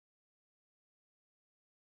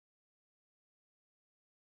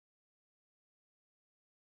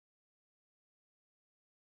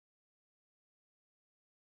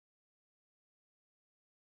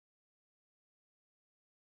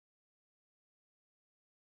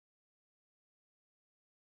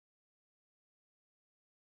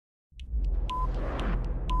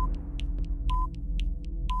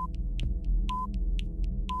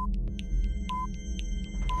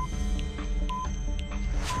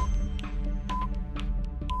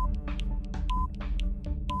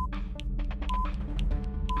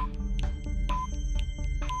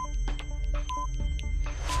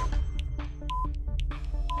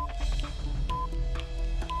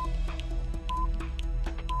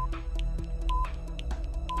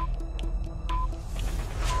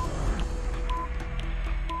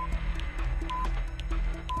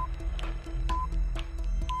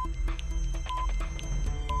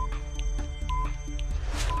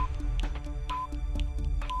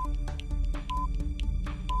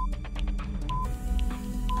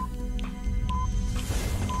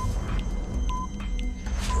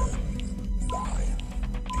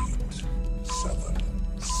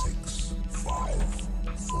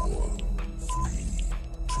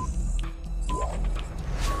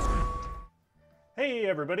Hey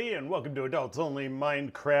everybody, and welcome to Adults Only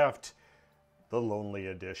Minecraft, the Lonely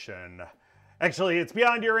Edition. Actually, it's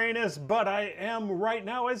beyond Uranus, but I am right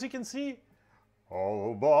now, as you can see,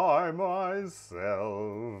 all by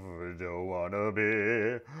myself. Don't wanna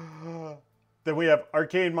be. Then we have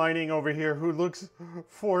Arcane Mining over here, who looks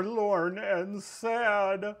forlorn and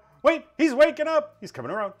sad. Wait, he's waking up. He's coming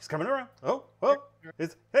around. He's coming around.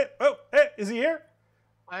 Is he here?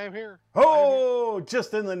 I am here. Oh,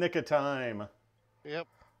 just in the nick of time. Yep.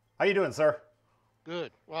 How you doing, sir?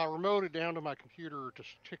 Good. Well, I remoted down to my computer to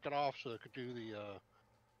kick it off so I could do the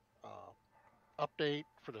update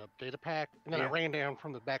for the data pack, and then I ran down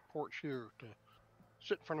from the back porch here to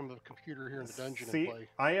sit in front of the computer here in the dungeon and play.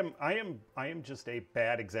 I am just a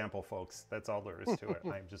bad example, folks. That's all there is to it.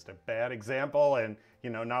 I'm just a bad example, and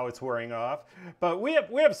now it's wearing off. But we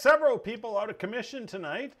have several people out of commission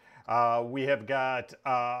tonight. We have got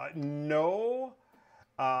no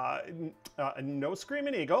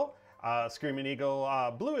Screaming Eagle. Screaming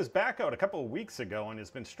Eagle blew his back out a couple of weeks ago and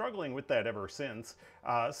has been struggling with that ever since.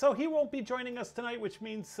 So he won't be joining us tonight, which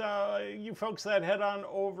means you folks that head on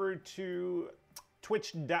over to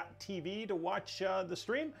twitch.tv to watch the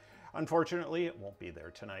stream. Unfortunately, it won't be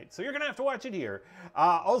there tonight, so you're gonna have to watch it here.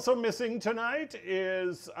 Also missing tonight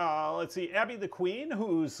is, let's see, Abby the Queen,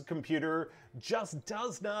 whose computer just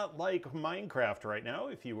does not like Minecraft right now.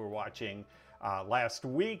 If you were watching last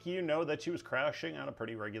week, you know that she was crashing on a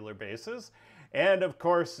pretty regular basis. And of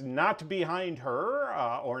course, not behind her,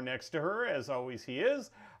 or next to her, as always he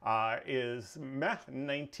is Meh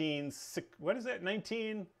 19, what is it,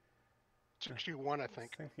 61, I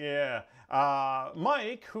think. Yeah.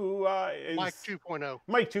 Mike, who is... Mike 2.0.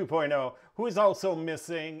 Mike 2.0, who is also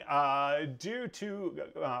missing due to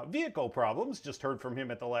vehicle problems. Just heard from him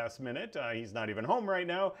at the last minute. He's not even home right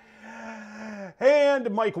now. And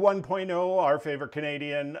Mike 1.0, our favorite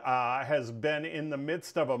Canadian, has been in the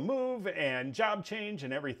midst of a move and job change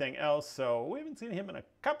and everything else. So we haven't seen him in a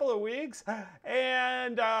couple of weeks.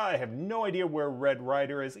 And I have no idea where Red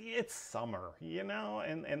Rider is. It's summer,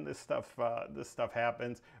 and this stuff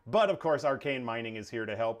happens. But of course, Arcane Mining is here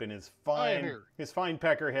to help in his fine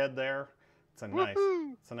pecker head there. It's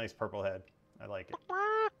a nice purple head. I like it.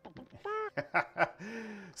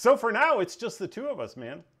 So for now, it's just the two of us,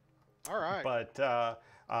 man. All right. But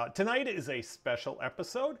tonight is a special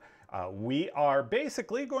episode. We are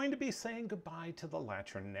basically going to be saying goodbye to the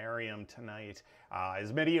Latrinarium tonight.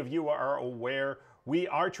 As many of you are aware, we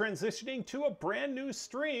are transitioning to a brand new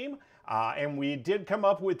stream, and we did come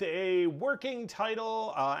up with a working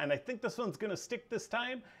title, and I think this one's going to stick this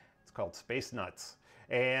time. It's called Space Nuts.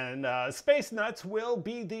 And Space Nuts will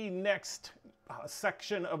be the next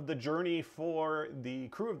section of the journey for the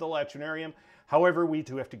crew of the Latrinarium. However, we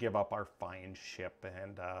do have to give up our fine ship,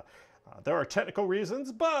 and there are technical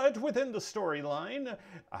reasons, but within the storyline,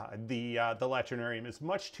 the Latrinarium is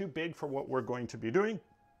much too big for what we're going to be doing.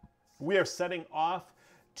 We are setting off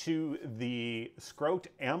to the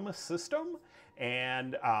Scrote-M system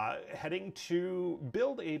and heading to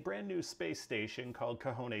build a brand new space station called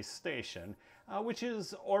Cojones Station, which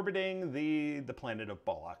is orbiting the planet of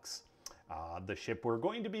Bullocks. The ship we're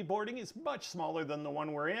going to be boarding is much smaller than the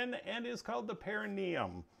one we're in and is called the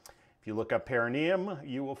Perineum. If you look up Perineum,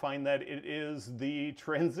 you will find that it is the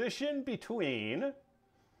transition between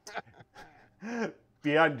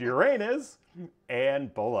beyond Uranus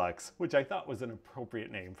and Bullocks, which I thought was an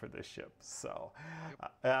appropriate name for this ship. So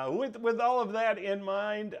with all of that in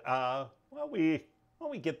mind, we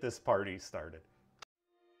get this party started.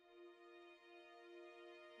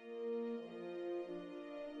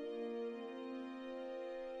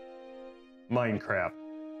 Minecraft,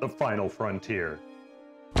 the final frontier.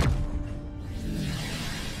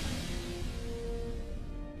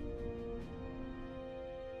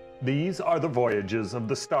 These are the voyages of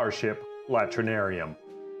the starship Latrinarium.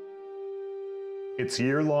 Its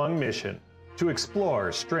year-long mission to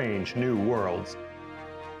explore strange new worlds,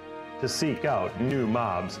 to seek out new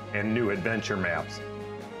mobs and new adventure maps,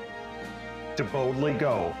 to boldly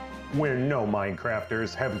go where no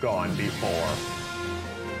Minecrafters have gone before.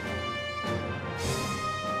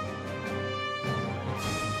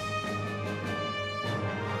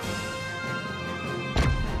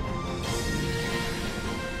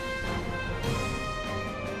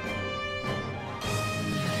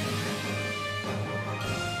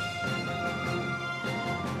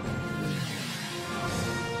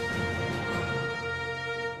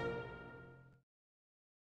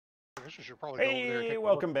 Hey,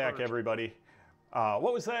 welcome back, everybody.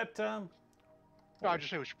 What was that? No, I just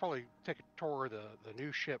say we should probably take a tour of the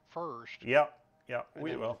new ship first. Yep,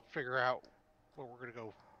 we will. Figure out where we're going to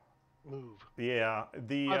go move. Yeah.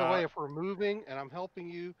 By the way, if we're moving and I'm helping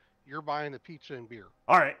you, you're buying the pizza and beer.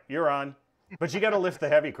 All right, you're on. But you got to lift the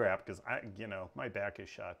heavy crap because my back is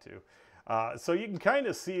shot too. So you can kind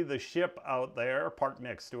of see the ship out there parked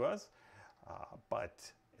next to us,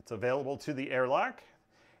 but it's available to the airlock.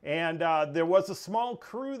 And there was a small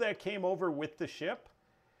crew that came over with the ship,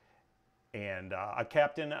 and a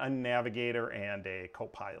captain, a navigator, and a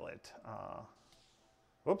co-pilot.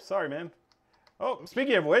 Oops, sorry, man. Oh,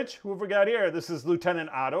 speaking of which, who have we got here? This is Lieutenant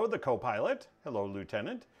Otto, the co-pilot. Hello,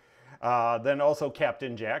 Lieutenant. Then also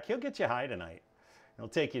Captain Jack. He'll get you high tonight. He'll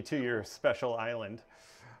take you to your special island.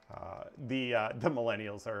 The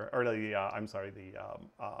millennials the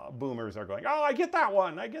boomers are going, oh, I get that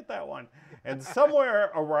one, I get that one. And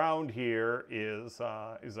somewhere around here is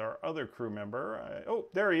our other crew member. Oh,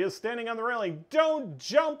 there he is, standing on the railing. Don't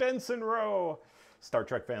jump, Ensign Rowe. Star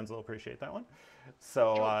Trek fans will appreciate that one.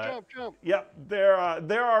 So, jump. Yep, there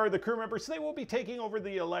are the crew members. They will be taking over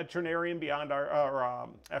the Latrinarium beyond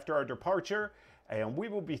after our departure, and we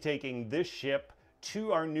will be taking this ship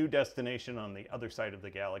to our new destination on the other side of the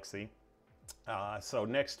galaxy. So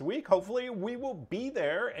next week, hopefully, we will be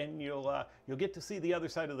there, and you'll get to see the other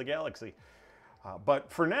side of the galaxy.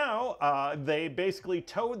 But for now, they basically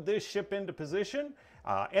towed this ship into position.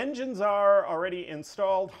 Engines are already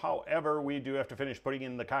installed. However, we do have to finish putting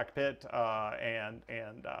in the cockpit and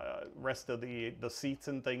rest of the seats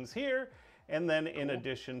and things here. And then in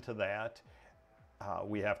addition to that,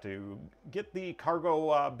 we have to get the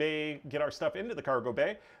cargo bay, get our stuff into the cargo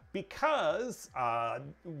bay, because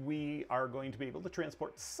we are going to be able to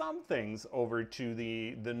transport some things over to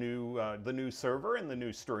the new server and the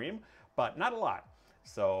new stream, but not a lot.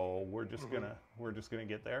 So we're just gonna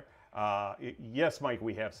get there. Yes, Mike,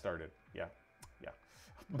 we have started. Yeah.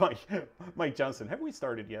 Mike Johnson, have we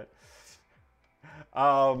started yet?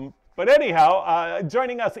 But anyhow,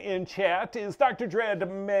 joining us in chat is Dr. Dread,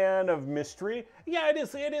 Man of Mystery. Yeah,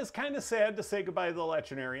 it is kind of sad to say goodbye to the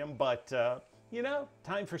Latrinarium, but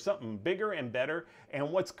time for something bigger and better.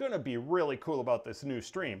 And what's going to be really cool about this new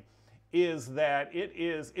stream is that it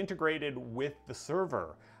is integrated with the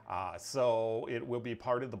server. So it will be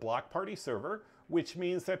part of the Block Party server, which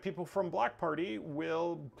means that people from Block Party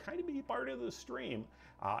will kind of be part of the stream.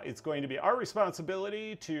 It's going to be our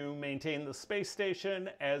responsibility to maintain the space station,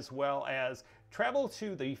 as well as travel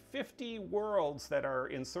to the 50 worlds that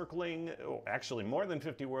are encircling, actually more than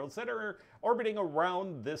 50 worlds that are orbiting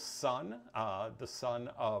around this sun, the sun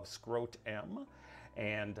of Scrote-M.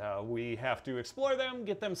 And we have to explore them,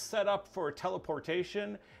 get them set up for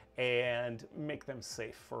teleportation, and make them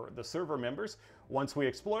safe for the server members. Once we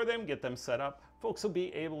explore them, get them set up, folks will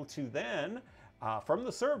be able to then, from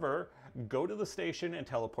the server, go to the station and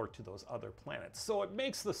teleport to those other planets. So it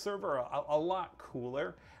makes the server a lot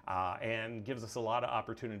cooler and gives us a lot of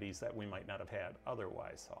opportunities that we might not have had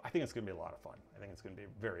otherwise. So I think it's going to be a lot of fun. I think it's going to be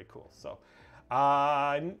very cool. So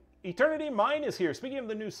Eternity Mine is here. Speaking of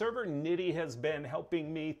the new server, Nitty has been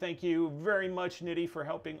helping me. Thank you very much, Nitty, for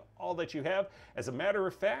helping all that you have. As a matter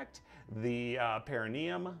of fact, the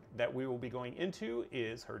Perineum that we will be going into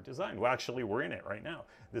is her design. Well, actually, we're in it right now.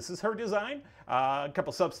 This is her design. A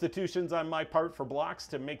couple substitutions on my part for blocks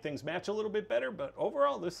to make things match a little bit better, but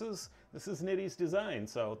overall, this is Nitty's design.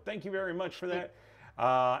 So thank you very much for that.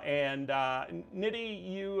 Nitty,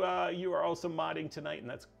 you are also modding tonight, and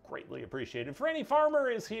that's greatly appreciated. Franny Farmer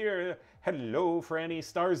is here. Hello, Franny.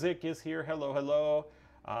 Starzik is here. Hello, hello.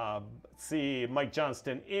 Let's see, Mike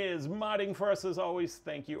Johnston is modding for us as always.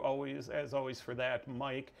 Thank you as always for that,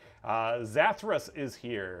 Mike. Zathras is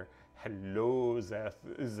here. Hello,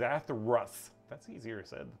 Zathras. That's easier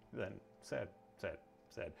said than said.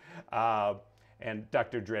 And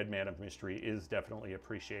Dr. Dread, Man of Mystery, is definitely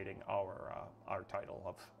appreciating our title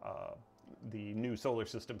of the new solar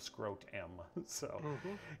system, Scrote-M. So,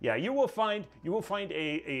 yeah, you will find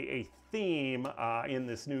a theme in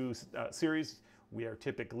this new series. We are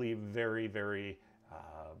typically very, very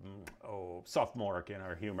sophomoric in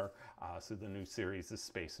our humor. So the new series is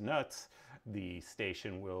Space Nuts. The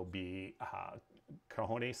station will be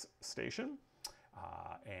Cojones Station.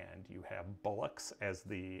 And you have Bullocks as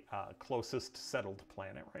the closest settled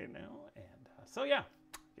planet right now. And so, yeah.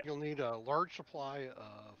 You'll need a large supply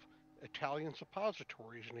of Italian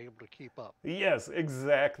suppositories and able to keep up. Yes,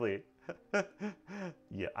 exactly.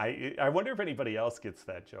 Yeah, I wonder if anybody else gets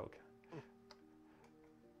that joke.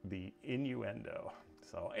 The innuendo.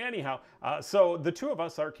 So anyhow, so the two of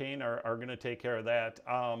us, Arcane, are going to take care of that.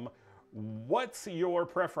 What's your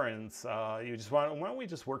preference? Why don't we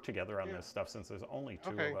just work together on this stuff, since there's only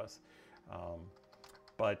two of us?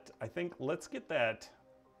 But I think let's get that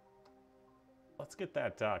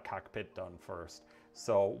cockpit done first.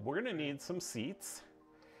 So we're going to need some seats,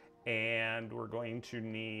 and we're going to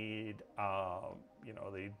need, you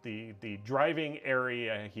know, the driving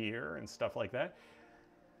area here and stuff like that.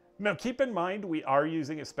 Now, keep in mind, we are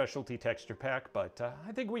using a specialty texture pack, but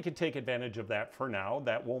I think we can take advantage of that for now.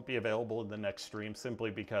 That won't be available in the next stream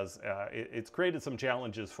simply because it's created some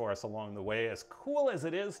challenges for us along the way. As cool as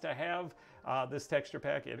it is to have this texture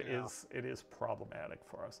pack, it is problematic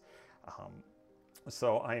for us.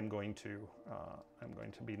 So I am going to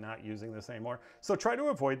be not using this anymore. So try to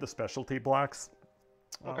avoid the specialty blocks,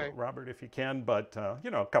 Robert, if you can. But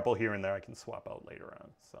you know, a couple here and there I can swap out later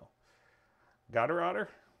on. So, got her, Otter?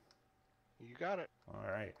 You got it. All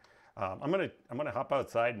right. I'm gonna hop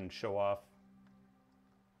outside and show off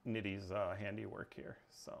Nitty's handiwork here.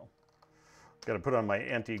 So, got to put on my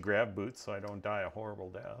anti-grav boots so I don't die a horrible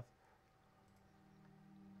death.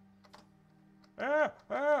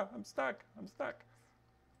 I'm stuck. I'm stuck.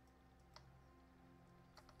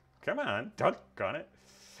 Come on, doggone it.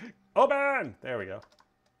 Open! There we go.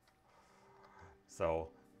 So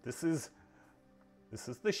this is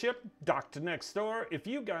the ship docked next door. If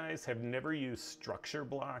you guys have never used structure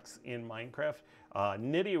blocks in Minecraft,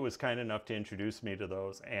 Nitty was kind enough to introduce me to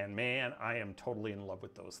those, and man, I am totally in love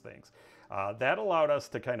with those things. That allowed us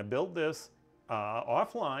to kind of build this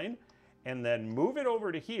offline, and then move it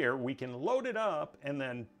over to here. We can load it up and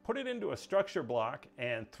then put it into a structure block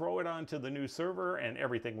and throw it onto the new server, and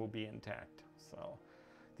everything will be intact. So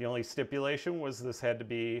the only stipulation was this had to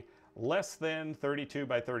be less than 32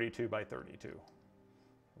 by 32 by 32,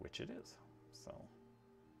 which it is. So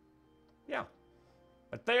yeah,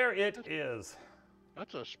 but there it is.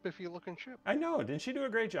 That's a spiffy looking ship. I know, didn't she do a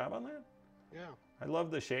great job on that? Yeah. I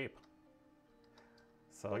love the shape.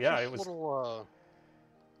 So What's yeah, this it was little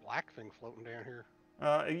black thing floating down here.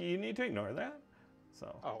 You need to ignore that.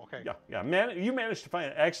 So. Oh, okay. Yeah. You managed to find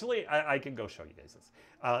it. Actually, I can go show you guys this.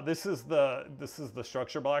 This is the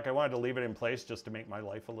structure block. I wanted to leave it in place just to make my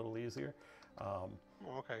life a little easier.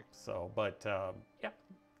 Okay. So, but yeah,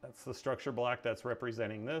 that's the structure block that's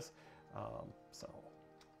representing this. So,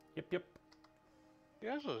 yep.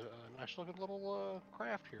 Yeah, it's a nice looking little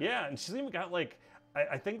craft here. Yeah, and she's even got like.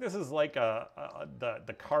 I think this is like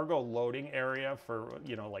the cargo loading area for,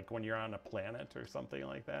 you know, like when you're on a planet or something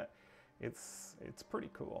like that. It's pretty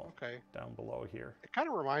cool. Okay. Down below here. It kind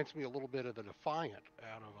of reminds me a little bit of the Defiant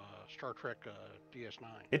out of Star Trek DS9.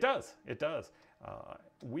 It does.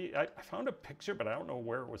 I found a picture, but I don't know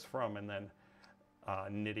where it was from, and then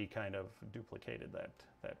Nitty kind of duplicated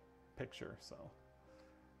that picture. So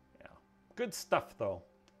yeah, good stuff though.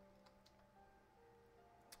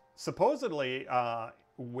 Supposedly,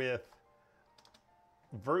 with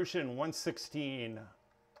version 1.16,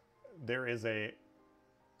 there is a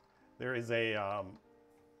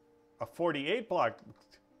 48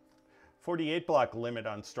 block limit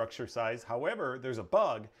on structure size. However, there's a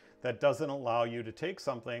bug that doesn't allow you to take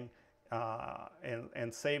something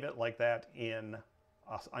and save it like that in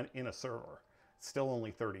a server. It's still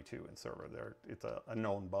only 32 in server. It's a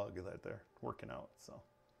known bug that they're working out. So.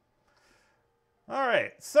 All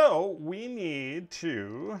right, so we need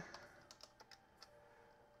to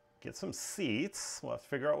get some seats. We'll have to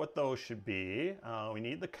figure out what those should be. We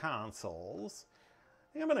need the consoles.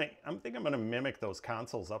 I think I'm gonna mimic those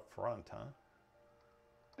consoles up front, huh?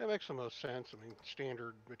 That makes the most sense. I mean,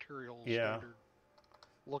 standard materials, yeah. Standard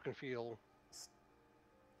look and feel.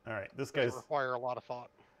 All right, this guy's require a lot of thought.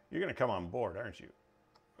 You're gonna come on board, aren't you?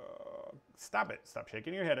 Stop it! Stop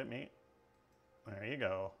shaking your head at me. There you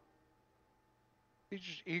go. He's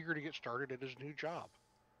just eager to get started at his new job.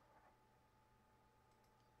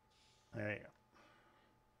 There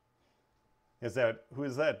you go. Who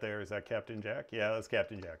is that there? Is that Captain Jack? Yeah, that's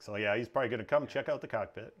Captain Jack. So yeah, he's probably going to come check out the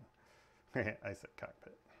cockpit. I said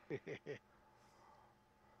cockpit.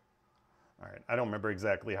 All right, I don't remember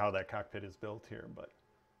exactly how that cockpit is built here, but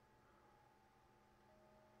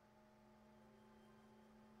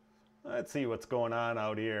let's see what's going on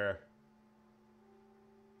out here.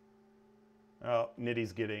 Oh,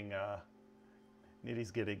 Nitty's getting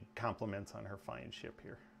compliments on her fine ship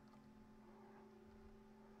here.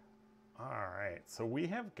 All right, so we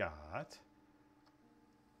have got.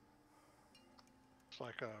 It's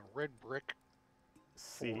like a red brick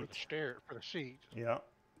seat for the seat. Yeah,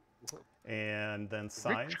 and then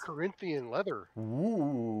signs. Rich Corinthian leather.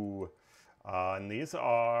 Ooh, and these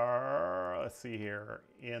are. Let's see here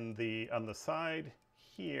on the side.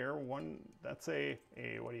 Here, that's a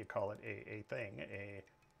what do you call it? A thing, a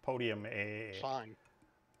podium, a sign.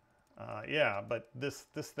 Yeah, but this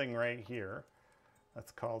thing right here,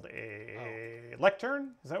 that's called a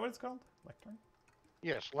lectern. Is that what it's called? Lectern?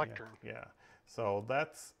 Yes, lectern. Yeah. So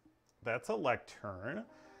that's that's a lectern.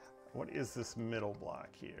 What is this middle block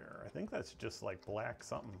here? I think that's just like black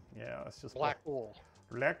something. Yeah, it's just Black wool.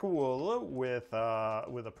 black wool with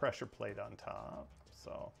a pressure plate on top.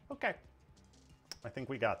 So okay, I think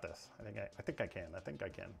we got this. I think I can.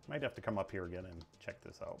 Might have to come up here again and check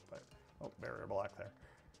this out. But oh, barrier block there.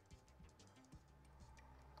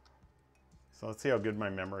 So let's see how good my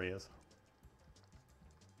memory is.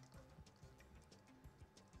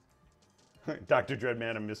 Dr.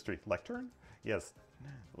 Dreadman, a mystery. Lectern? Yes,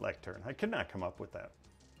 lectern. I could not come up with that.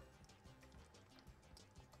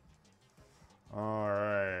 All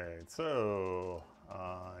right, so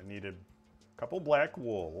I needed a couple black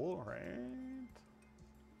wool, right?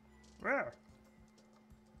 Yeah.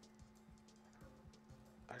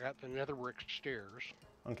 I got the netherbrick stairs.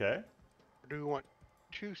 Okay. Do you want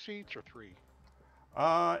 2 seats or 3?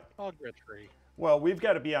 Uh, I'll get 3. Well, we've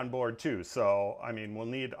got to be on board too. So, I mean, we'll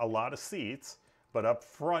need a lot of seats, but up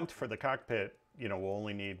front for the cockpit, you know, we'll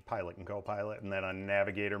only need pilot and co-pilot, and then a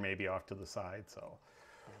navigator maybe off to the side. So,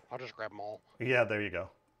 I'll just grab them all. yeah, there you go.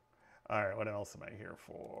 All right, what else am I here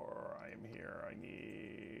for? I am here. I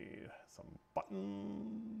need some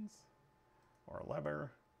buttons or a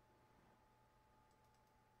lever.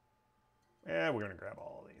 Yeah, we're going to grab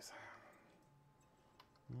all of these.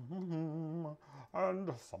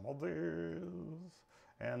 And some of these.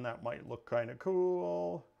 And that might look kind of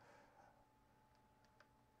cool.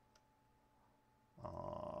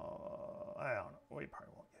 I don't know. We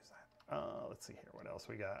probably won't use that. Let's see here. What else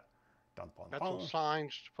we got? Dun, dun, Got dun. some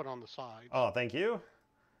signs to put on the sides. Oh, thank you.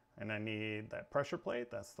 And I need that pressure plate.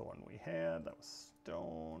 That's the one we had. That was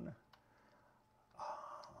stone.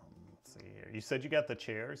 Let's see here. You said you got the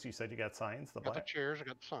chairs. You said you got signs. I got the chairs. I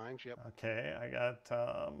got the signs. Yep. Okay, I got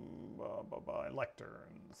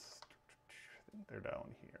lecterns. I think they're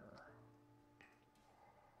down here.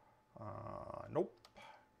 Nope.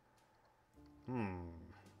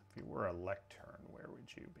 If you were a lectern, where would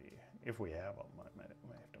you be? If we have them, I might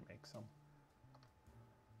have to make some.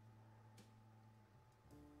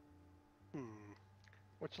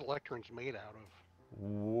 What's the lecterns made out of?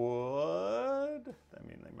 Wood? I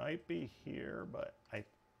mean, they might be here, but I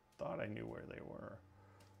thought I knew where they were.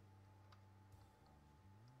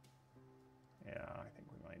 Yeah, I think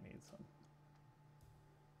we might need some.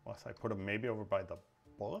 Unless I put them maybe over by the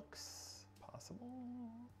books? Possible?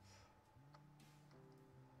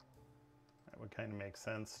 That would kind of make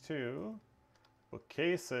sense too.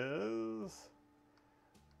 Bookcases.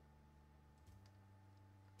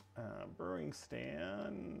 Brewing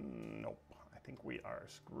stand. Nope. I think we are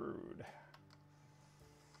screwed.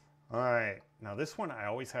 All right. Now this one I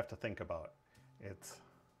always have to think about. It's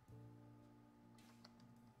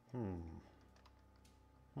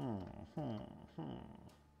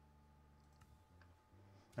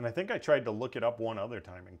And I think I tried to look it up one other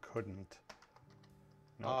time and couldn't.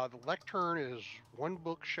 Nope. The lectern is 1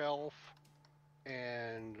 bookshelf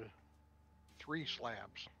and 3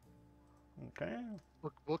 slabs. Okay.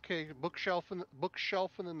 Bookshelf in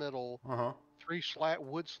the middle. 3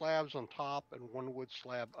 wood slabs on top and 1 wood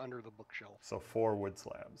slab under the bookshelf. So 4 wood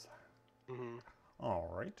slabs. All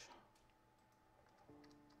right.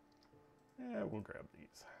 Yeah, we'll grab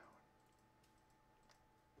these.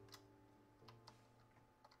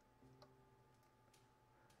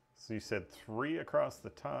 So you said 3 across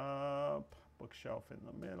the top, bookshelf in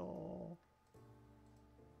the middle.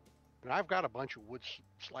 And I've got a bunch of wood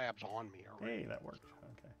slabs on me already. Hey, that worked.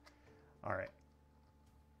 Okay. All right.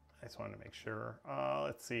 I just wanted to make sure.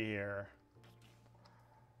 Let's see here.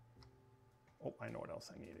 Oh, I know what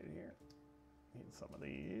else I needed here. Need some of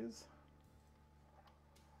these.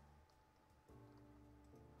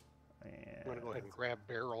 And I'm going to go ahead and grab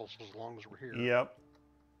barrels as long as we're here. Yep.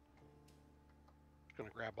 Just going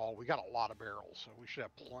to grab all. We got a lot of barrels, so we should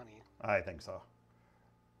have plenty. I think so.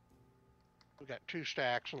 We got 2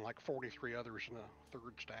 stacks and like 43 others in the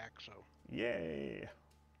 3rd stack, so. Yay.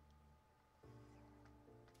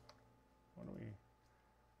 What do we...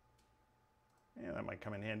 Yeah, that might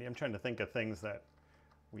come in handy. I'm trying to think of things that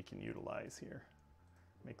we can utilize here.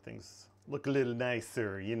 Make things look a little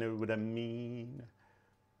nicer, you know what I mean?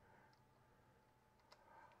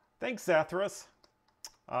 Thanks, Zathras.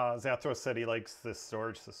 Zathras said he likes this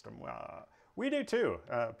storage system. We do too.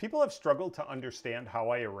 People have struggled to understand how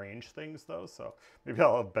I arrange things though, so maybe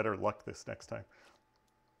I'll have better luck this next time.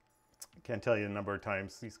 I can't tell you the number of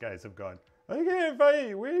times these guys have gone, I can't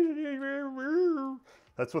fight.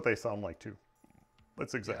 That's what they sound like too.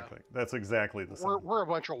 That's exactly the same. We're a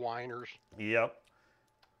bunch of whiners. Yep.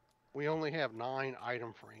 We only have 9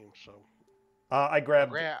 item frames, so. I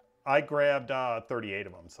grabbed 38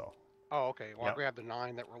 of them, so. Oh, okay. Well, Yep. I grabbed the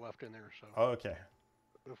 9 that were left in there, so. Okay.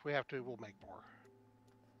 If we have to, we'll make more.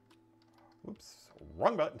 Oops,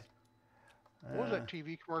 wrong button. What was that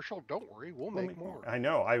TV commercial? Don't worry, we'll make more. I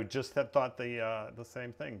know. I just had thought the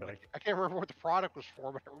same thing, but I can't remember what the product was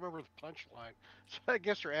for, but I remember the punchline. So I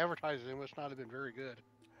guess their advertising must not have been very good.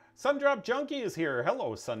 Sundrop Junkie is here.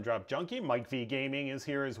 Hello, Sundrop Junkie. Mike V Gaming is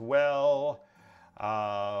here as well.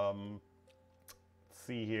 Let's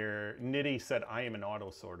see here. Nitty said, I am an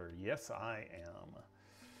auto sorter. Yes, I am.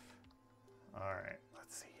 All right,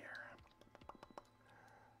 let's see here.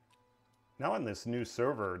 Now on this new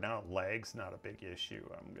server, now lag's not a big issue.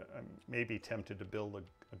 I'm maybe tempted to build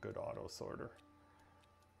a good auto sorter.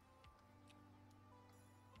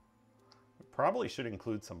 We probably should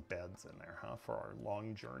include some beds in there, huh, for our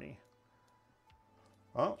long journey.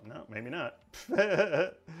 Oh, no, maybe not.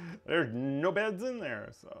 There's no beds in there,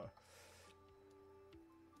 so.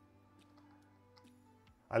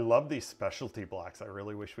 I love these specialty blocks. I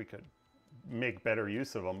really wish we could make better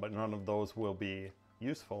use of them, but none of those will be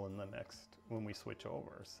useful in the next, when we switch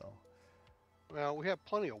over, so. Well, we have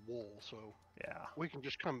plenty of wool, so yeah, we can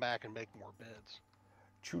just come back and make more beds.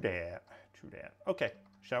 True that, true that. Okay,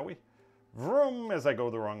 shall we? Vroom, as I go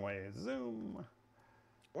the wrong way, zoom.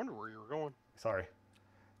 Wonder where you were going. Sorry.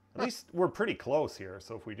 At least we're pretty close here,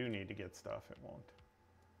 so if we do need to get stuff, it won't.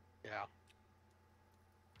 Yeah.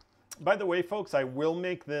 By the way, folks, I will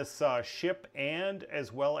make this ship and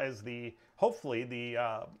as well as hopefully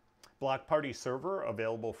the Block Party server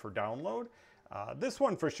available for download. This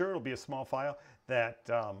one for sure will be a small file. That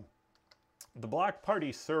the Block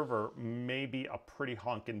Party server may be a pretty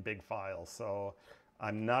honking big file, so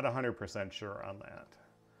I'm not 100% sure on that.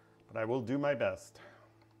 But I will do my best.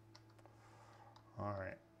 All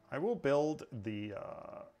right, I will build the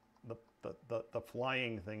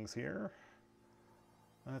flying things here.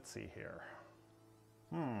 Let's see here.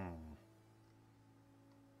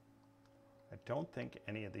 I don't think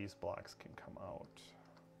any of these blocks can come out.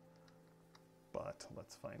 But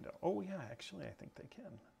let's find out. Oh yeah, actually I think they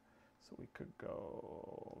can. So we could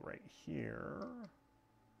go right here.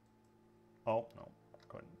 Oh, no,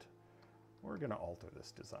 couldn't. We're gonna alter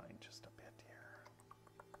this design just a bit here.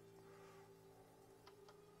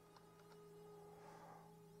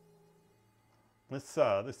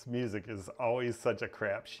 This music is always such a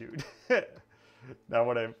crapshoot.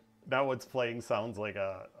 Now what's playing sounds like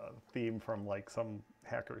a theme from like some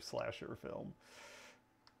hacker slasher film.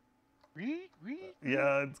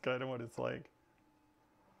 Yeah, it's kind of what it's like.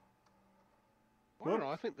 Well, I don't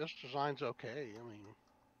know. I think this design's okay. I mean,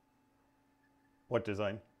 what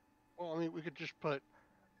design? well, I mean, we could just put.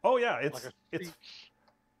 Oh yeah, like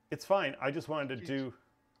it's fine. I just wanted to do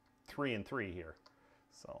 3 and 3 here,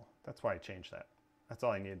 so that's why I changed that. That's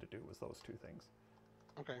all I needed to do was those two things.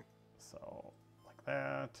 Okay. So like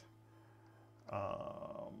that.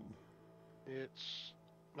 It's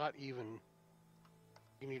not even.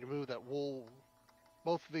 You need to move that wool.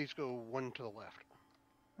 Both of these go one to the left.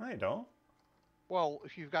 I don't. Well,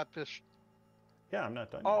 if you've got this. Yeah, I'm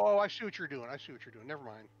not done yet. Oh, I see what you're doing. I see what you're doing. Never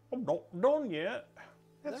mind. I'm not done yet.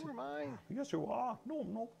 Never mind. Yes, you are. No,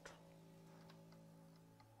 I'm not.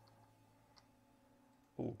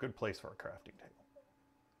 Ooh, good place for a crafting table.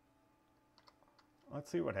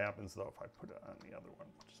 Let's see what happens though if I put it on the other one.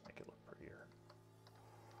 We'll just make it look prettier.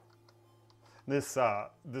 This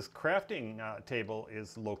crafting table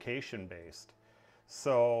is location based,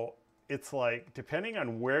 so it's like depending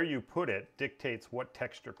on where you put it dictates what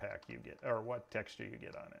texture pack you get or what texture you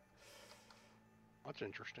get on it. That's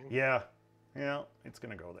interesting. Yeah, it's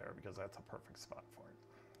gonna go there because that's a perfect spot for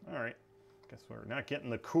it. All right, guess we're not getting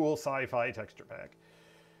the cool sci-fi texture pack.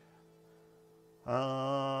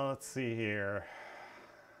 Let's see here.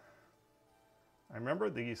 I remember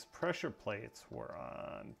these pressure plates were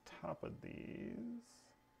on top of these.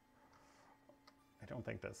 I don't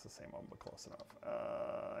think that's the same one, but close enough.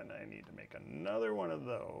 And I need to make another one of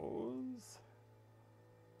those.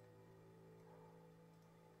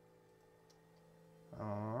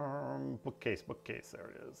 Bookcase,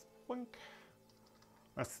 there it is. Boink.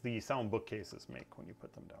 That's the sound bookcases make when you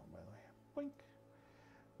put them down, by the way. Boink.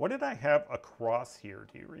 What did I have across here,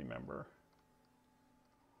 do you remember?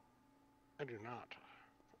 I do not.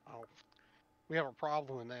 We have a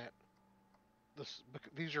problem in that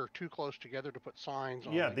these are too close together to put signs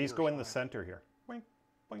on. Yeah, these go in the center here. Boink,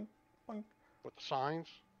 boink, boink. With the signs?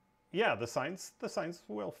 Yeah, the signs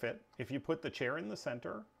will fit. If you put the chair in the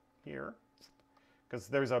center here, because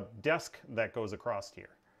there's a desk that goes across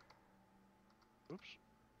here. Oops.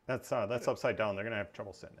 That's upside down. They're gonna have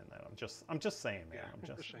trouble sitting in that. I'm just saying, man. Yeah,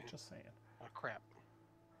 I'm just saying. Oh crap.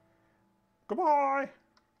 Goodbye.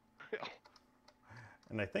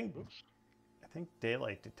 And I think think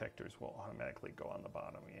daylight detectors will automatically go on the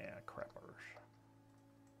bottom. Yeah, crappers.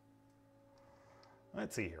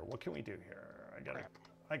 Let's see here. What can we do here? I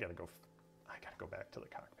gotta go back to the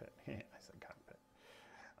cockpit. I said cockpit.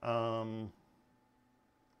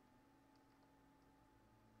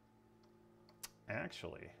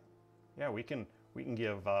 Actually, yeah, we can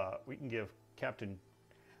give Captain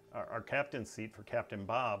our captain's seat for Captain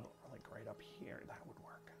Bob like right up here. That would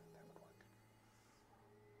work. That would work.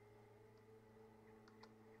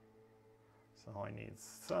 So I need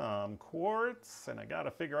some quartz, and I got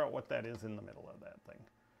to figure out what that is in the middle of that thing.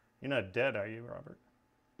 You're not dead, are you, Robert?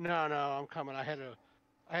 No, I'm coming. I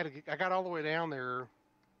got all the way down there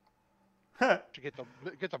to get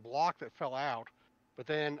the block that fell out, but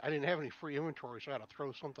then I didn't have any free inventory, so I had to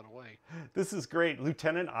throw something away. This is great.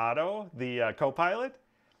 Lieutenant Otto, the co-pilot,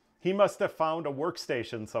 he must have found a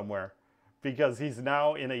workstation somewhere because he's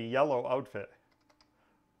now in a yellow outfit.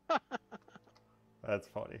 That's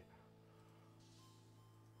funny.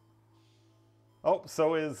 Oh,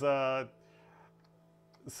 so is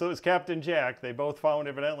Captain Jack. They both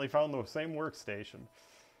evidently found the same workstation.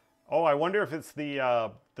 Oh, I wonder if it's the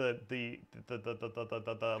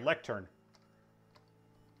lectern.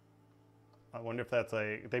 I wonder if that's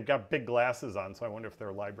they've got big glasses on, so I wonder if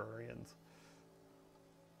they're librarians.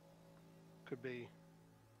 Could be.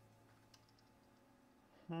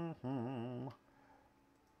 Don't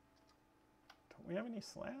we have any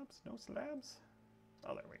slabs? No slabs?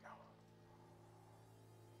 Oh, there we go.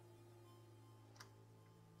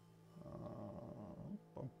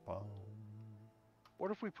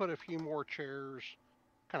 What if we put a few more chairs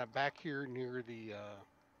kind of back here near the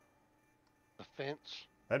fence?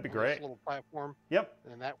 That'd be on great. This little platform. Yep.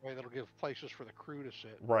 And that way that'll give places for the crew to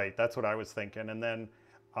sit. Right, that's what I was thinking. And then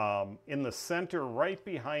in the center, right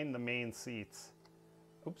behind the main seats,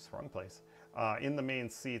 oops, wrong place. In the main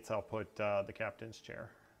seats, I'll put the captain's chair,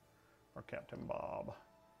 or Captain Bob.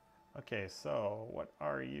 Okay, so what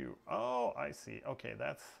are you? Oh, I see. Okay,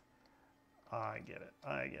 that's, I get it.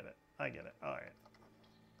 All right.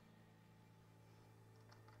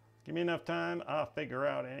 Give me enough time, I'll figure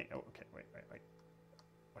out any, oh, okay, wait.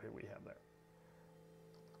 What do we have there?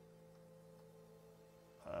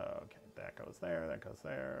 Okay, that goes there, that goes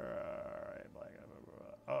there. All right, blah, blah,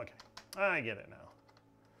 blah, blah. Okay, I get it now.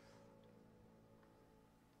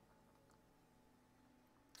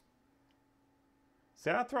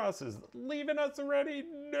 Zathros is leaving us already?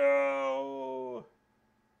 No!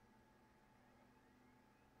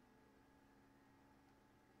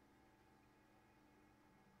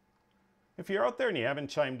 If you're out there and you haven't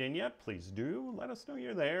chimed in yet, please do. Let us know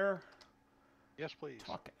you're there. Yes, please.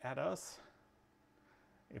 Talk at us.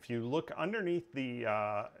 If you look underneath the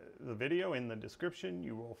video in the description,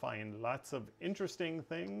 you will find lots of interesting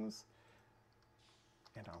things.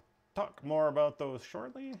 And I'll talk more about those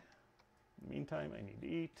shortly. In the meantime, I need to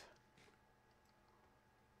eat.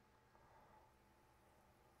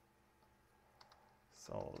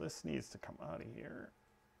 So this needs to come out of here.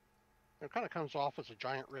 It kind of comes off as a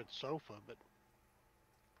giant red sofa, but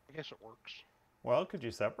I guess it works. Well, could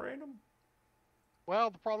you separate them?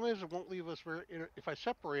 Well, the problem is it won't leave us very... If I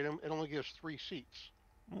separate them, it only gives 3 seats.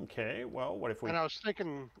 Okay, well, what if we... And I was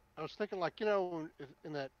thinking like, you know,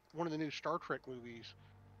 in that one of the new Star Trek movies,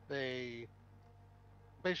 they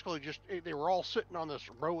basically they were all sitting on this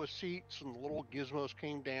row of seats and the little gizmos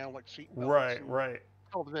came down like seat belts. Right.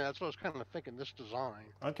 Oh, that's what I was kind of thinking, this design.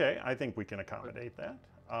 Okay, I think we can accommodate that.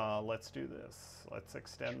 Let's do this. Let's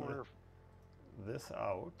extend this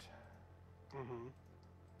out. Mm-hmm.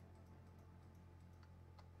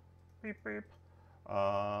 Beep, beep.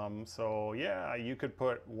 So yeah, you could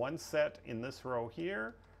put one set in this row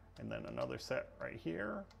here, and then another set right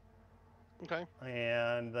here. Okay.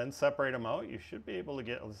 And then separate them out. You should be able to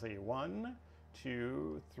get, let's see, 1,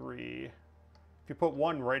 2, 3. If you put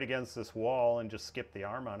one right against this wall and just skip the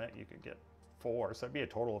arm on it, you could get 4. So that'd be a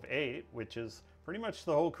total of 8, which is pretty much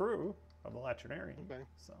the whole crew of the Latrinarium. Okay.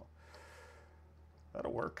 So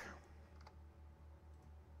that'll work.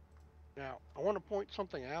 Now, I want to point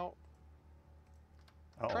something out.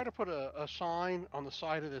 Oh. Try to put a sign on the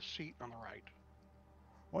side of this seat on the right.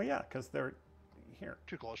 Well, yeah, because they're here.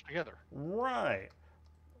 Too close together. Right.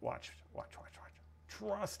 Watch.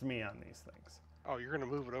 Trust me on these things. Oh, you're going to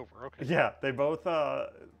move it over. Okay. Yeah, they both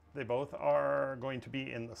are going to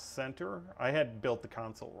be in the center. I had built the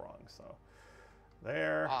console wrong, so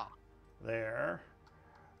there, there.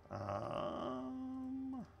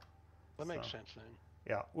 That makes sense then.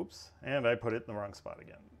 Yeah, oops. And I put it in the wrong spot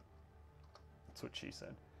again. That's what she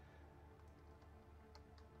said.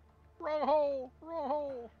 Wrong hole! Wrong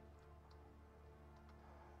hole!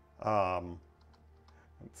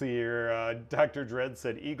 Let's see here. Dr. Dredd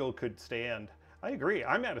said Eagle could stand. I agree.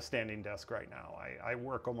 I'm at a standing desk right now. I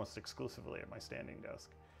work almost exclusively at my standing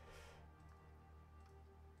desk.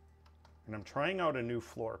 And I'm trying out a new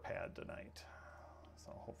floor pad tonight.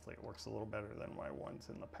 So hopefully it works a little better than my ones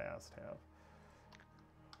in the past have.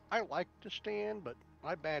 I like to stand, but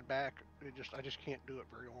my bad back, I just can't do it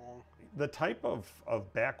very long. The type of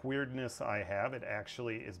back weirdness I have, it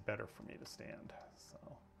actually is better for me to stand. So.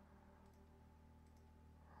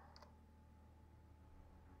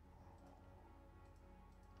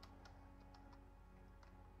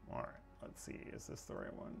 All right, let's see. Is this the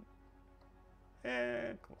right one?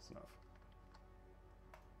 Close enough.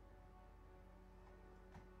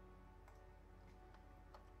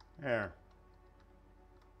 There.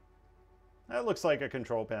 That looks like a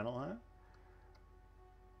control panel, huh?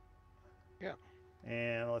 Yeah.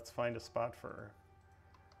 And let's find a spot for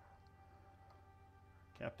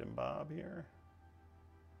Captain Bob here.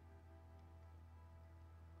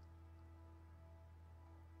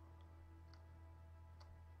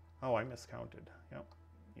 Oh, I miscounted. Yep.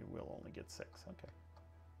 You will only get 6. Okay.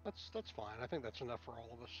 That's fine. I think that's enough for all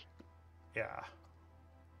of us. Yeah.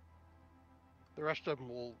 The rest of them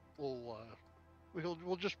we'll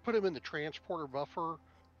just put them in the transporter buffer,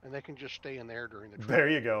 and they can just stay in there during the trip. There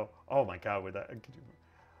you go. Oh my God, with that,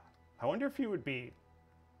 I wonder if you would be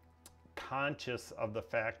conscious of the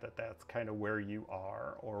fact that that's kind of where you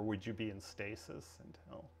are, or would you be in stasis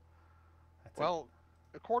until? Well,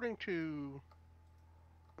 according to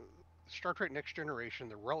Star Trek Next Generation,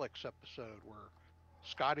 the Relics episode where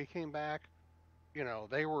Scotty came back, you know,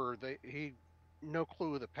 he no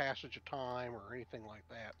clue of the passage of time or anything like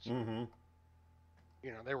that. So, you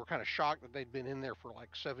know, they were kind of shocked that they'd been in there for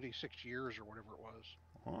like 76 years or whatever it was.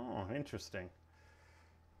 Oh, interesting.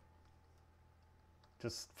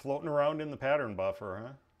 Just floating around in the pattern buffer,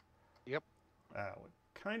 huh? Yep. That would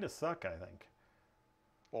kind of suck, I think.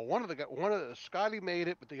 Well, Scotty made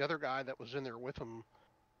it, but the other guy that was in there with him,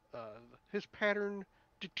 his pattern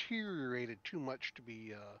deteriorated too much to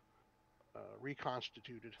be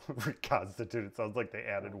reconstituted. Reconstituted. Sounds like they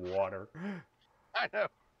added water. I know.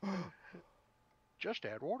 Just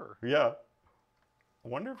add water. Yeah. I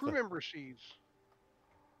wonder if Crew member seeds.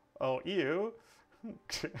 Oh, ew.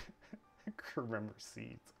 Crew member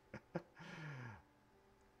seeds.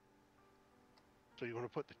 So you want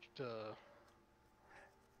to put the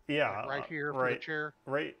yeah, like right here for right, the chair?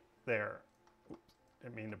 Right there. Oops.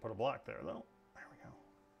 Didn't mean to put a block there, though. There we go.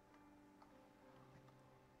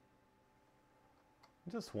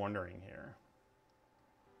 I'm just wondering here.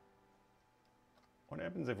 What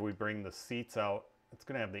happens if we bring the seats out? It's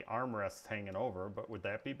going to have the armrests hanging over, but would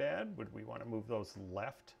that be bad? Would we want to move those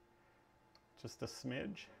left just a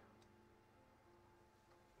smidge?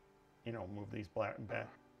 You know, move these back.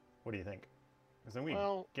 What do you think? Because then we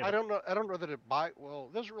I don't know. I don't know that it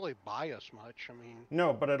doesn't really buy us much. I mean,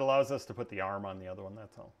 no, but it allows us to put the arm on the other one.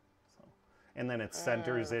 That's all. So, and then it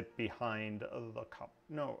centers it behind the cup.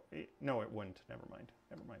 No, it wouldn't. Never mind.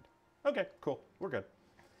 Never mind. Okay, cool. We're good.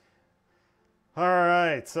 All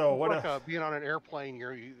right. So what? Like being on an airplane,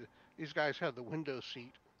 these guys have the window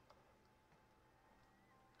seat.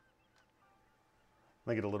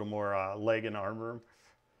 Make it a little more leg and arm room.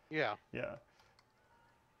 Yeah. Yeah.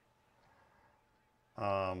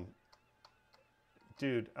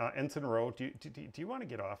 Dude, Ensign Rowe, do you want to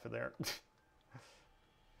get off of there?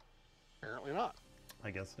 Apparently not. I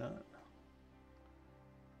guess not.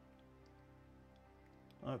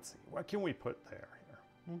 Let's see. What can we put there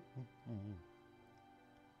here?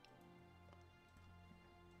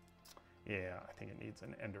 Yeah, I think it needs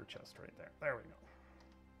an ender chest right there. There we go.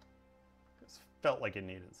 Just felt like it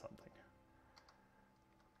needed something.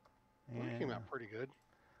 Well, it came out pretty good.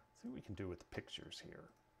 See what we can do with the pictures here.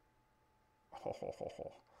 Ho, ho, ho,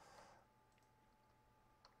 ho.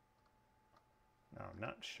 Now, I'm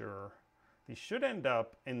not sure. These should end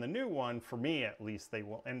up, in the new one, for me at least, they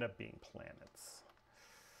will end up being planets.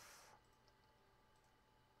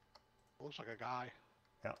 Looks like a guy.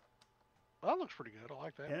 Yeah. Well, that looks pretty good. I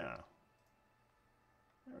like that. Yeah.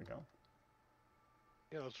 There we go.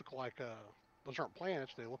 Yeah, those look like, those aren't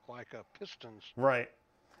planets. They look like pistons. Right.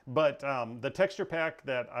 But the texture pack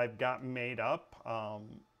that I've got made up,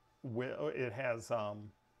 it has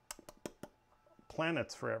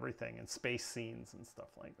planets for everything and space scenes and stuff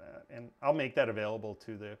like that. And I'll make that available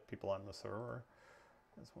to the people on the server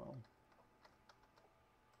as well.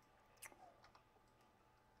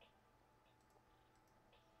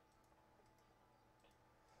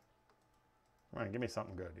 All right, give me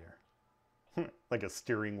something good here. Like a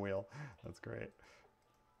steering wheel. That's great.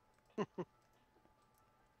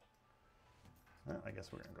 Well, I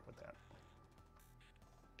guess we're going to go with that.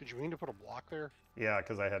 Did you mean to put a block there? Yeah,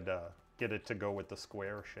 because I had to get it to go with the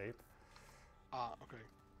square shape. Ah, okay.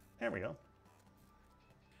 There we go.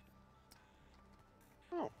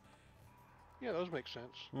 Oh. Yeah, those make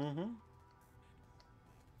sense. Mm-hmm.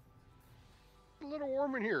 It's a little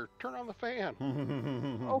warm in here. Turn on the fan.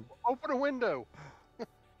 Open a window.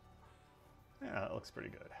 Yeah, it looks pretty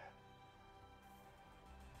good.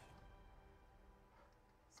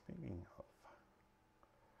 Speaking of,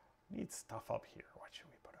 need stuff up here. What should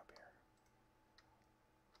we put up here?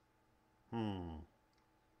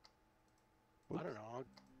 I don't know.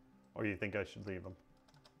 Or you think I should leave them?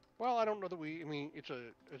 Well, I don't know that I mean, it's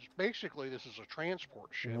basically, this is a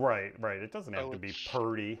transport ship. Right, right. It doesn't have to be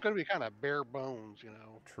purdy. It's going to be kind of bare bones, you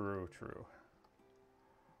know. True, true.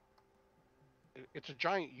 It's a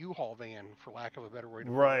giant U-Haul van, for lack of a better way to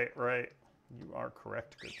put it. Right, right. You are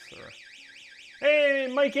correct, good sir. Hey,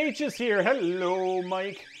 Mike H is here. Hello,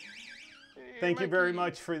 Mike. Hey, Thank you very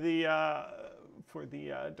Mikey. much for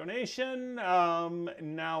the donation.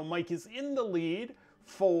 Now Mike is in the lead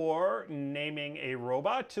for naming a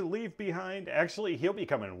robot to leave behind. Actually, he'll be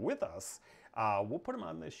coming with us. We'll put him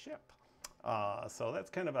on this ship. So that's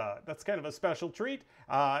kind of a special treat.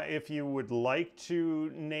 If you would like to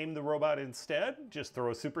name the robot instead, just throw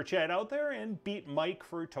a super chat out there and beat Mike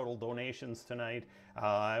for total donations tonight.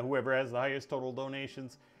 Whoever has the highest total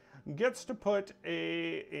donations gets to put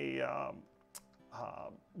a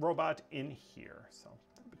robot in here. So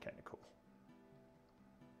that'd be kind of cool.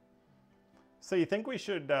 So you think we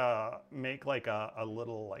should make like a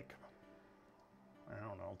little like, I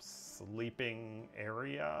don't know, sleeping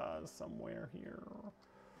area somewhere here?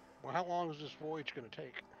 Well, how long is this voyage going to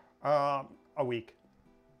take? A week.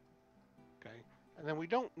 Okay. And then we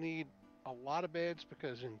don't need a lot of beds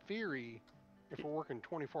because in theory, if we're working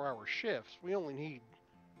 24-hour shifts, we only need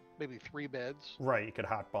maybe 3 beds. Right, you could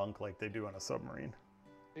hot bunk like they do on a submarine.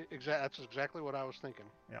 That's exactly what I was thinking.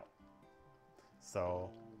 Yeah. So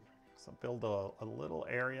build a little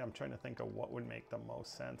area. I'm trying to think of what would make the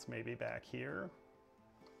most sense. Maybe back here.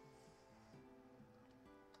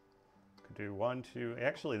 Could do 1, 2.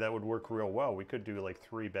 Actually, that would work real well. We could do like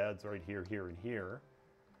 3 beds right here, here, and here.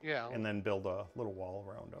 Yeah. And then build a little wall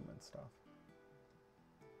around them and stuff.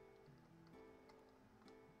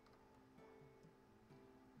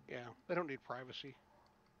 Yeah, they don't need privacy.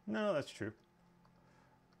 No, that's true.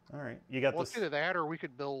 All right, you got Well, this. it's either that or we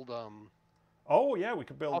could build. Oh yeah, we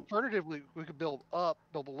could build. Alternatively, we could build a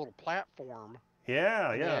little platform.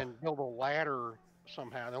 Yeah, and yeah. then build a ladder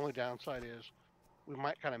somehow. The only downside is we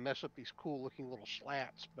might kind of mess up these cool-looking little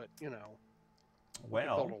slats, but you know, we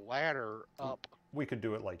could build a ladder up. We could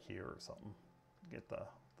do it like here or something. Get the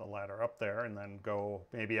ladder up there, and then go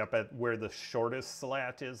maybe up at where the shortest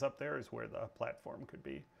slat is. Up there is where the platform could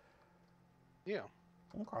be. Yeah.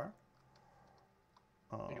 Okay.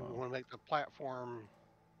 Do we want to make the platform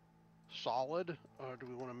solid, or do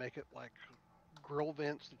we want to make it like grill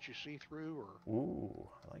vents that you see through? Or ooh,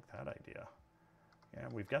 I like that idea. Yeah,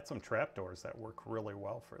 we've got some trapdoors that work really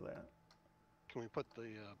well for that. can we put the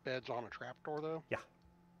beds on a trapdoor though? Yeah.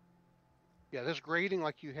 Yeah, this grating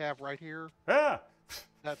like you have right here. Ah!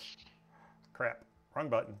 That's Crap. Wrong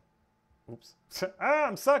button. Oops. Ah,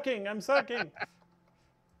 I'm sucking. I'm sucking.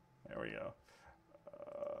 There we go.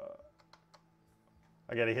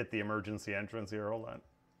 I got to hit the emergency entrance here. Hold on.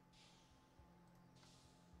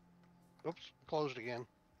 oops, closed again.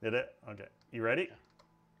 Did it? Okay. You ready?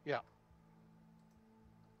 Yeah.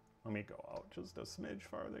 Let me go out just a smidge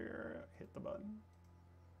farther. Hit the button.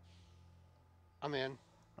 I'm in.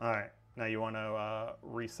 All right. Now you want to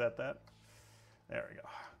reset that? There we go.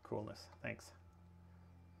 Coolness. Thanks.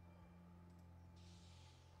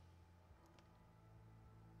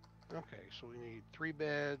 Okay, so we need 3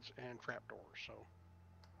 beds and trapdoors. So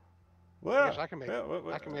Whoa. I guess I can make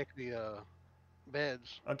I can make the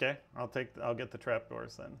beds. Okay, I'll get the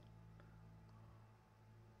trapdoors then.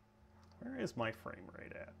 Where is my frame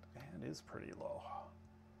rate at? It is pretty low.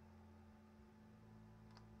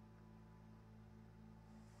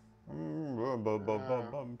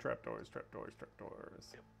 Trapdoors.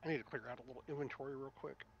 Yep. I need to clear out a little inventory real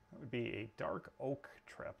quick. That would be a dark oak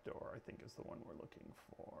trapdoor, I think is the one we're looking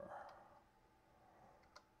for.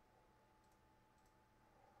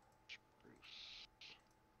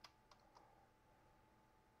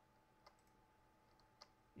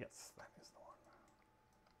 Yes, that is the one.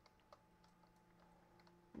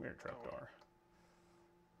 Come here, trapdoor.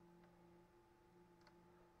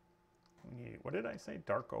 What did I say?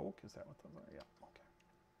 Dark oak? Is that what those are? Yeah, okay.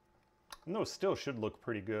 And those still should look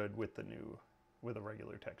pretty good with the new, with a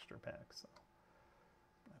regular texture pack, so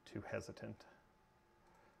not too hesitant.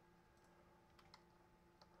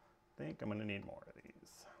 I think I'm gonna need more of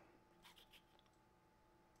these.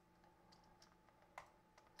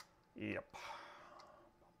 Yep.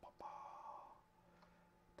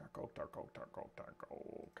 Dark oak, dark oak, dark oak, dark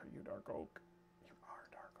oak. Are you dark oak? You are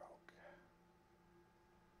dark oak.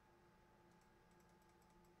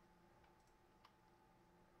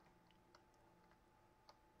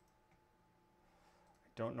 I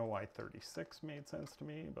don't know why 36 made sense to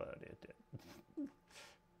me, but it did.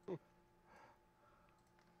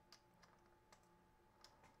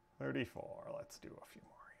 34. Let's do a few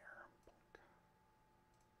more here.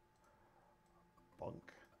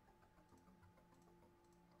 Bunk.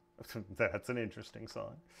 Bunk. That's an interesting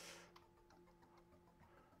song.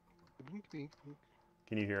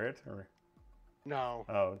 Can you hear it? Or? No.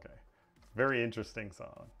 Oh, okay. Very interesting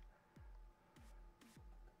song.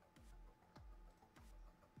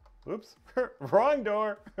 Oops, wrong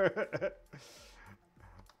door.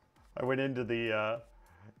 I went into the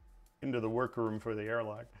workroom for the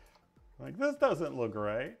airlock. Like, this doesn't look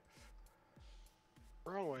right.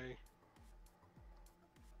 Wrong way.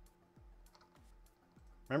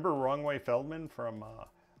 Remember Wrong Way Feldman from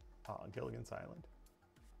Gilligan's Island?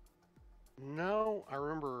 No, I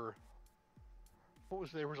remember.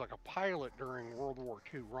 There was like a pilot during World War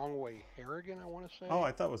II. Wrong Way Harrigan, I want to say. Oh,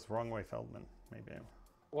 I thought it was Wrong Way Feldman. Maybe.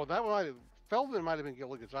 Well, Feldman might have been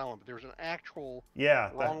Gilligan's Island, but there was an actual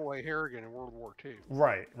Wrong Way Harrigan in World War II.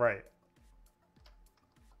 Right, right.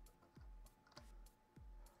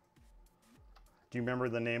 Do you remember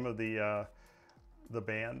the name of the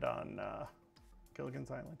band on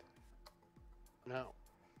Gilligan's Island? No.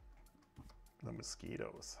 The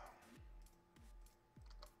Mosquitoes.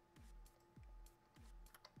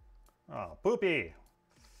 Oh, Poopy!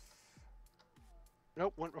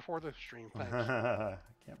 Nope, went before the stream. Thanks.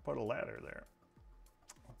 Can't put a ladder there.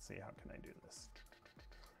 Let's see, how can I do this?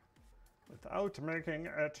 Without making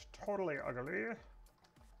it totally ugly.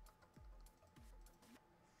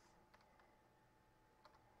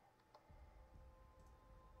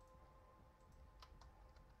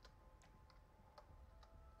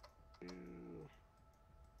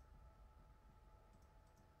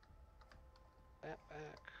 That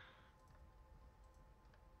back.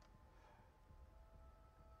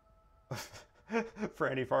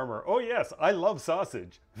 Franny Farmer. Oh yes, I love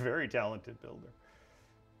sausage. Very talented builder.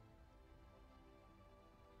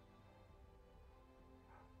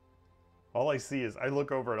 All I see is, I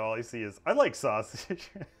look over and all I see is, I like sausage.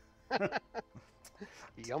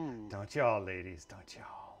 Yum. Don't y'all, ladies, don't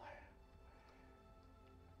y'all.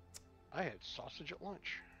 I had sausage at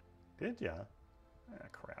lunch. Did ya? Ah,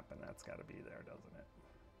 crap, and that's got to be there, doesn't it?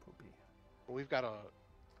 Poopy. We've got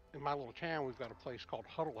in my little town, we've got a place called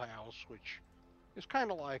Huddle House, which is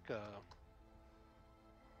kind of like a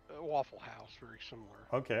Waffle House, very similar.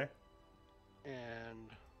 Okay.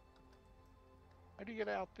 And how do you get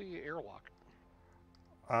out the airlock?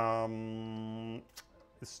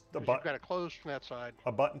 It's the You've button. got it closed from that side.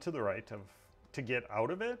 A button to the right to get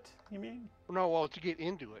out of it. You mean? No, well, to get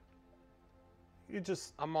into it. You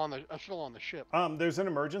just. I'm still on the ship. There's an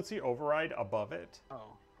emergency override above it.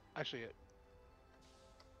 Oh, I see it.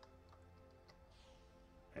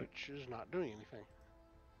 Which is not doing anything.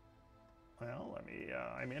 Well, let me.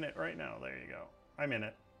 I'm in it right now. There you go. I'm in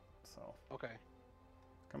it. So. Okay.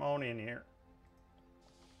 Come on in here.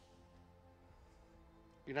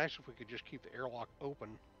 Be nice if we could just keep the airlock open.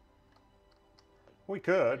 We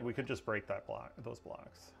could. We could just break those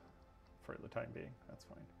blocks, for the time being. That's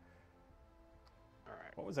fine. All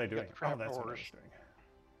right. What was I doing? Oh, that's what I was doors. doing.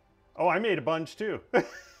 Oh, I made a bunch too.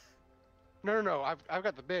 No. I've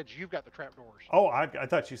got the beds. You've got the trapdoors. Oh, I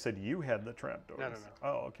thought you said you had the trapdoors. No.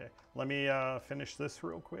 Oh, okay. Let me finish this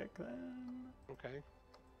real quick then. Okay.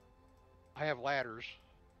 I have ladders.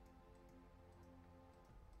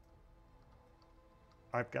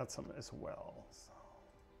 I've got some as well.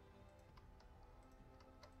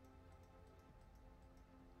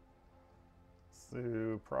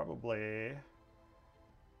 So probably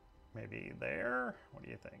maybe there. What do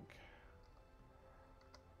you think?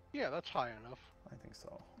 Yeah, that's high enough. I think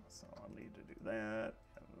so. So I'll need to do that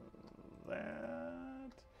and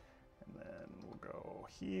that. And then we'll go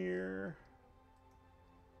here.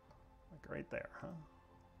 Like right there, huh?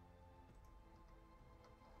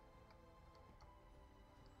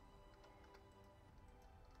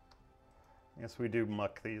 I guess we do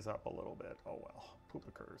muck these up a little bit. Oh well, poop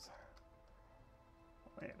occurs.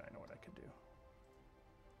 Wait, I know what I could do.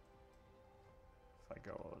 If I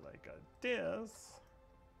go like this.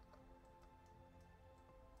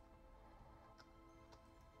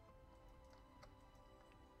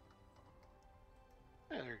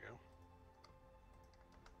 Yeah, there you go.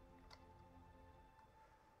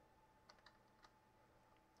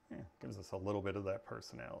 Yeah, gives us a little bit of that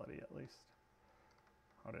personality at least.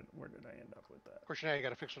 Where did I end up with that? Of course, now you got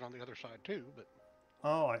to fix it on the other side too. But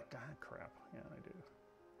Oh, God, crap. Yeah, I do.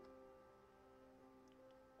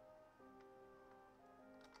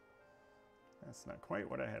 That's not quite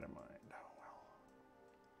what I had in mind. Oh, well.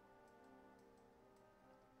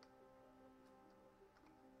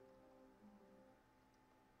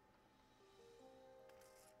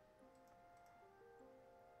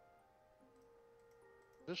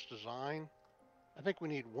 this design, I think we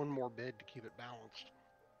need one more bed to keep it balanced.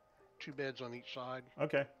 2 beds on each side.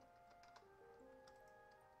 Okay.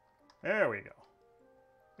 There we go.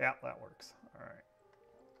 Yeah, that works. All right.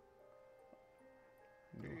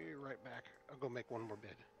 Be right back. I'll go make one more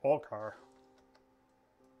bed. All car.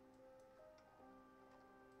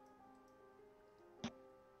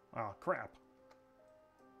 Oh, crap.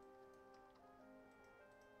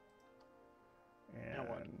 Now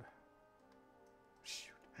what? And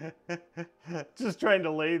shoot. Just trying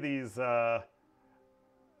to lay these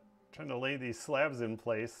slabs in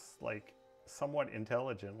place like somewhat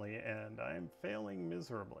intelligently, and I'm failing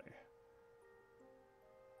miserably.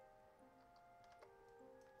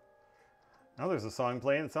 Now there's a song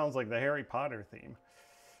playing. It sounds like the Harry Potter theme.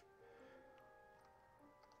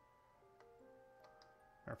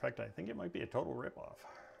 Matter of fact, I think it might be a total ripoff.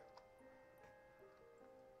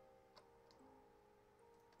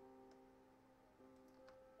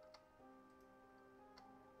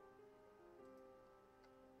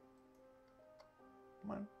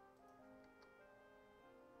 Come on.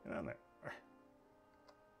 Get on there.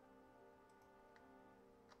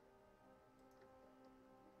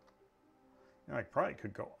 You know, I probably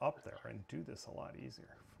could go up there and do this a lot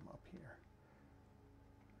easier from up here.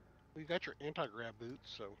 Well, you got your anti-grav boots,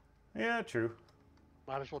 so Yeah, true.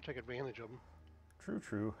 might as well take advantage of them. True,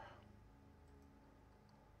 true.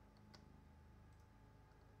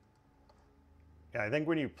 Yeah, I think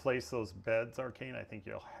when you place those beds, Arcane, I think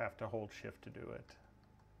you'll have to hold shift to do it.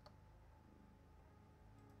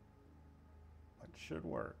 But it should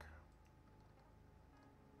work.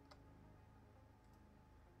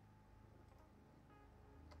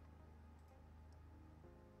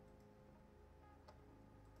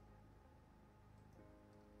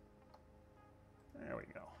 There we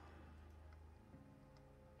go.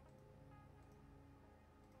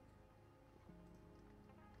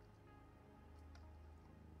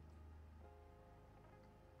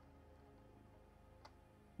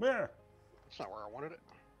 There. That's not where I wanted it.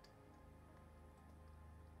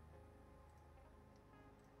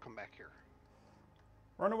 Come back here.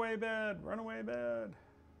 Runaway bed, runaway bed.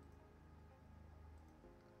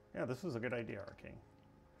 Yeah, this was a good idea, Arcane.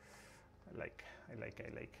 I like.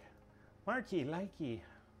 Marky, likey.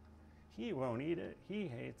 He won't eat it. He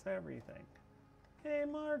hates everything. Hey,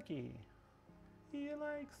 Marky. He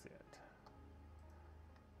likes it.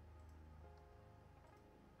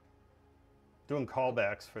 Doing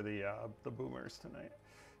callbacks for the boomers tonight.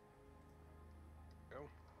 Go.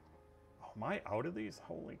 Oh, am I out of these?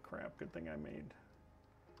 Holy crap, good thing I made.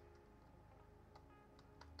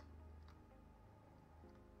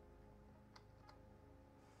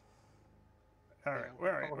 All right,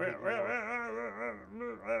 where?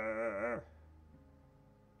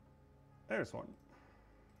 There's one.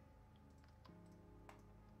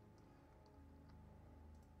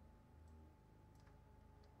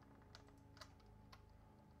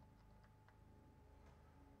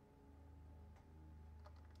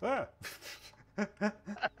 Ah!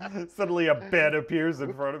 Suddenly a bed appears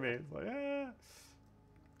in front of me. It's like, ah.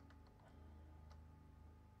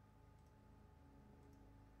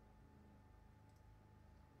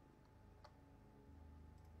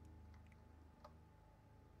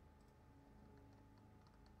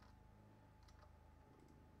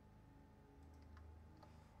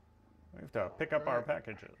 We have to pick up our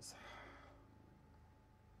packages.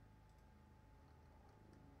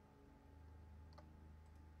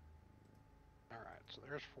 All right, so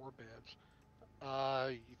there's 4 beds.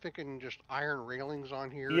 You thinking just iron railings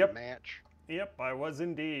on here Yep. to match? Yep, I was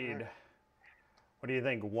indeed. Right. What do you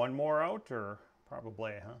think? One more out, or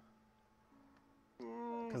probably, huh?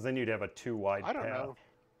 Because then you'd have a 2 wide I don't path. know.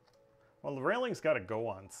 Well, the railing's got to go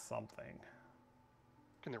on something.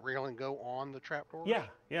 Can the railing go on the trapdoors? Yeah,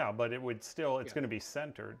 yeah, but it would still, it's Yeah. going to be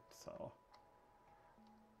centered, so.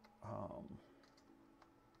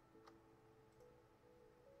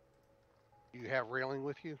 Do you have railing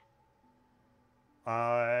with you?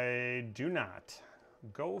 I do not.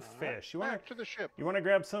 Go All right, fish. You want back to the ship. to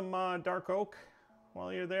grab some dark oak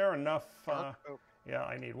while you're there? Enough. Dark oak. Yeah,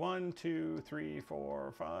 I need 1, 2, 3,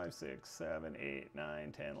 4, 5, 6, 7, 8,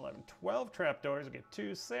 9, 10, 11, 12 trapdoors. I get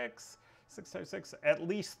 2, 6, 6 times 6, at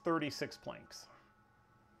least 36 planks.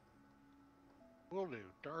 We'll do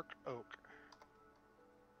dark oak.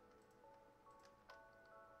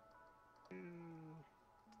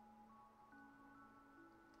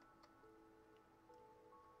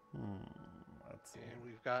 Let's see. And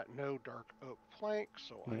we've got no dark oak planks,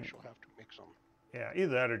 so I shall have to mix them. Yeah,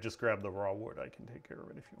 either that or just grab the raw wood. I can take care of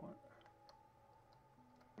it if you want.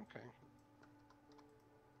 Okay.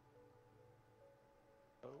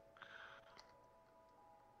 Oak.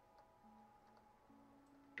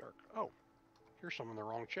 Dark. Oh, here's some in the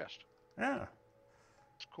wrong chest. Yeah.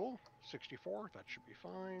 It's cool. 64. That should be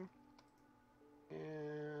fine.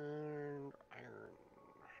 And iron.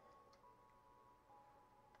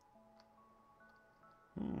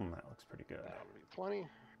 That looks pretty good. That'll be plenty.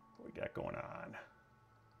 What we got going on?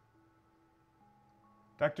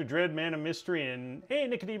 Dr. Dread, Man of Mystery, and hey,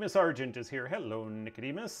 Nicodemus Argent is here. Hello,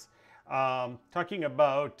 Nicodemus. Talking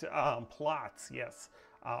about plots, yes.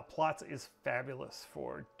 Plots is fabulous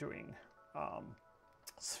for doing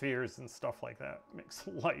spheres and stuff like that. Makes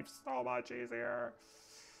life so much easier.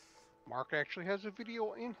 Mark actually has a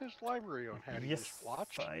video in his library on how to use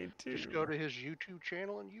plots. I do. Just go to his YouTube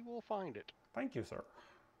channel and you will find it. Thank you, sir,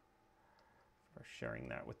 for sharing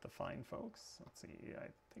that with the fine folks. Let's see, I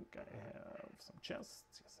think I have some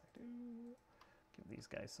chests. Yes, I do. Give these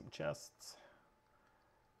guys some chests.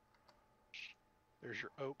 There's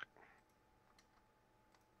your oak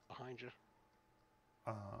behind you.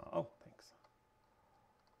 Oh, thanks.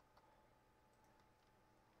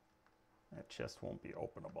 That chest won't be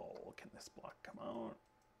openable. Can this block come out?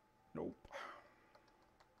 Nope.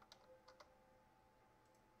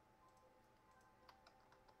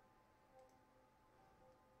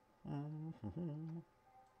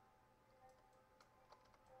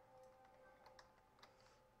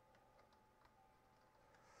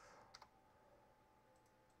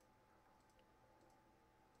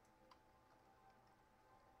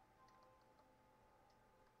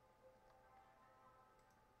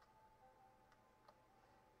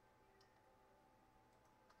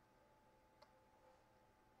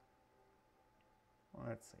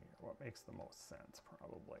 Let's see here. What makes the most sense?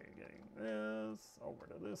 Probably getting this over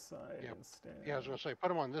to this side instead. Yeah, I was going to say, put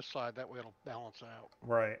them on this side. That way it'll balance out.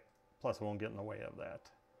 Right. Plus, it won't get in the way of that.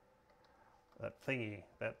 That thingy.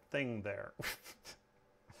 That thing there.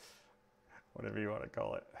 Whatever you want to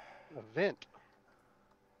call it. A vent.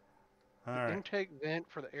 All right. Intake vent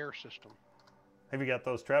for the air system. Have you got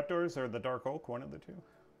those trapdoors or the dark oak? One of the two?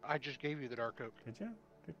 I just gave you the dark oak. Did you?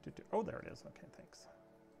 Oh, there it is. Okay, thanks.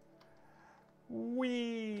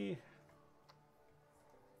 Whee!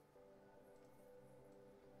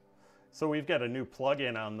 So we've got a new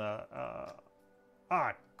plug-in on the...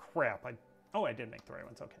 crap. I did make the right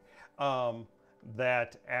ones. Okay.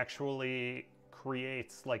 That actually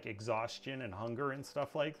creates like exhaustion and hunger and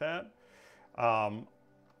stuff like that.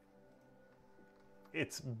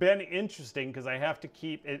 It's been interesting because I have to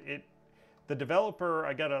keep it. The developer,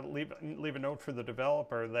 I gotta leave a note for the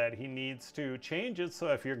developer that he needs to change it so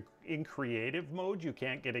if you're in creative mode, you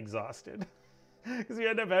can't get exhausted. Because you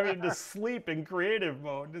end up having to sleep in creative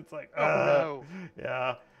mode. It's like, no.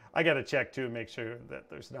 Yeah. I gotta check too, make sure that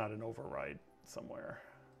there's not an override somewhere.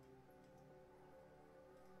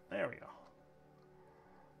 There we go.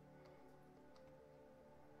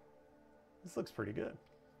 This looks pretty good.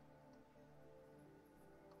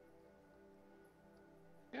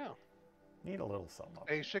 Yeah. Need a little something up.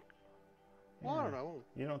 Basic. Well, I don't know.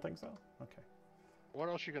 You don't think so? Okay. What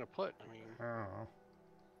else are you going to put? I mean,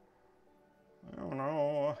 I don't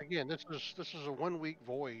know. Again, this is a 1 week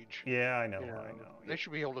voyage. Yeah, I know. You know, I know. They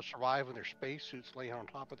should be able to survive in their spacesuits laying on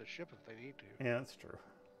top of the ship if they need to. Yeah, that's true.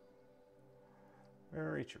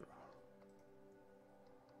 Very true.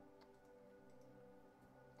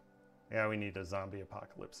 Yeah, we need a zombie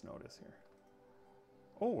apocalypse notice here.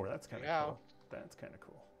 Oh, that's kind of cool. That's kind of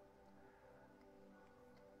cool.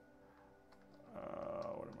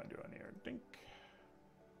 What am I doing here? Dink.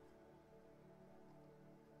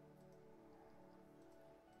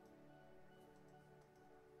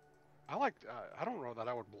 I don't know that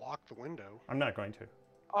I would block the window. I'm not going to.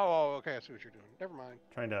 Oh, okay. I see what you're doing. Never mind.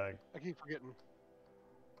 Trying to. I keep forgetting.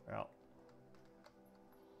 Well.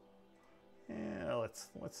 Yeah, let's.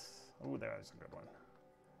 Oh, there's a good one.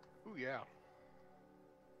 Ooh, yeah.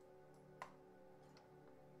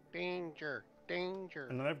 Danger. Danger.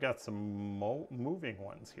 And then I've got some moving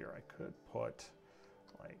ones here. I could put,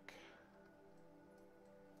 like,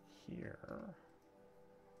 here.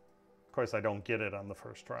 Of course, I don't get it on the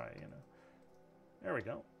first try, you know. There we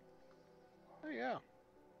go. Oh, yeah.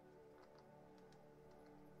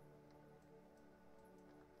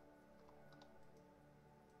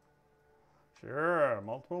 Sure,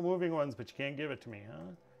 multiple moving ones, but you can't give it to me,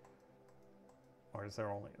 huh? Or is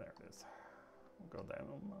there only, there it is. We'll go down.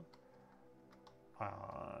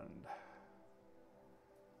 And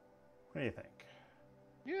what do you think?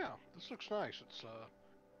 Yeah, this looks nice. It's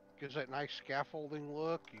gives that nice scaffolding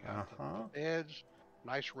look. You got the beds,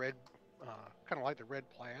 nice red, kind of like the red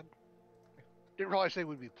plaid. Didn't realize they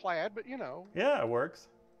would be plaid, but you know. Yeah, it works.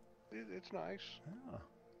 It's nice. Yeah.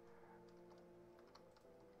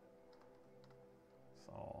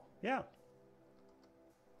 So, yeah.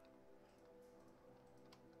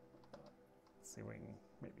 Let's see if we can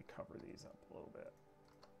maybe cover these up a little bit.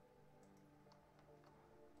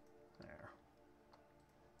 There.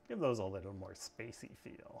 Give those a little more spacey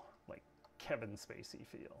feel, like Kevin Spacey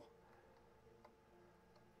feel.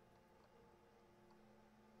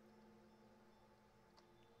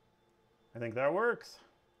 I think that works.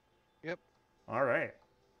 Yep. All right.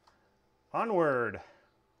 Onward.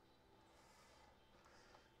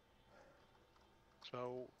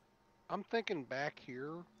 So, I'm thinking back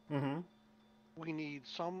here, we need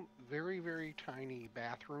some very, very tiny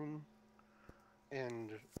bathroom.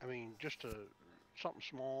 And, I mean, just something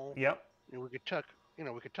small. Yep. And we could tuck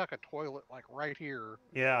a toilet like right here.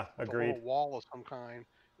 Yeah, with agreed. a little wall of some kind.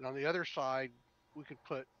 And on the other side, we could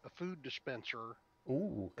put a food dispenser.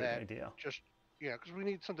 Ooh, good idea. Just, because we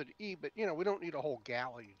need something to eat, but, we don't need a whole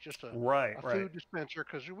galley. Just a food dispenser,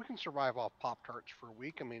 because we can survive off Pop-Tarts for a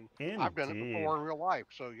week. I mean, I've done it before in real life,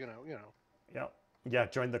 so, Yep. Yeah,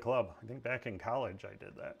 joined the club. I think back in college I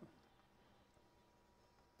did that.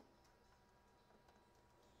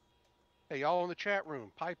 Hey, y'all in the chat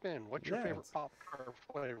room, pipe in. What's your favorite Pop-Tart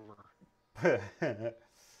flavor?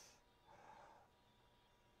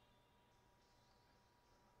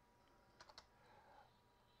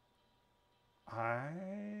 I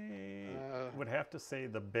would have to say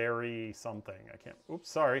the berry something. I can't. Oops,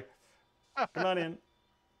 sorry. Come on in.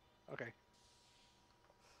 Okay.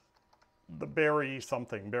 The berry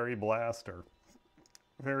something, berry blast or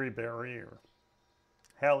very berry or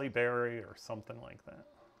Halle Berry or something like that.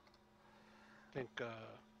 I think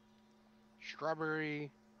strawberry.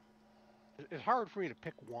 It's hard for me to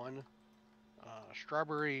pick one.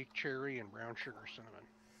 Strawberry, cherry, and brown sugar cinnamon.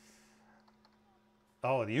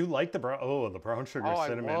 Oh, you like the brown? Oh, the brown sugar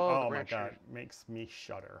cinnamon. Oh my God, makes me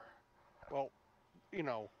shudder. Well,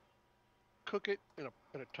 cook it in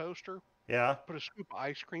a toaster. Yeah. Put a scoop of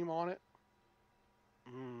ice cream on it.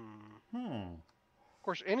 Of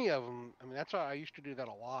course, any of them. I mean, that's how I used to do that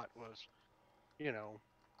a lot. Was,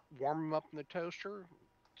 warm them up in the toaster,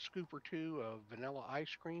 scoop or two of vanilla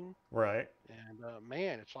ice cream. Right. And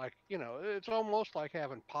man, it's like it's almost like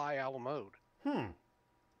having pie a la mode.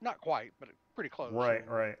 Not quite, but pretty close. Right,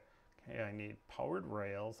 right. Okay, I need powered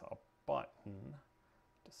rails, a button,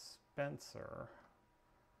 dispenser.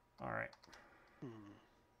 All right. Let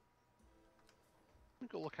me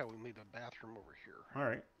go look how we made the bathroom over here. All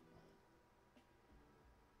right.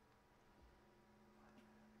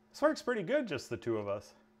 This works pretty good, just the two of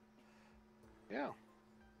us. Yeah.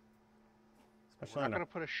 Especially We're not going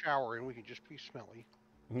to put a shower in. We can just be smelly.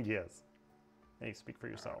 Yes. Hey, speak for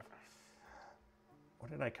yourself. What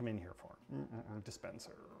did I come in here for?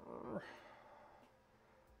 Dispenser.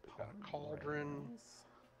 We've got a cauldron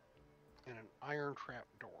and an iron trap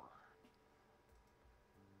door.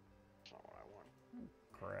 That's not what I want.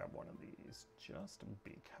 Grab one of these just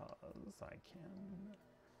because I can.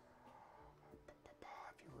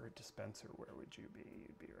 If you were a dispenser, where would you be?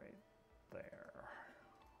 You'd be right there.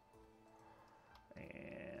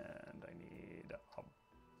 And I need a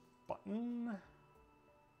button.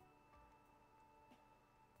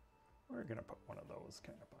 We're going to put one of those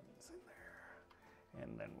kind of buttons in there.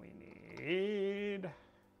 And then we need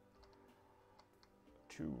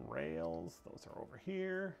 2 rails. Those are over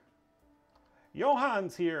here.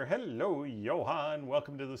 Johan's here. Hello, Johan.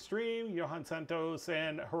 Welcome to the stream. Johan Santos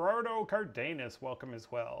and Gerardo Cardenas, welcome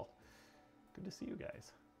as well. Good to see you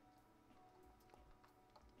guys.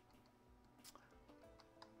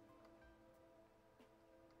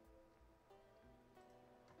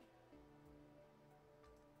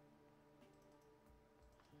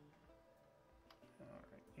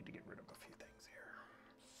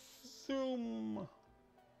 Zoom.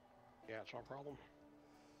 Yeah, it's no problem.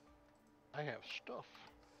 I have stuff.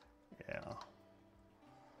 Yeah.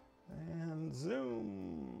 And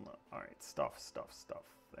zoom. All right, stuff.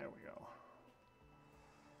 There we go.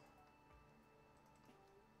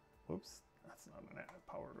 Oops, that's not an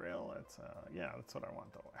powered rail. That's yeah, that's what I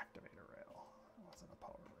want though. Activator rail. It wasn't a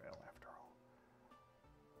powered rail after all.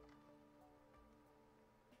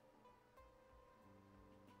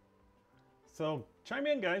 So chime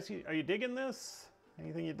in, guys. Are you digging this?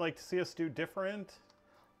 Anything you'd like to see us do different?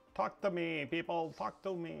 Talk to me, people. Talk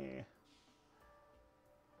to me.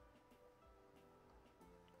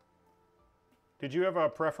 Did you have a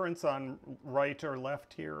preference on right or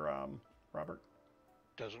left here, Robert?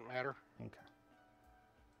 Doesn't matter. Okay.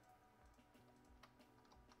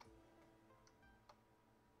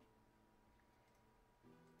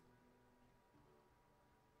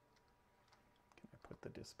 Can I put the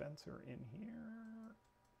dispenser in here?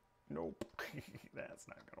 Nope. That's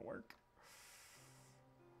not going to work.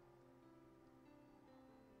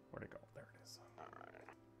 Where'd it go? There it is. All right.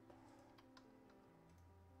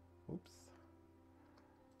 Oops.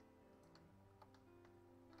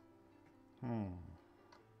 How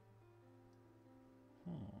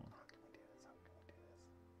can we do this? How can we do this?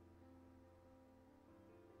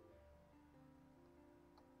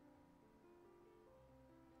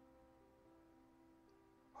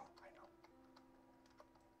 Oh, I know.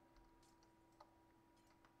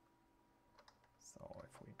 So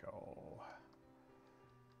if we go,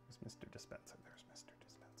 there's Mr. Dispenser. There's Mr.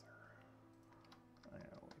 Dispenser.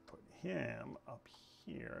 And we put him up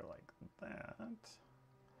here like that.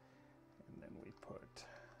 And then we put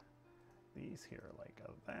these here like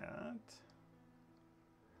that.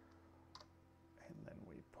 And then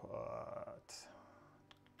we put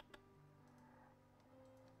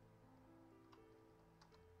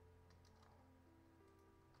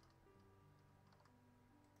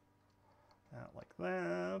that like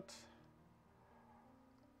that.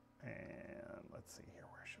 And let's see here,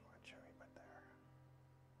 where should we put there?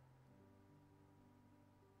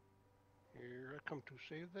 Here I come to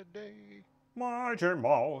save the day. Mighty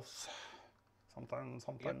Mouse. Something,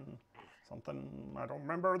 something. I don't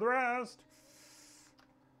remember the rest.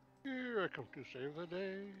 Here I come to save the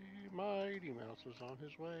day. Mighty Mouse is on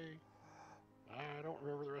his way. I don't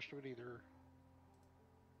remember the rest of it either.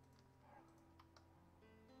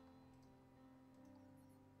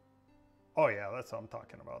 Oh yeah, that's what I'm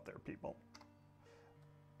talking about there, people.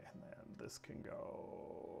 And then this can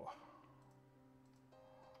go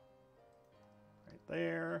right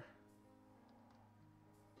there.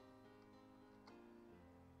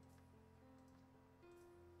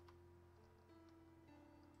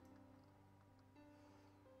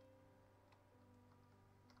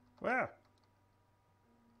 Well,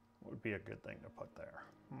 what would be a good thing to put there?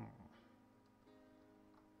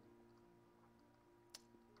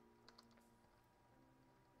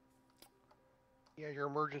 Yeah, your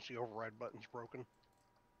emergency override button's broken.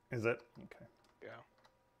 Is it? Okay. Yeah.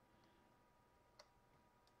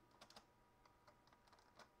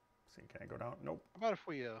 See, can I go down? Nope. How about if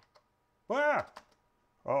we Ah!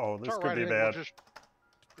 Uh-oh, this could be bad.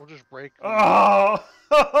 We'll just break. Oh!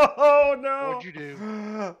 Oh no! What'd you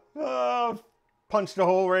do? Punched a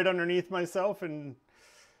hole right underneath myself and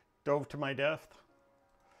dove to my death.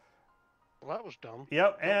 Well, that was dumb.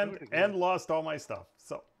 Yep, Don't do it again. and lost all my stuff.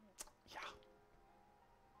 So,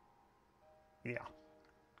 yeah.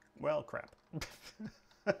 Well, crap.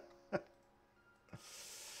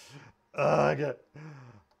 Ugh.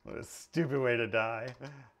 What a stupid way to die.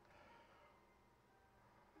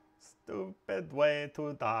 Stupid way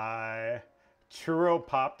to die. Churro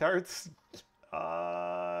Pop-Tarts.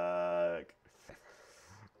 I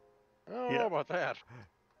don't know about that.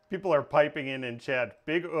 People are piping in chat.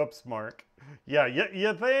 Big oops, Mark. Yeah,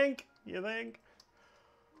 you think? You think?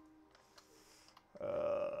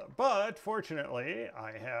 But fortunately,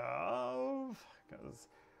 I have, because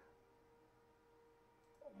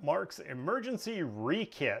Mark's emergency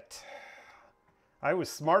rekit. I was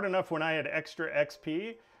smart enough when I had extra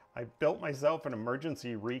XP. I built myself an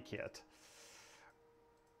emergency rekit.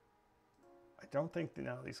 I don't think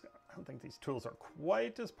these tools are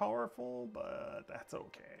quite as powerful, but that's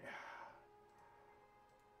okay.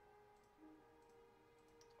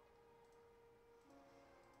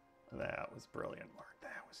 That was brilliant, Mark.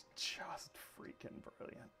 That was just freaking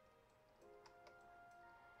brilliant.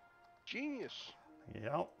 Genius.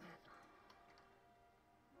 Yep.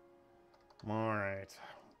 All right.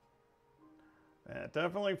 That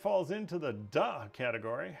definitely falls into the duh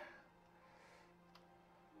category.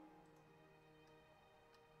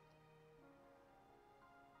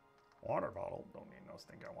 Water bottle. Don't need no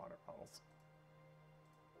stinking water bottles.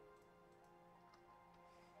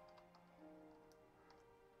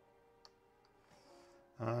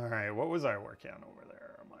 All right, what was I working on over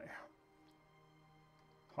there? My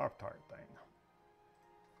Pop-Tart thing.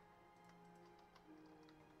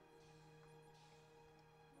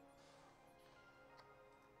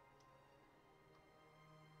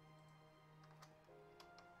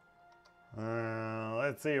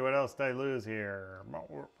 Let's see, what else did I lose here?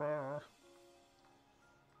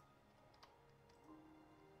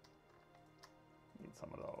 Need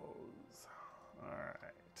some of those. All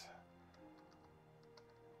right.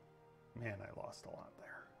 Man, I lost a lot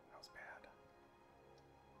there. That was bad.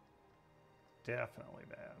 Definitely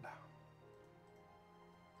bad.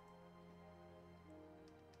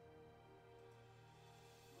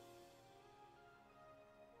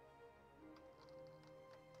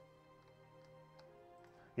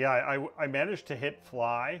 Yeah, I managed to hit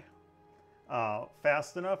fly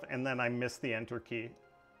fast enough, and then I missed the enter key.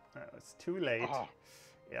 It's too late. Oh,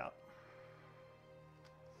 Yeah.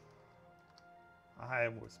 I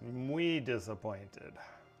was muy disappointed.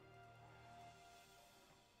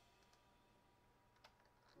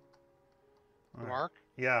 All right. Mark,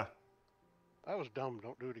 Yeah. that was dumb.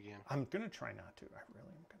 Don't do it again. I'm going to try not to. I really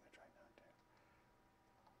am going to try not to.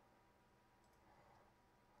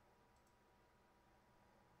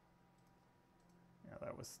 Yeah,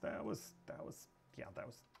 that was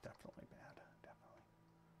definitely bad. Definitely.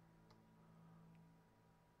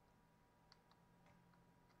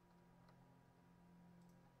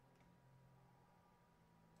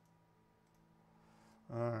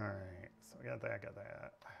 All right. So I got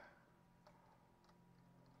that.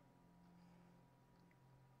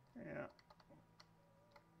 Yeah.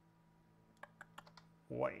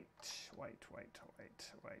 White,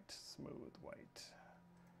 smooth white.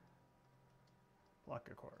 Block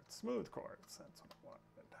of quartz, smooth quartz, that's what I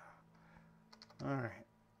wanted. All right,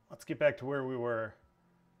 let's get back to where we were.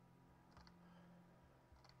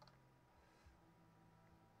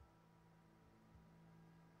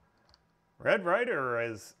 Red Rider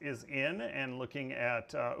is in and looking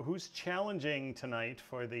at who's challenging tonight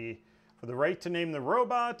for the right to name the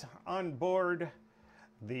robot on board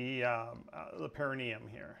the Perineum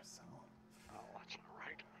here. So. Oh, that's not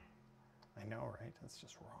right. I know, right? That's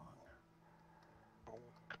just wrong. Oh,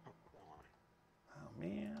 come on. Oh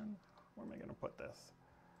man, where am I gonna put this?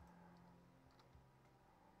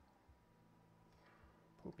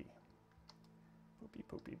 Poopy. Poopy,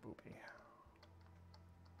 poopy, poopy.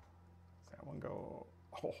 Does that one go?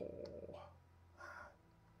 Oh.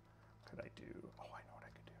 Could I do? Oh, I know what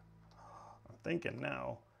I could do. I'm thinking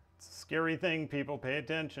now. It's a scary thing, people. Pay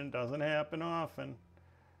attention. Doesn't happen often.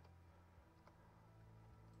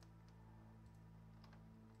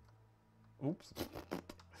 Oops.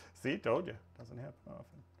 See, told you. Doesn't happen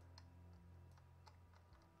often.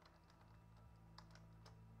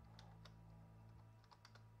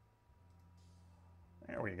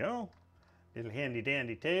 There we go. Little handy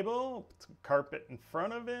dandy table. Put some carpet in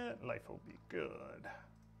front of it. Life will be good.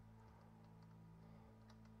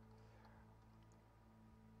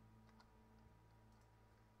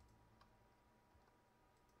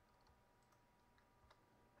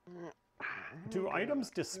 Do items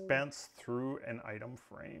dispense through an item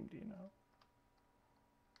frame? Do you know?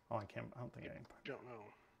 Oh, I can't. I don't think I can. Don't know.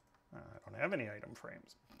 I don't have any item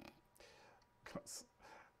frames because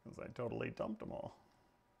I totally dumped them all.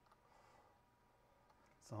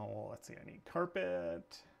 So let's see. I need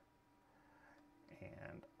carpet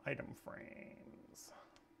and item frames.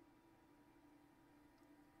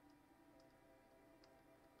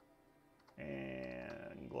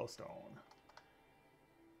 And glowstone.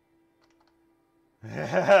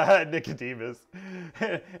 Nicodemus.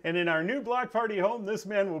 And in our new block party home, this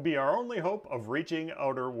man will be our only hope of reaching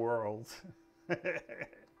outer worlds.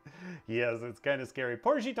 Yes, it's kind of scary.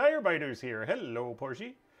 Porsche Tire Biter's here. Hello,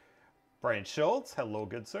 Porsche. Brian Schultz. Hello,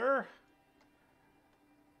 good sir.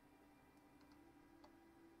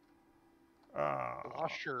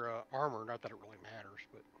 Lost your armor. Not that it really matters,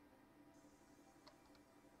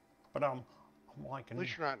 but I'm liking. At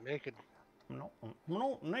least you're not naked. I'm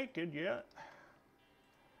not naked yet.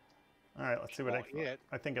 All right, let's see what I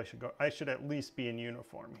think I should go. I should at least be in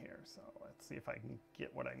uniform here. So let's see if I can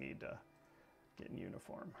get what I need to get in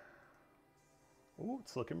uniform. Ooh,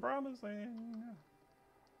 it's looking promising.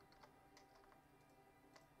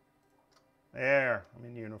 There, I'm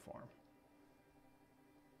in uniform.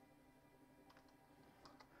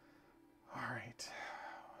 All right.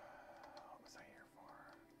 What was I here for?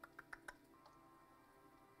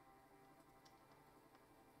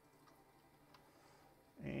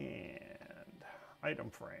 And item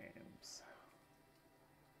frames.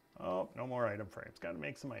 Oh, no more item frames. Got to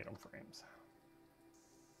make some item frames.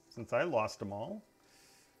 Since I lost them all.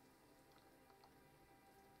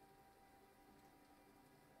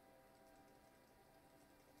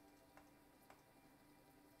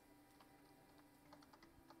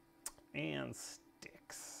 And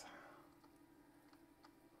sticks.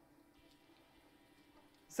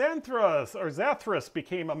 Zathras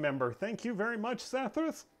became a member. Thank you very much,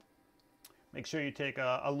 Zathras. Make sure you take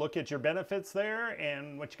a look at your benefits there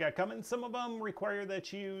and what you got coming. Some of them require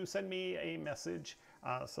that you send me a message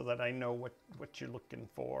so that I know what you're looking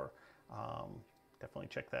for. Definitely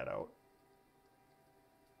check that out.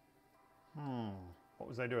 What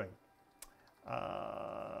was I doing?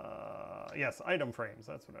 Yes, item frames.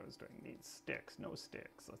 That's what I was doing. Need sticks. No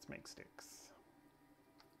sticks. Let's make sticks.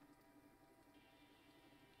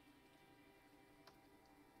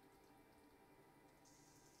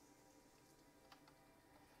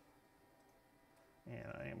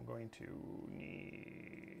 And I am going to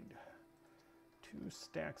need 2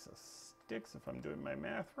 stacks of sticks if I'm doing my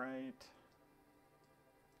math right.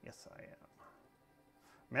 Yes, I am.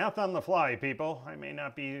 Math on the fly, people. I may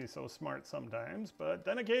not be so smart sometimes, but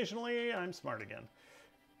then occasionally I'm smart again.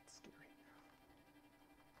 It's scary.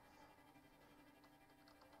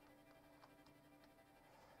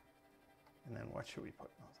 And then what should we put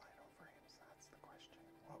in those item frames? That's the question.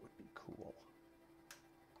 What would be cool?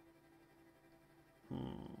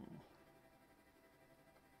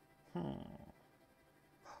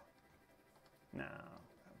 No,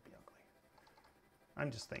 that would be ugly. I'm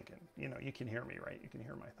just thinking, you know, you can hear me, right? You can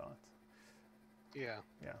hear my thoughts. Yeah.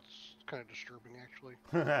 Yeah. It's kind of disturbing, actually.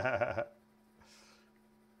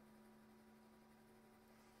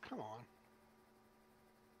 Come on.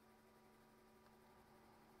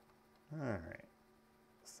 All right.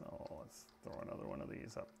 So let's throw another one of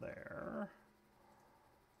these up there.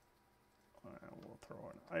 We'll throw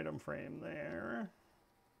an item frame there.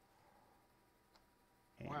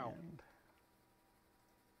 Wow. And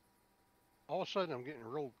All of a sudden, I'm getting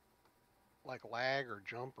real, like, lag or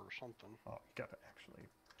jump or something. oh, you gotta actually.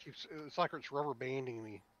 It's like it's rubber banding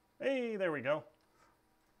me. Hey, there we go.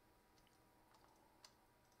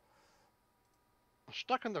 I'm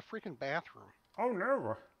stuck in the freaking bathroom. Oh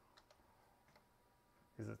no.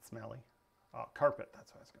 Is it smelly? Oh, carpet.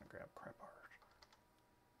 That's what I was gonna grab. Crap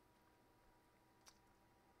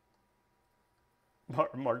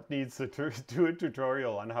art. Mark needs to do a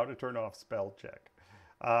tutorial on how to turn off spell check.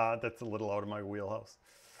 That's a little out of my wheelhouse.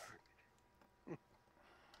 I'm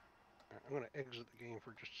going to exit the game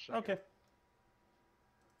for just a second. Okay.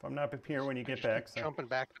 If I'm not up here when you get back. So. Jumping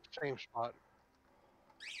back to the same spot.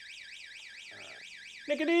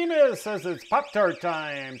 Nicodemus says it's Pop-Tart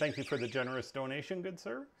time. Thank you for the generous donation, good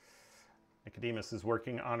sir. Nicodemus is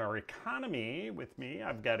working on our economy with me.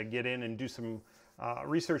 I've got to get in and do some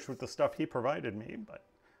research with the stuff he provided me, but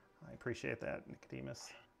I appreciate that,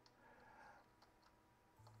 Nicodemus.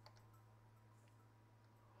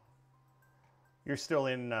 You're still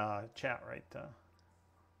in chat, right,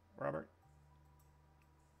 Robert?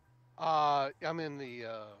 I'm in the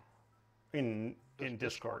in Discord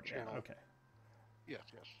Discord channel. Yeah, okay. Yes.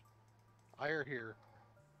 I are here.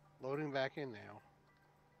 Loading back in now.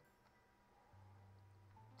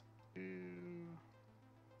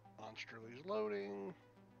 Monsterley's loading.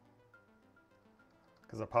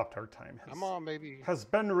 Because the Pop-Tart time Come on, baby. has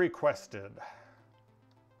been requested.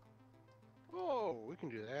 Oh, we can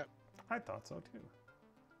do that. I thought so too.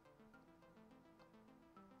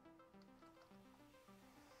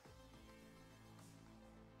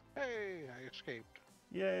 Hey, I escaped.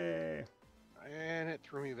 Yay. And it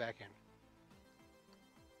threw me back in.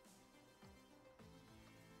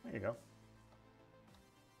 There you go.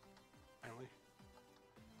 Finally.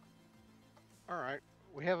 Alright,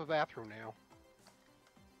 we have a bathroom now.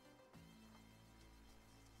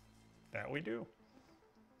 That we do.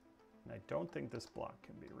 And I don't think this block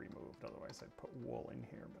can be removed, otherwise I'd put wool in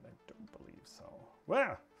here, but I don't believe so.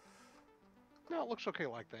 Wow! No, it looks okay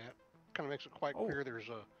like that. Kind of makes it quite clear there's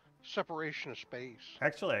a separation of space.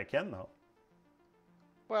 Actually, I can, though.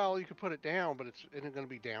 Well, you could put it down, but isn't it going to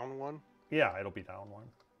be down one? Yeah, it'll be down one.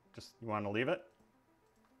 Just, you want to leave it?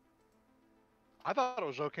 I thought it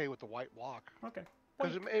was okay with the white block. Okay.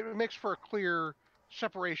 Because it makes for a clear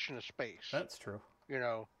separation of space. That's true. You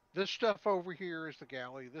know, this stuff over here is the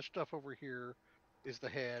galley. This stuff over here is the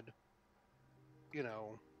head. You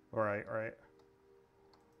know. Right.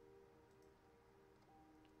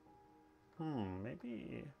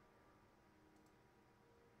 Maybe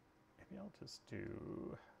I'll just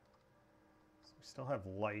do, so we still have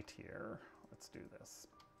light here. Let's do this.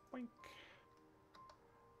 Boink.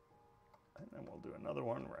 And then we'll do another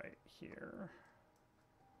one right here.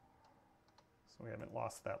 So we haven't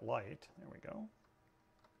lost that light. There we go.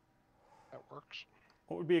 That works.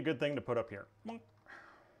 What would be a good thing to put up here? Boink.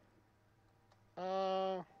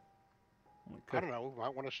 I don't know. We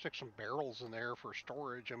might want to stick some barrels in there for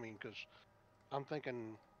storage. I mean, because I'm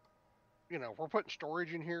thinking, you know, if we're putting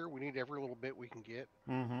storage in here, we need every little bit we can get.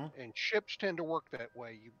 Mm-hmm. And ships tend to work that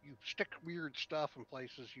way. You stick weird stuff in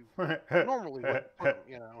places you normally wouldn't put,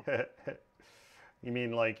 you know. You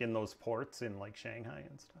mean like in those ports in like Shanghai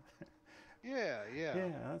and stuff? Yeah.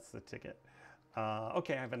 Yeah, that's the ticket.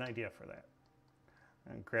 Okay, I have an idea for that.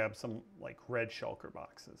 And grab some like red shulker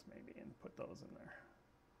boxes maybe and put those in there.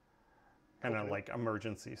 Kind of Okay. like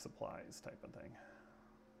emergency supplies type of thing.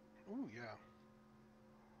 Ooh, yeah.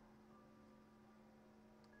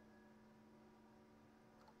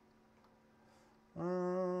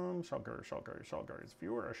 Shulkers. If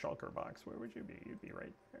you were a shulker box, where would you be? You'd be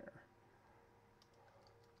right there.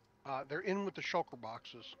 They're in with the shulker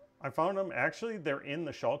boxes. I found them. Actually, they're in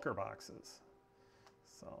the shulker boxes.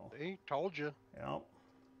 So, They told you. yep.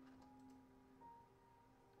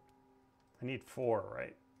 I need 4,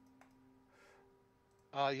 right?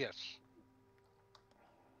 Yes.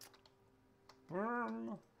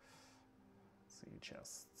 Let's see,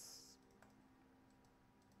 chests.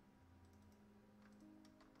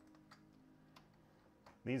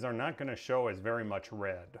 These are not going to show as very much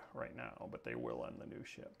red right now, but they will on the new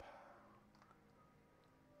ship.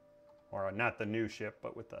 Or not the new ship,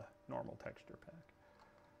 but with the normal texture pack.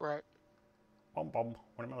 Right. What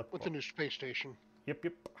am I looking With for? the new space station. Yep.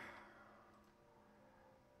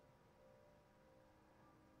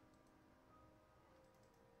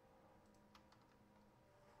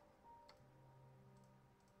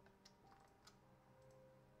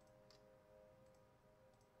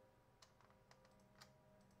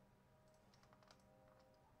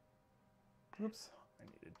 Oops, I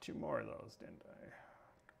needed 2 more of those, didn't I?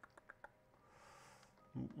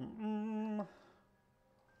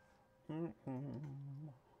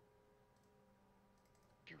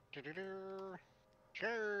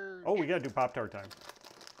 Charge. Oh, we gotta do Pop-Tart time.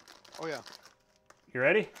 Oh yeah. You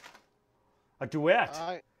ready? A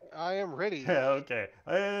duet. I am ready. Okay.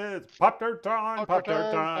 It's Pop-Tart time,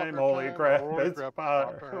 Pop-Tart time. Holy crap, it's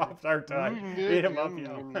Pop-Tart time. Eat 'em up,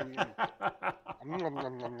 yo. Num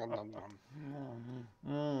num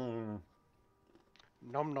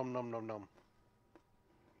num num num.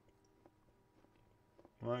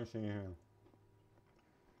 I see you.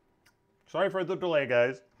 Sorry for the delay,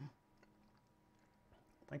 guys.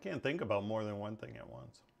 I can't think about more than one thing at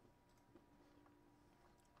once.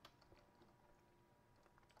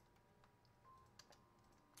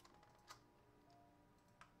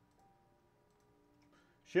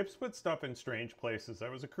 Ships put stuff in strange places. I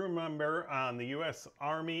was a crew member on the U.S.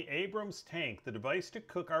 Army Abrams tank. The device to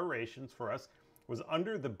cook our rations for us was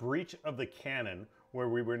under the breech of the cannon, where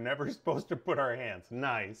we were never supposed to put our hands.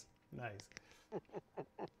 Nice.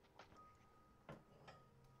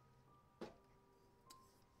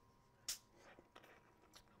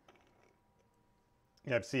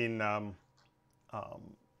 Yeah, I've seen, I've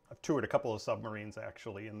toured a couple of submarines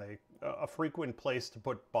actually, and a frequent place to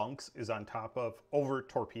put bunks is on top of, over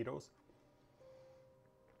torpedoes.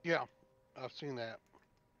 Yeah, I've seen that.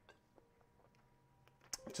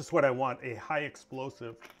 Just what I want, a high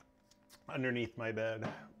explosive underneath my bed.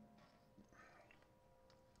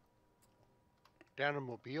 Down in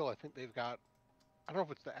Mobile, I think they've got, I don't know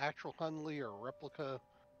if it's the actual Hunley or a replica,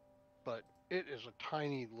 but it is a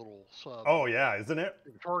tiny little sub. Oh yeah, isn't it?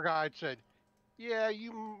 The tour guide said, yeah,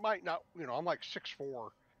 you might not, I'm like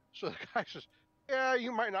 6'4". So the guy says, yeah,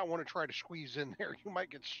 you might not want to try to squeeze in there. You might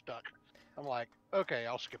get stuck. I'm like, okay,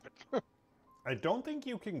 I'll skip it. I don't think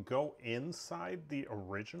you can go inside the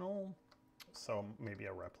original, so maybe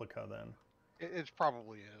a replica then. It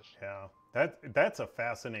probably is. Yeah, that's a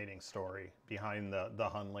fascinating story behind the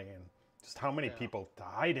Hunley, and just how many people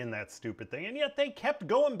died in that stupid thing, and yet they kept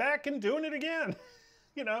going back and doing it again.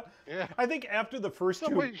 Yeah. I think after the first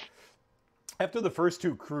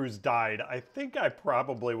two crews died, I think I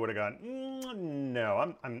probably would have gone,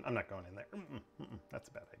 no, I'm not going in there. That's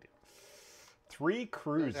a bad idea. 3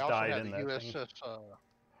 crews died in that thing.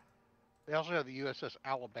 They also have the USS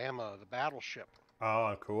Alabama, the battleship.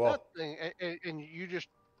 Oh, cool. That thing, and you just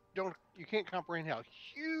you can't comprehend how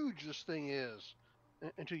huge this thing is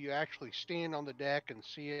until you actually stand on the deck and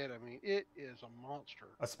see it. I mean, it is a monster.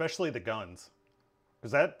 Especially the guns.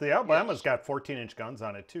 Because the Alabama's got 14-inch guns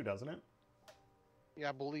on it too, doesn't it? Yeah,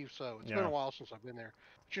 I believe so. It's been a while since I've been there.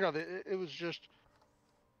 But it was just,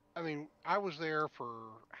 I mean, I was there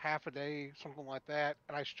for half a day, something like that,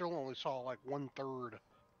 and I still only saw like 1/3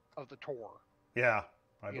 of the tour. Yeah,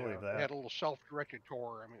 I believe that. They had a little self-directed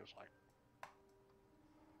tour. I mean, it was like,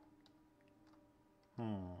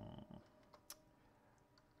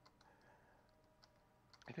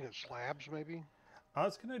 I think it's slabs, maybe. I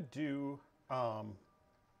was gonna do. I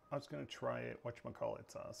was gonna try it.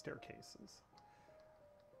 Whatchamacallit's staircases.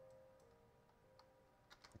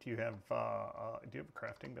 Do you have a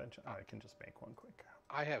crafting bench? Oh, I can just make one quick.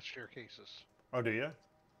 I have staircases. Oh, do you?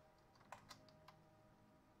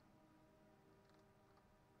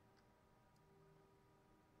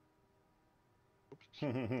 Oops.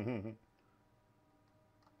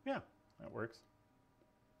 Yeah, that works.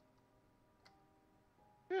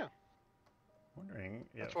 Yeah. Wonder wondering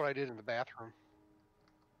if... That's what I did in the bathroom.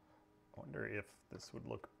 I wonder if this would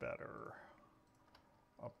look better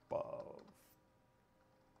above.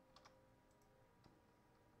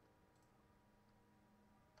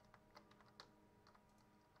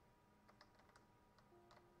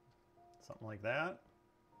 Something like that.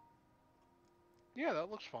 Yeah, that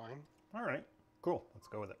looks fine. All right, cool. Let's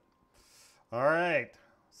go with it. All right,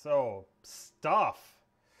 so stuff.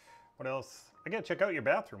 What else? I gotta check out your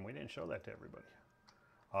bathroom. We didn't show that to everybody.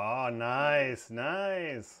 Oh, nice,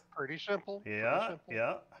 nice. Pretty simple. Yeah, pretty simple.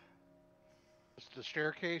 yeah. The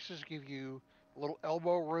staircases give you a little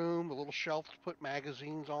elbow room, a little shelf to put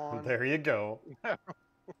magazines on. There you go. I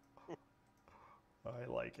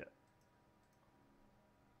like it.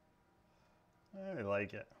 I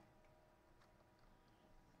like it.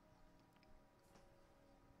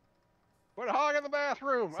 Quit hogging the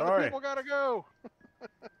bathroom. Sorry. Other people gotta go.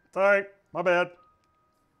 Sorry, my bad.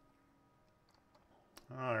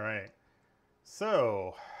 All right.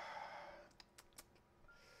 So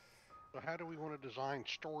how do we want to design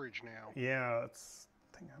storage now? yeah, that's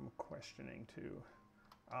the thing I'm questioning too.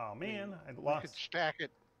 Oh man, I We lost. could stack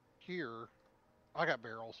it here. I got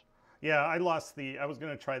barrels. Yeah, I lost the. I was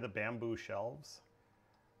gonna try the bamboo shelves.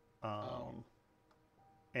 And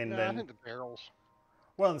No, I then, think the barrels.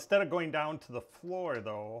 well, instead of going down to the floor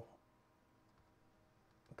though,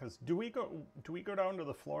 because do we go down to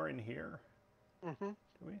the floor in here? Mm-hmm.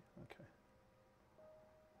 Do we? Okay.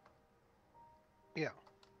 Yeah.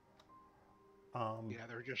 Yeah,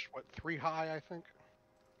 they're just what, 3 high, I think.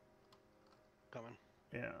 Coming.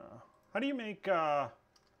 Yeah. How do you make the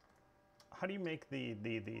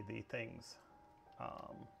things?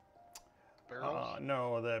 Barrels.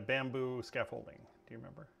 No, the bamboo scaffolding. Do you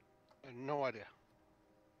remember? I have no idea.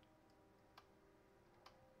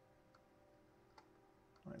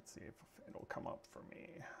 Let's see if it'll come up for me.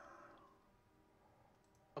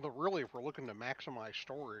 Although really, if we're looking to maximize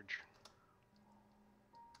storage,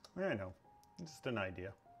 I know, just an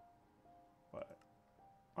idea. But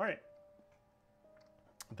all right,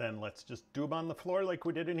 then let's just do them on the floor like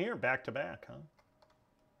we did in here, back to back, huh?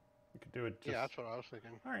 We could do it. Just... yeah, that's what I was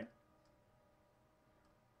thinking. All right.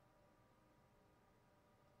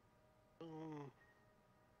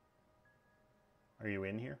 Are you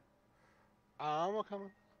in here? I'm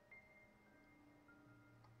coming.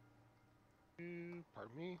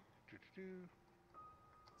 Pardon me.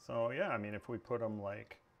 So yeah, I mean, if we put them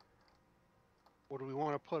like What do we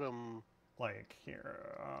want to put them? like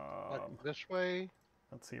here, Like this way?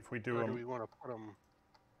 let's see if we do Or do them we want to put them?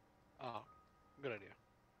 Oh, good idea.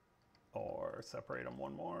 or separate them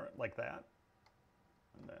one more like that,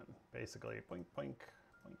 and then basically blink, blink,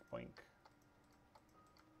 blink, blink.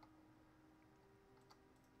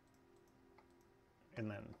 And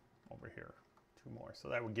then over here, 2 more. So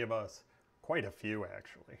that would give us quite a few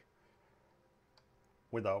actually,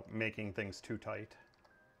 without making things too tight.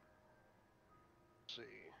 Let's see.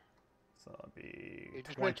 So it'd be It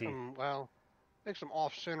just makes 20. them, well, makes them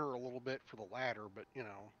off center a little bit for the ladder, but you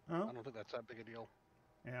know, Oh. I don't think that's that big a deal.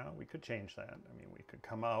 Yeah, we could change that. I mean, we could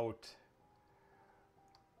come out.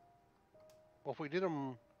 Well, if we did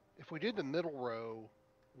them, if we did the middle row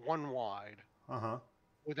 1 wide, Uh-huh.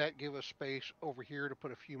 would that give us space over here to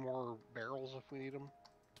put a few more barrels if we need them?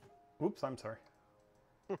 Oops, I'm sorry.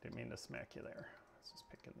 Didn't mean to smack you there. I was just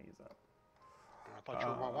picking these up. I thought you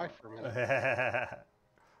were my wife for a minute.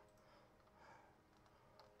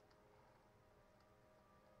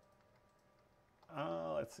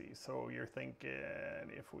 Let's see. So you're thinking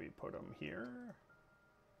if we put them here?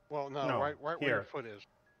 Well, no, No, right where here. your foot is.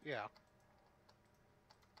 Yeah.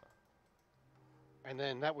 And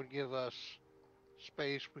then that would give us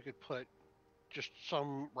space. We could put just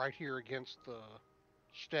some right here against the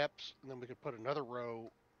steps, and then we could put another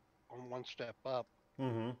row on 1 step up,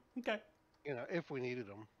 Mm-hmm. Okay. you know, if we needed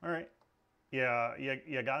them. All right. Yeah,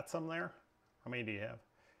 you got some there? How many do you have?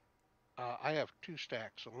 I have 2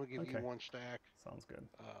 stacks, so I'm going to give Okay. you 1 stack. Sounds good.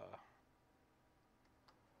 There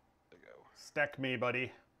you go. Stack me,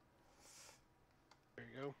 buddy. There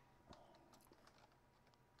you go.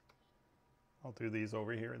 I'll do these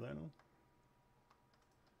over here then.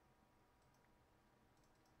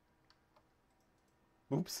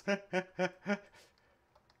 Oops.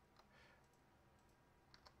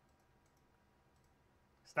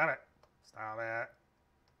 Stop it. Stop it.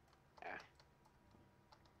 Ah.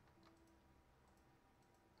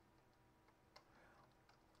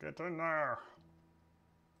 Get in there.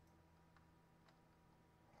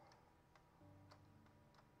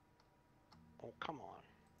 Oh, come on.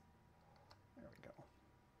 There we go.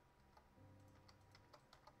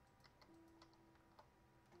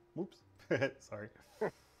 Whoops. Sorry.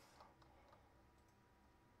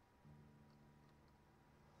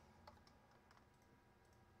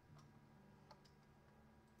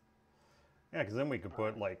 Yeah, because then we could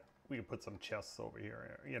put like, we could put some chests over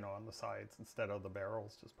here, you know, on the sides instead of the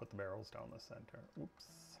barrels. Just put the barrels down the center. Oops.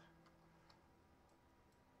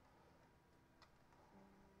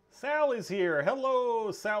 Sal is here. Hello,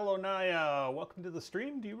 Salonaya. Welcome to the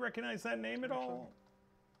stream. Do you recognize that name at all?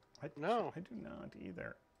 No. I do not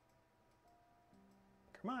either.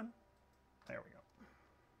 Come on. There we go.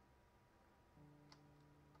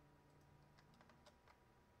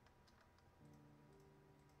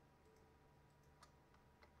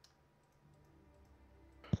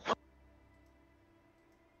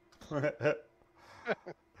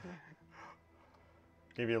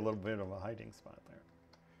 Gave you a little bit of a hiding spot there.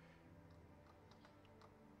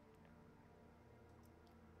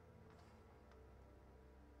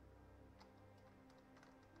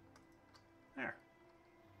 There.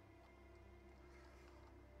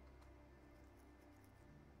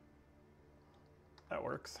 That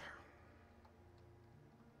works.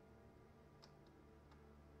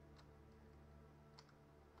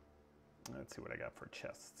 Let's see what I got for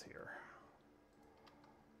chests here.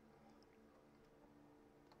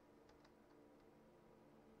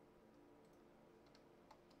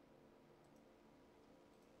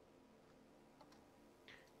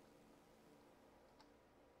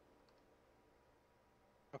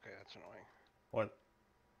 Okay, that's annoying. What?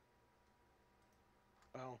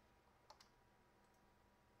 Well,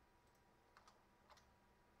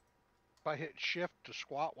 if I hit shift to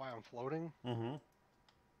squat while I'm floating, Mm-hmm.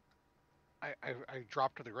 I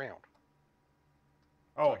drop to the ground.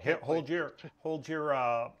 Oh, I can't hold your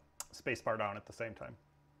space bar down at the same time.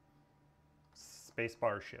 Space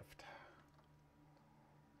bar shift.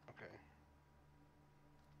 Okay.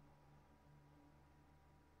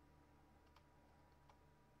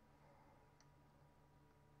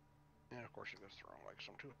 And of course it goes wrong, like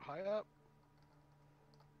some too high up.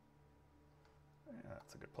 Yeah,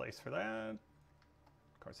 that's a good place for that.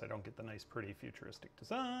 Of course, I don't get the nice, pretty, futuristic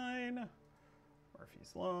design.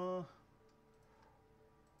 Murphy's Law.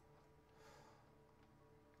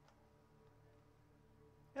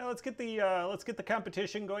 Yeah, let's get the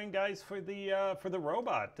competition going, guys, for the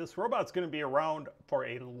robot. This robot's going to be around for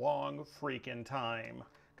a long freaking time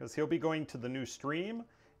because he'll be going to the new stream,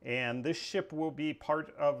 and this ship will be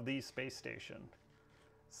part of the space station.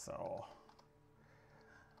 So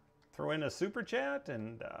throw in a super chat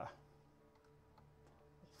and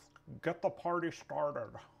get the party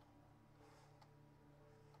started.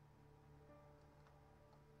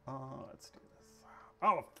 Let's do this.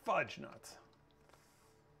 Oh, fudge nuts.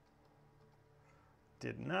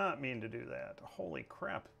 Did not mean to do that. Holy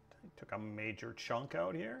crap. I took a major chunk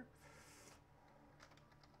out here.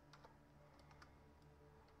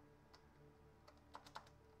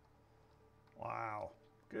 Wow.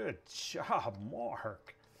 Good job,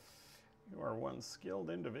 Mark. You are one skilled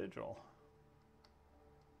individual.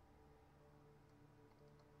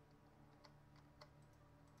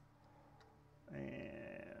 And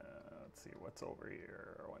let's see what's over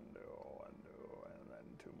here. Window, and then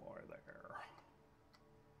two more there.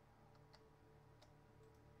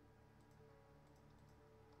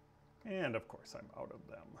 And of course, I'm out of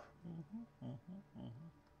them. All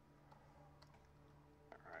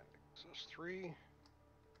right, so it's 3.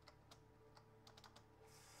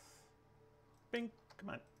 Bing, come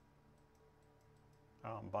on.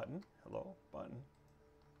 Button, hello, button.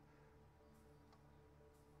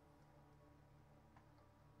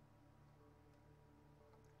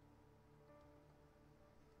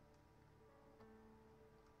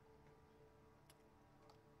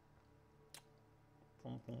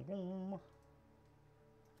 Boom, boom, boom. I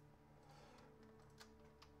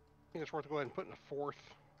think it's worth going and putting a 4th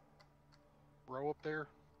row up there.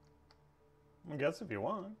 I guess if you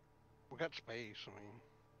want. We got space, I mean.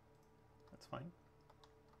 That's fine.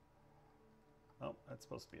 Oh, that's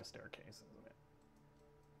supposed to be a staircase, isn't it?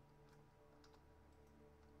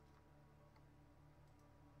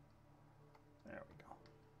 There we go.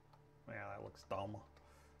 Yeah, that looks dumb.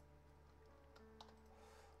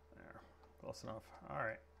 There, close enough. All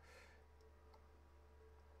right.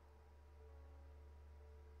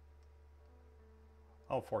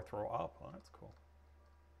 Oh, 4th row up. Well, that's cool.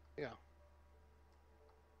 Yeah.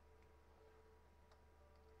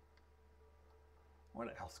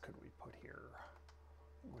 What else could we put here?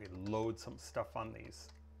 We load some stuff on these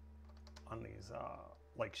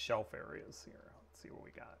like shelf areas here. Let's see what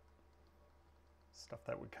we got. Stuff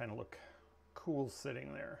that would kind of look cool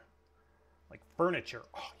sitting there. Like furniture.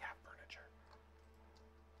 Oh yeah, furniture.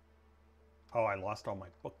 Oh, I lost all my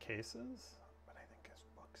bookcases, but I think there's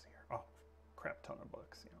books here. Oh, crap ton of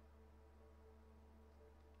books, yeah.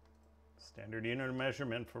 Standard unit of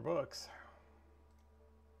measurement for books.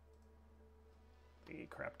 the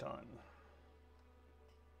crap done.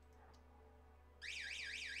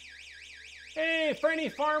 Hey,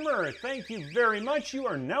 Franny Farmer, thank you very much. You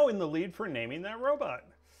are now in the lead for naming that robot.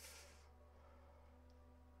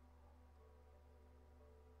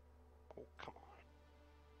 Oh, come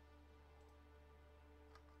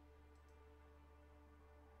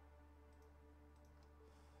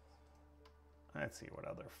on. Let's see what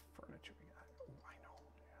other furniture we got. Oh, I know.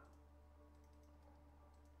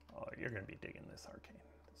 Yeah. Oh, you're going to be digging this arcane.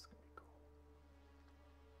 This is going to be cool.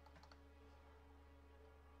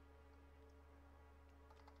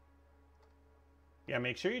 Yeah,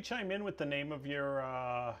 make sure you chime in with the name of your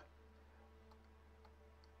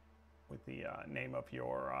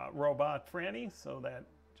robot, Franny, so that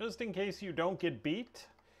just in case you don't get beat,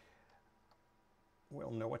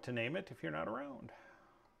 we'll know what to name it if you're not around.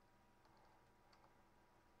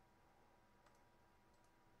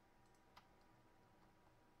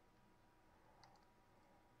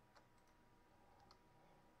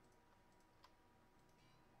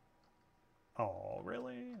 Oh,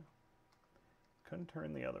 really? Couldn't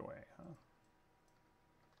turn the other way, huh?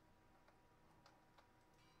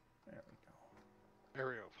 There we go. There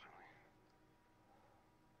we go, finally.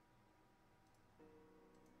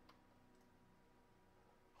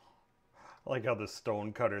 I like how the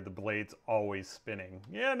stone cutter, the blade's always spinning.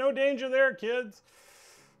 Yeah, no danger there, kids.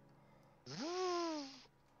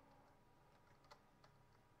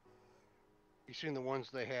 You seen the ones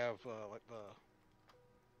they have, like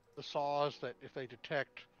the saws that if they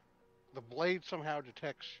detect, the blade somehow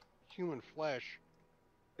detects human flesh,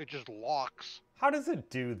 it just locks. How does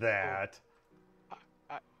it do that?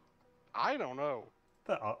 I don't know.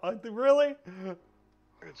 Really?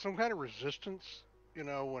 It's some kind of resistance, you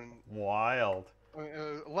know, when Wild.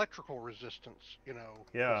 electrical resistance, you know.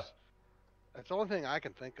 Yeah. That's the only thing I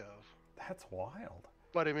can think of. That's wild.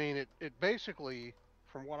 But I mean, it basically,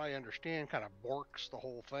 from what I understand, kind of borks the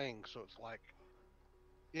whole thing. So it's like,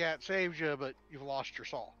 yeah, it saves you, but you've lost your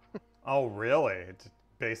saw. Oh, really? It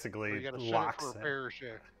basically You got to send it locks for repairs,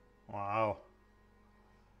 yeah. Wow.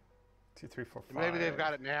 2, 3, 4, 5. Maybe they've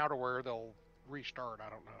got it now to where they'll restart. I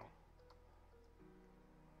don't know.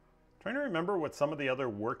 Trying to remember what some of the other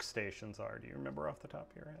workstations are. Do you remember off the top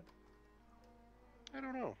of your head? I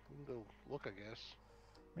don't know. We can go look, I guess.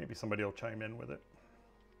 Maybe somebody will chime in with it.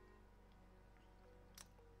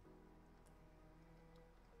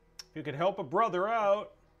 If you could help a brother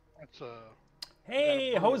out. That's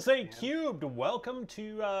Hey, Jose Cubed, welcome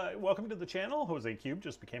to the channel. Jose Cubed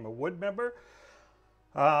just became a Wood member.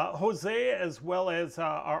 Jose, as well as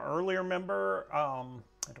our earlier member, I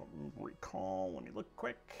don't recall. Let me look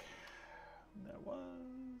quick. That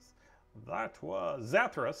was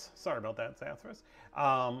Zathras. Sorry about that, Zathras.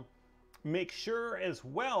 Make sure as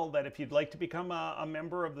well that if you'd like to become a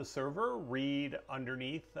member of the server, read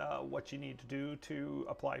underneath what you need to do to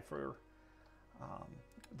apply for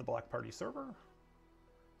the Black Party server.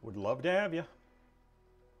 Would love to have you.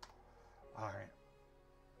 All right.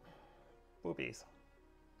 Poopies.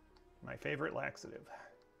 My favorite laxative.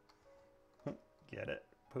 Get it?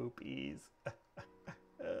 Poopies. I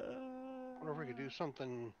wonder if we could do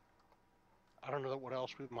something. I don't know what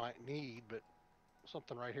else we might need, but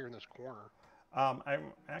something right here in this corner. I've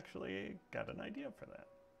actually got an idea for that.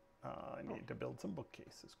 I need to build some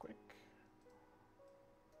bookcases quick.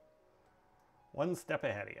 One step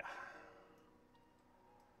ahead of you.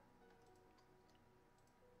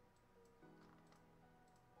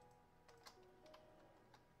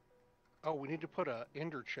 Oh, we need to put a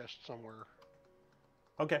ender chest somewhere.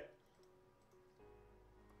 Okay.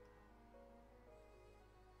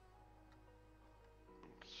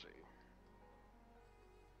 Let's see.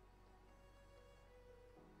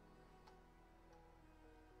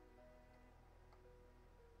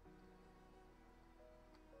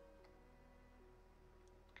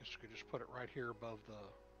 Guess we could just put it right here above the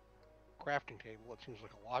crafting table. It seems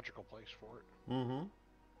like a logical place for it. Mm-hmm.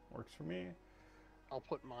 Works for me. I'll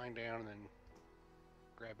put mine down and then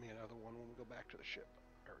grab me another one when we go back to the ship.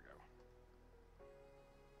 There we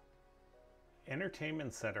go.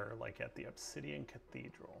 Entertainment center like at the Obsidian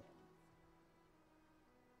Cathedral.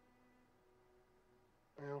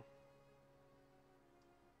 Well,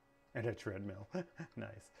 And a treadmill.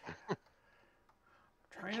 Nice.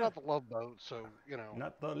 it's not the love boat, so, you know.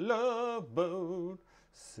 Not the love boat.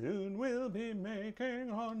 Soon we'll be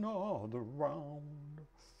making another round.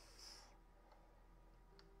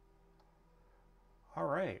 All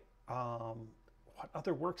right. What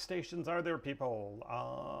other workstations are there, people?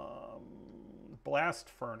 Blast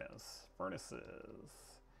furnace. Furnaces.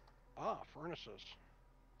 Ah, furnaces.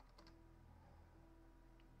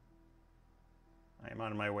 I am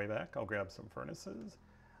on my way back. I'll grab some furnaces.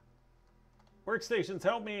 Workstations,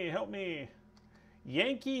 help me, help me.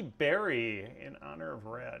 Yankee Berry in honor of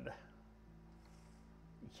Red.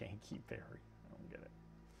 Yankee Berry. I don't get it.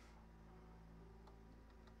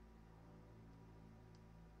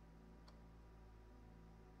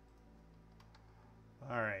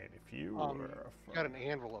 All right, if you were a got an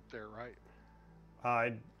anvil up there, right?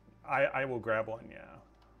 I will grab one, yeah.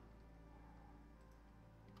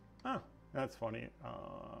 Oh, that's funny.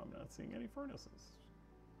 I'm not seeing any furnaces.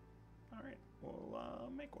 All right,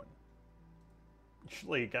 we'll make one.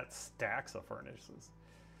 Usually you got stacks of furnaces.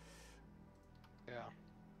 Yeah.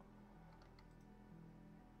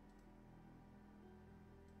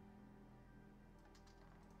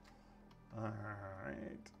 All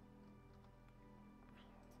right.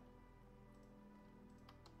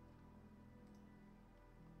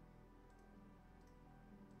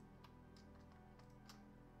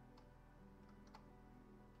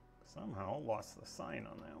 Somehow lost the sign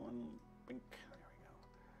on that one. Bink. There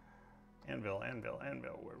we go. Anvil, anvil,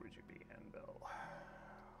 anvil. Where would you be, anvil?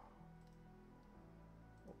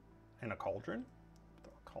 And a cauldron?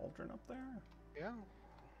 Throw a cauldron up there? Yeah.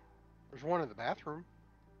 There's one in the bathroom.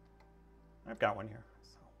 I've got one here,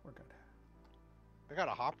 so we're good. I got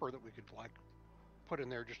a hopper that we could like put in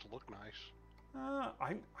there just to look nice.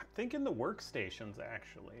 I'm thinking the workstations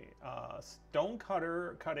actually. Stone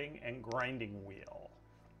cutter, cutting, and grinding wheel.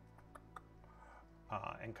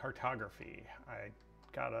 And cartography. I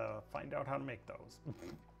gotta find out how to make those.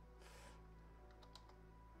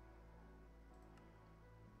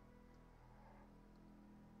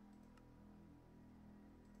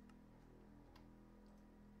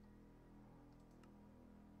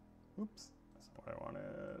 Oops, that's not what I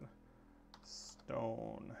wanted.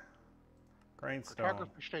 Stone. Grindstone.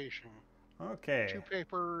 Cartography station. Okay. 2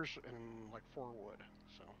 papers and like 4 wood.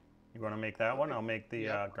 So. You want to make that one? I'll make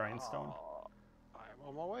the grindstone. I'm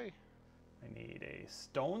on my way. I need a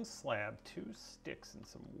stone slab, 2 sticks, and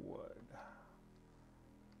some wood.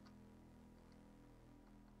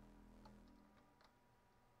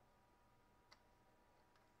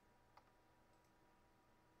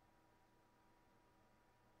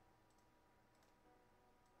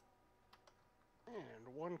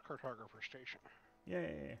 And 1 cartographer station.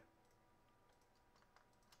 Yay.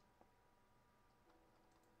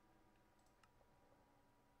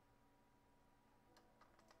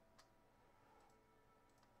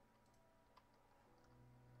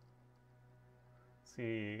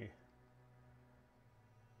 See.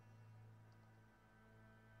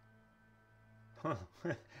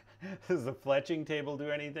 Does the fletching table do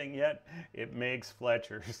anything yet? It makes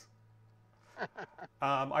fletchers.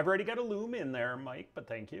 I've already got a loom in there, Mike, but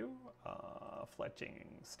thank you. Fletching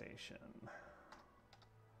station.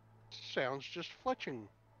 Sounds just fletching.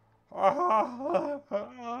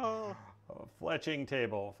 Fletching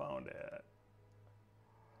table, found it.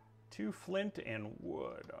 2 flint and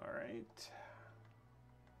wood, all right.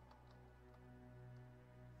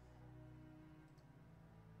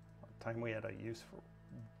 What time we had a use for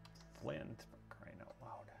flint, for crying out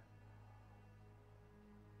loud.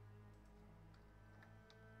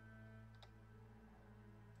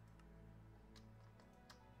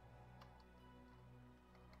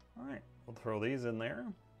 All right, we'll throw these in there.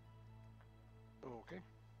 Okay.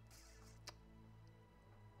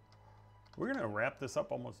 We're going to wrap this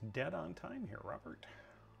up almost dead on time here, Robert.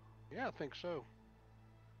 Yeah, I think so.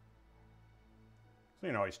 So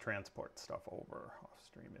you can always transport stuff over off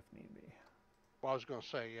stream if need be. Well, I was going to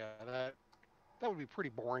say, yeah, that would be pretty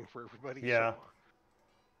boring for everybody. Yeah. So.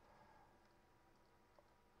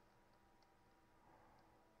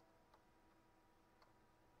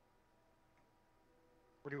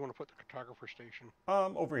 Where do you want to put the cartographer station?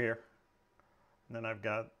 Over here. And then I've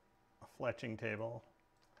got a fletching table.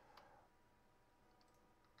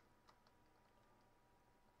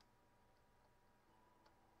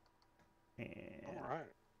 And all right.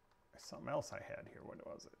 something else I had here. What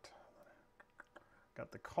was it?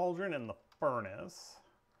 Got the cauldron and the furnace.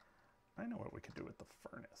 I know what we could do with the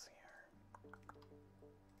furnace here.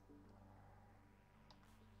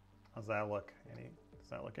 How's that look? Does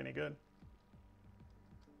that look any good?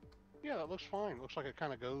 Yeah, that looks fine. Looks like it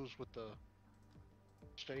kind of goes with the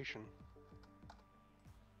station.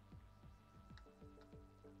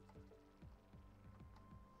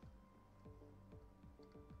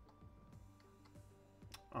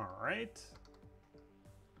 All right.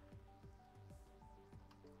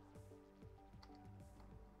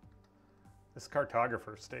 This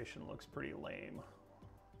cartographer station looks pretty lame.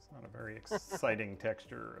 It's not a very exciting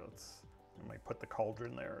texture. I might put the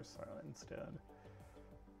cauldron there instead.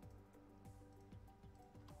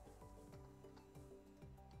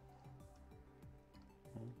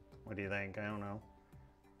 What do you think? I don't know.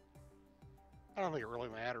 I don't think it really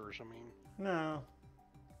matters. I mean, No.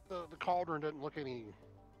 the cauldron doesn't look any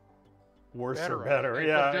Worse or better. better,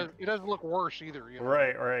 yeah. It doesn't look worse either. You know?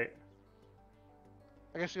 Right, right.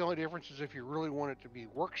 I guess the only difference is if you really want it to be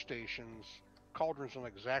workstations, cauldrons aren't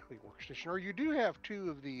exactly workstation. Or you do have two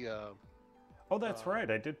of the Oh, that's right.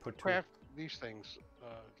 I did put two. craft these things,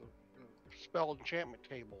 the spell enchantment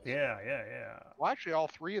tables. Yeah, yeah, yeah. Well, actually, all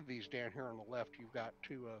three of these down here on the left, you've got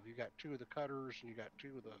two of. You got two of the cutters, and you got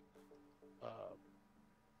two of the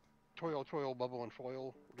toil, bubble, and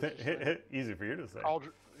foil. Easy for you to say.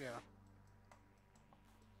 Cauldron, yeah.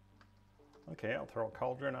 Okay, I'll throw a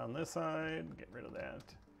cauldron on this side. Get rid of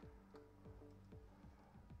that.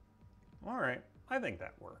 All right, I think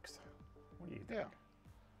that works. What do you think? Yeah.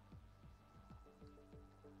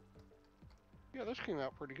 Yeah, this came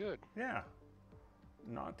out pretty good. Yeah.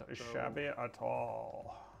 Not shabby at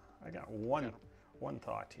all. I got one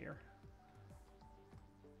thought here.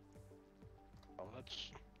 Oh,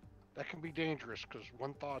 that can be dangerous because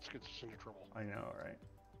one thought gets us into trouble. I know, right?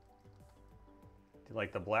 Do you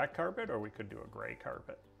like the black carpet, or we could do a gray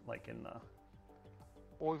carpet, like in the...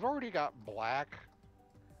 Well, we've already got black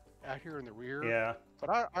out here in the rear. Yeah.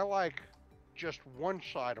 But I like just one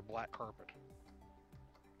side of black carpet.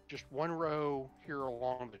 Just one row here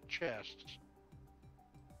along the chests.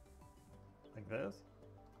 Like this?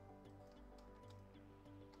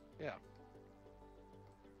 Yeah.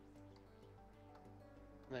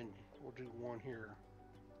 And then we'll do one here.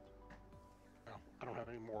 Well, I don't have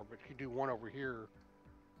any more, but you do one over here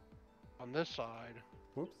on this side.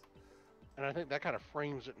 Whoops. And I think that kind of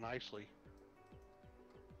frames it nicely.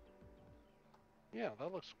 Yeah,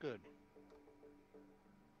 that looks good.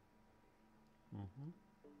 Mm-hmm.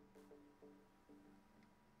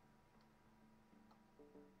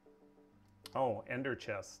 Oh, ender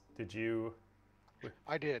chest. Did you...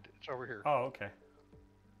 I did. It's over here. Oh, okay.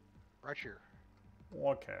 Right here.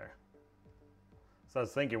 Okay. So I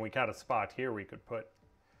was thinking we got a spot here we could put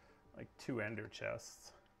like 2 ender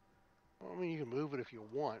chests. Well, I mean, you can move it if you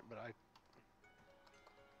want, but I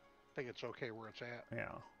think it's okay where it's at.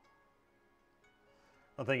 Yeah.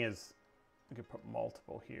 The thing is, we could put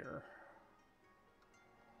multiple here.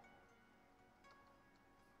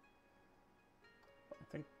 I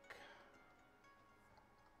think...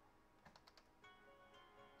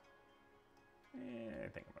 I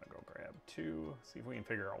think I'm gonna go grab 2. See if we can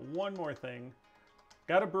figure out one more thing.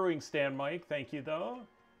 Got a brewing stand, Mike. Thank you, though.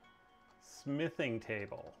 Smithing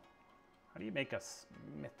table. How do you make a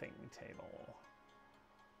smithing table?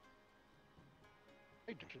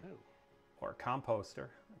 Hey, did you know? Or a composter.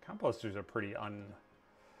 Composters are pretty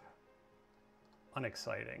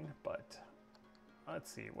unexciting, but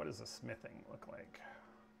let's see. What does a smithing look like?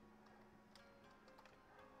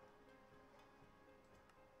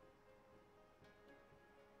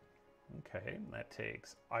 Okay, that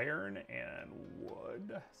takes iron and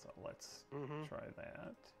wood. So let's try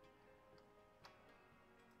that.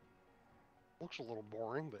 Looks a little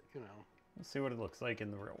boring, but you know. Let's see what it looks like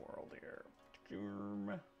in the real world here.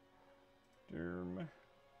 Doom.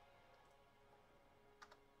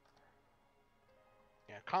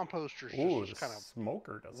 Yeah, composter's Ooh, just the kind of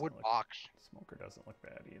smoker doesn't wood look, box. Smoker doesn't look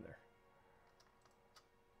bad either.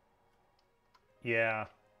 Yeah.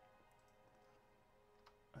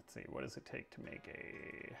 Let's see, what does it take to make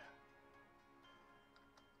a...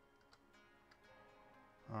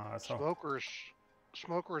 Smoker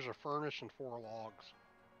is a furnace and 4 logs.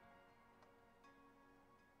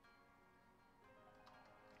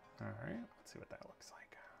 All right, let's see what that looks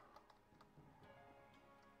like.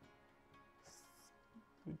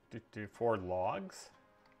 Do 4 logs?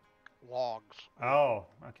 Logs. Oh,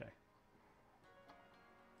 okay.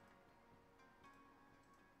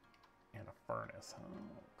 And a furnace.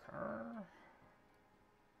 Okay.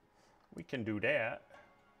 We can do that.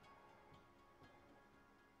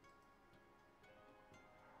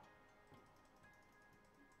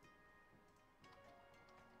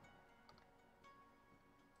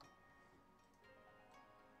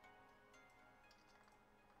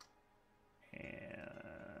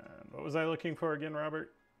 What was I looking for again,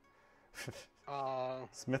 Robert?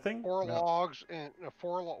 Smithing? 4 logs and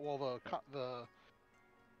 4. Well, the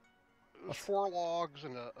it was 4 logs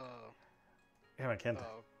and a. Yeah, I can't.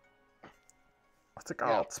 What's it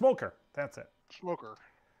called? Yeah. Smoker. That's it. Smoker.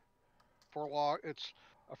 4 log. It's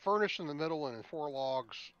a furnace in the middle and 4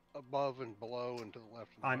 logs above and below and to the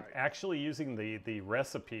left and I'm right. actually using the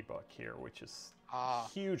recipe book here, which is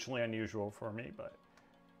hugely unusual for me, but.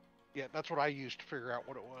 Yeah, that's what I used to figure out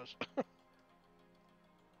what it was. I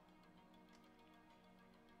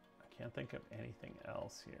can't think of anything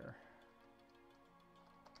else here.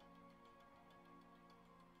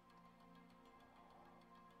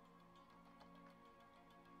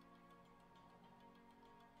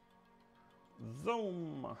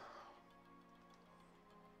 Zoom.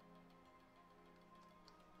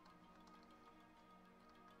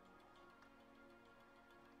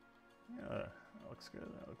 Yeah, that looks good.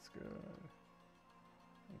 That looks good.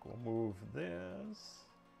 I think we'll move this.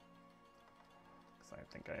 Because I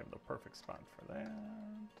think I have the perfect spot for that.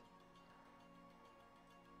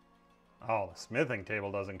 Oh, the smithing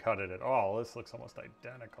table doesn't cut it at all. This looks almost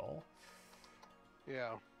identical.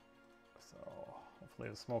 Yeah. So hopefully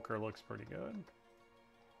the smoker looks pretty good.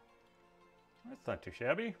 That's not too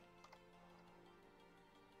shabby.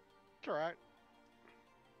 It's all right.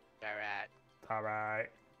 All right. All right.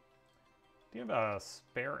 Do you have a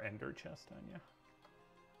spare ender chest on you?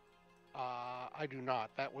 I do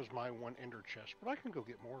not. That was my one ender chest, but I can go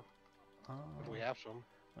get more if we have some.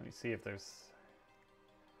 Let me see if there's...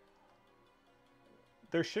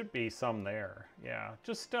 There should be some there. Yeah,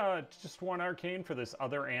 just one arcane for this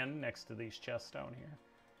other end next to these chests down here,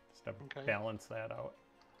 just to balance that out.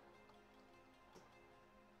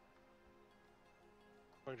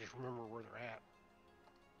 I just remember where they're at.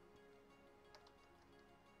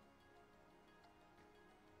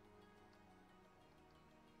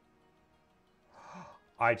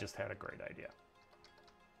 I just had a great idea.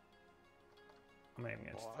 I'm not even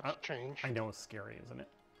gonna. Well, that's a change. I know it's scary, isn't it?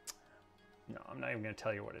 No, I'm not even going to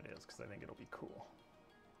tell you what it is because I think it'll be cool.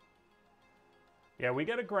 Yeah, we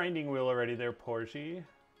got a grinding wheel already there, Porgy.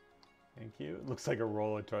 Thank you. It looks like a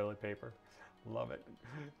roll of toilet paper. Love it.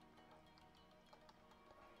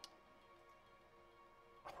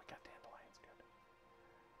 Oh, we got dandelions.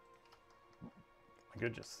 Good. I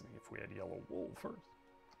could just see if we had yellow wool first.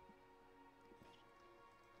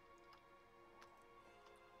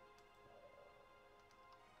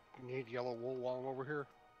 You need yellow wool while I'm over here?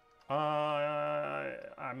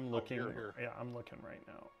 I'm looking. Oh, here. Yeah, I'm looking right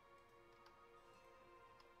now.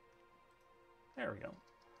 There we go.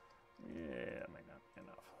 Yeah, might not be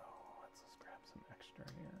enough. Oh, let's just grab some extra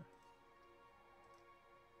here.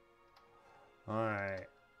 All right.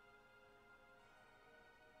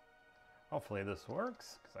 Hopefully this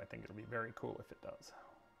works, because I think it'll be very cool if it does.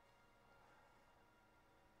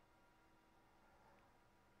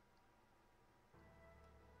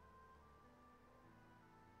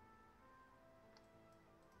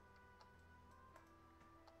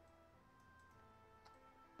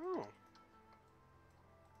 Oh.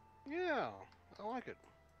 Yeah, I like it.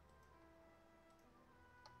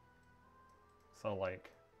 So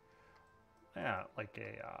like, yeah, like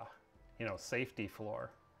a, you know, safety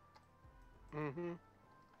floor. Mm-hmm.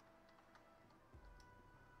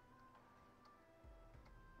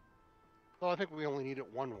 Well, I think we only need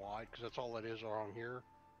it one wide because that's all it is around here.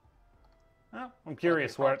 Well, I'm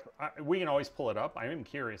curious what, we can always pull it up. I am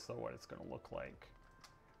curious though what it's going to look like,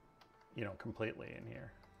 you know, completely in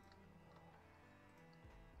here.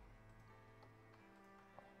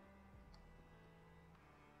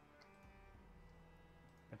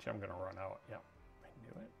 I'm going to run out. Yeah, I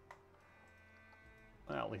knew it.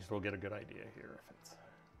 Well, at least we'll get a good idea here if it's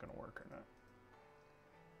going to work or not.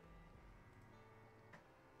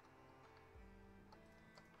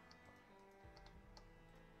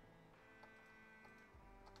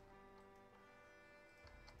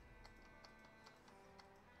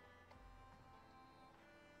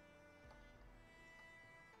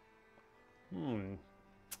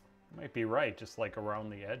 Might be right, just like around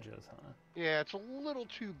the edges, huh? Yeah, it's a little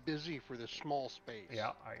too busy for this small space.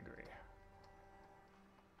 Yeah, I agree.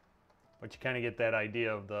 But you kind of get that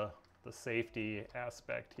idea of the safety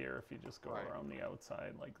aspect here if you just go around the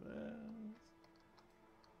outside like this.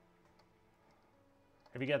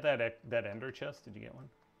 Have you got that ender chest? Did you get one?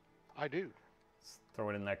 I do. Just throw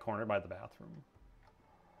it in that corner by the bathroom.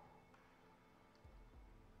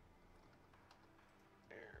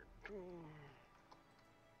 There we go.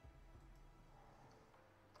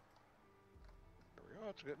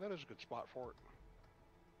 That's good. That is a good spot for it.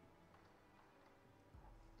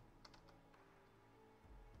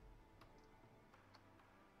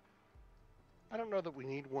 I don't know that we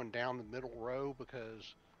need one down the middle row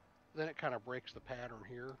because then it kind of breaks the pattern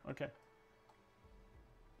here. Okay.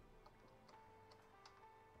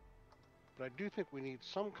 But I do think we need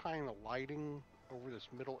some kind of lighting over this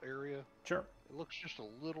middle area. Sure. It looks just a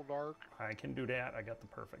little dark. I can do that. I got the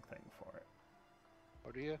perfect thing for it.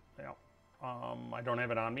 Oh, do you? Yeah. I don't have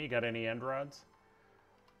it on me. Got any end rods?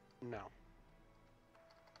 No.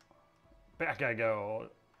 Back I go.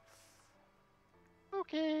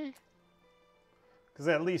 Okay. Because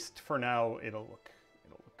at least for now, it'll look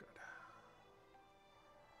good.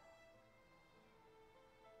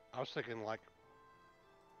 I was thinking like,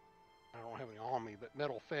 I don't have any on me, but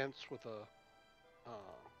metal fence with a,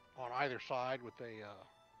 on either side with a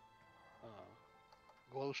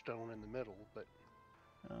glowstone in the middle, but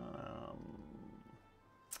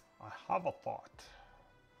I have a thought.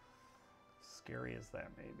 Scary as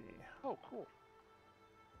that may be. oh, cool.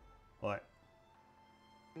 What?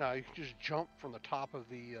 No, you can just jump from the top of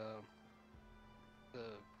the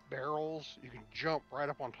barrels. You can jump right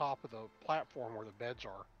up on top of the platform where the beds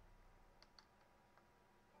are.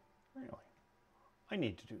 Really? I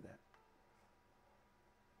need to do that.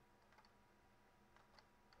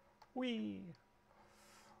 Whee!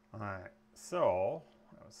 Alright, so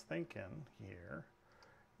what I was thinking here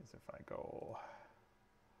is if I go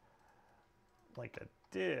like a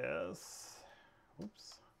this.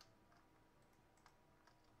 Oops.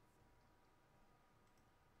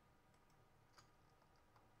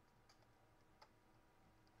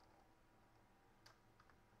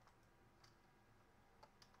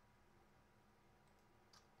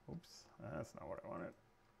 Oops, that's not what I wanted.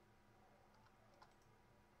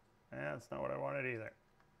 That's not what I wanted either.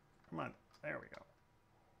 Come on, there we go.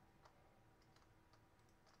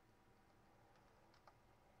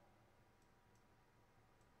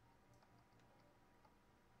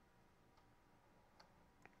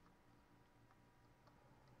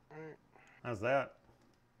 All right. How's that?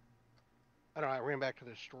 I don't know, I ran back to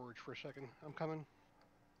the storage for a second. I'm coming.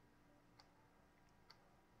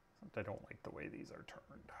 Except I don't like the way these are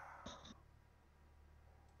turned.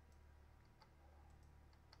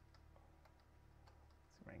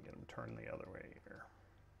 See if I can get them turned the other way here.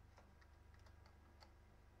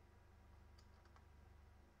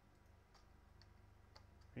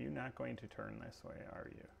 Are you not going to turn this way, are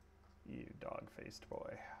you? You dog-faced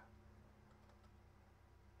boy.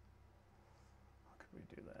 How could we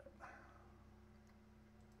do that?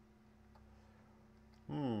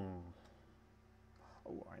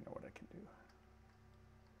 Oh, I know what I can do.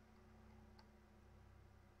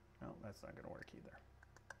 No, that's not going to work either.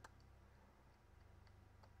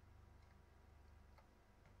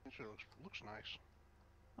 Actually, looks nice.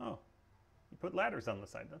 Oh, you put ladders on the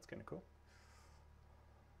side. That's kind of cool.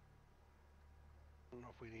 I don't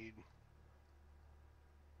know if we need...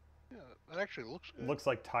 Yeah, that actually looks good. Looks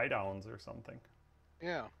like tie downs or something.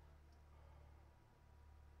 Yeah.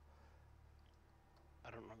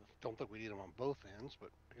 I don't know. Don't think we need them on both ends,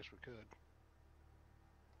 but I guess we could.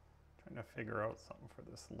 Trying to figure out something for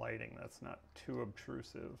this lighting that's not too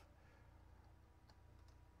obtrusive.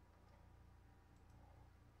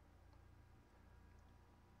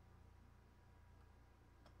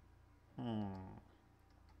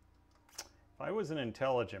 If I was an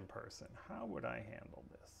intelligent person, how would I handle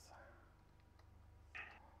this?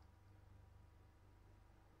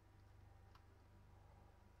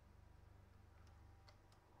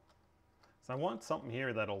 So I want something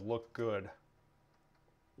here that'll look good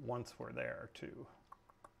once we're there, too.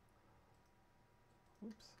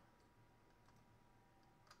 Oops.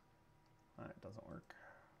 That doesn't work.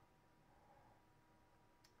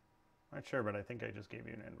 Not sure, but I think I just gave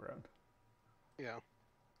you an end round. Yeah.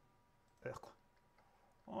 Ugh.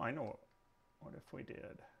 Oh, I know. What if we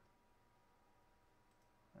did?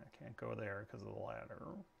 I can't go there because of the ladder.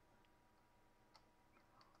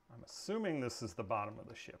 I'm assuming this is the bottom of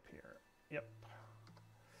the ship here. Yep.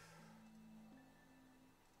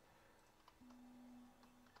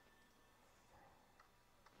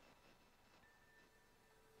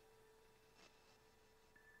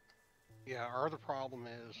 Yeah, our other problem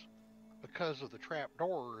is, because of the trap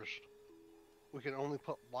doors, we can only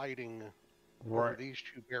put lighting over these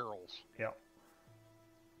two barrels. Yep.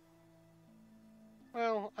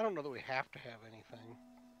 Well, I don't know that we have to have anything.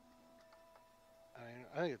 I mean,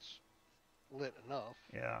 I think it's lit enough.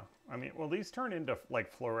 Yeah. I mean, well, these turn into like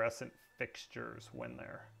fluorescent fixtures when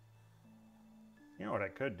they're... You know what I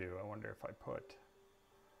could do? I wonder if I put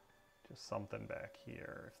just something back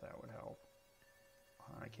here, if that would help.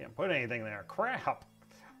 I can't put anything there. Crap! How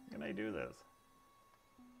can I do this?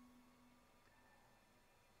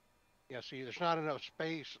 Yeah, see, there's not enough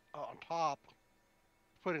space on top to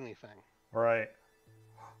put anything. Right.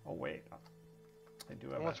 Oh, wait. I do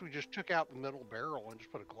have Unless we just took out the middle barrel and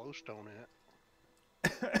just put a glowstone in it.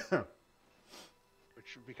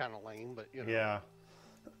 Which would be kind of lame, but, you know.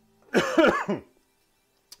 Yeah.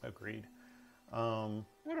 Agreed. I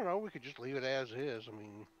don't know. We could just leave it as is. I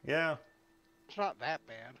mean... Yeah. It's not that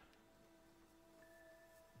bad.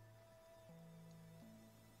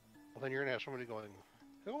 Well, then you're going to have somebody going,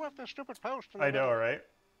 who left this stupid post? I know, right?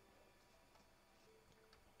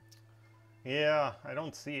 Yeah, I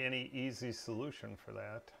don't see any easy solution for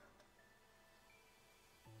that.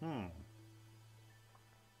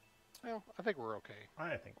 Well, I think we're okay.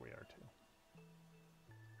 I think we are too.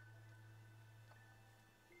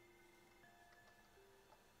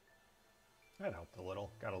 That helped a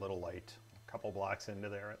little. Got a little light. A couple blocks into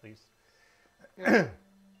there at least. Yeah.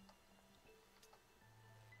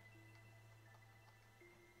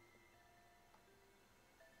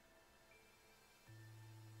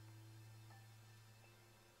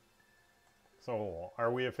 So,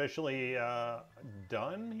 are we officially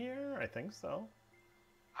done here? I think so.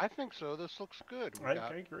 I think so. This looks good. I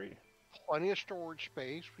agree. Plenty of storage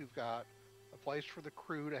space. We've got a place for the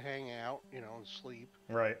crew to hang out, you know, and sleep.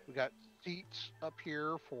 Right. We got seats up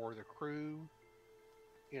here for the crew,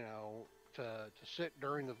 you know, to sit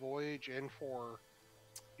during the voyage and for,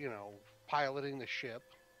 you know, piloting the ship.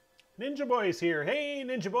 Ninja Boy's here. Hey,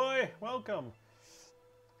 Ninja Boy, welcome.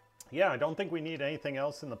 Yeah, I don't think we need anything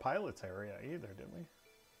else in the pilot's area either, did we?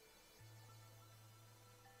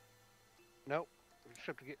 Nope. We just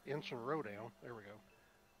have to get Ensign Row down. There we go.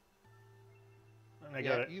 And I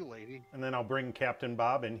got it. You lady. And then I'll bring Captain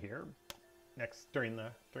Bob in here during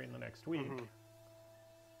the next week. Mm-hmm.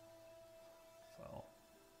 So,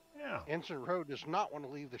 yeah. Ensign Row does not want to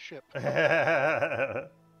leave the ship.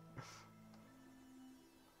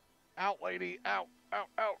 Out, lady. Out, out,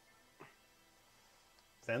 out.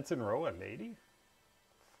 Is Ensign Row a lady?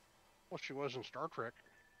 Well, she was in Star Trek.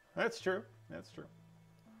 That's true. That's true.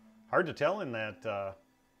 Hard to tell in that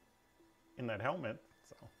helmet.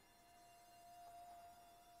 So,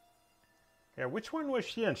 yeah, which one was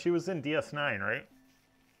she in? She was in DS9, right?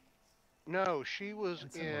 No, she was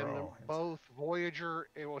in Row. both Voyager.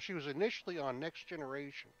 Well, she was initially on Next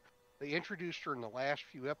Generation. They introduced her in the last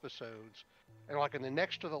few episodes, and like in the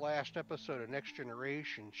next to the last episode of Next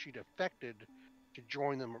Generation, she defected to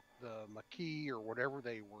join the Maquis or whatever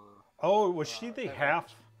they were. Oh, was she the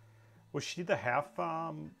half? Was she the half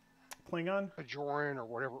Klingon? Bajoran or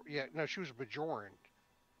whatever. Yeah, no, she was a Bajoran.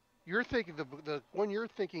 You're thinking the one you're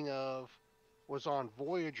thinking of was on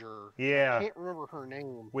Voyager. Yeah. I can't remember her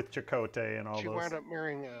name. With Chakotay and all She those. wound up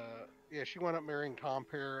marrying she wound up marrying Tom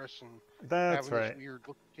Paris and That's having right. this weird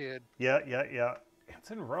looking kid. Yeah.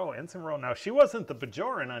 Ensign Row. Now, she wasn't the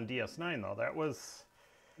Bajoran on DS9, though. That was...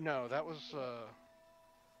 No, that was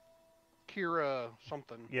Kira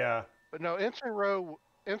something. Yeah. But no, Ensign Row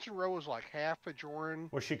was like half Bajoran.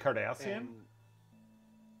 Was she Cardassian? And...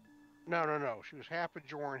 No. She was half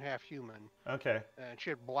Bajoran, half human. Okay. And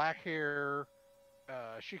she had black hair.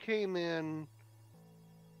 She came in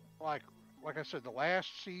like I said, the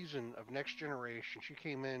last season of Next Generation. She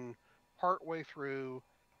came in partway through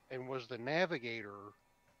and was the navigator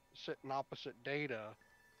sitting opposite Data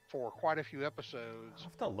for quite a few episodes. I'll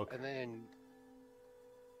have to look. And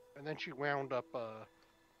then she wound up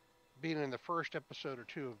being in the first episode or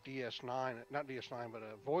two of DS9, not DS9, but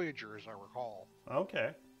Voyager, as I recall.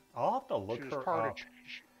 Okay. I'll have to look She was her part up. of.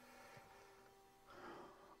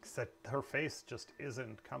 Because her face just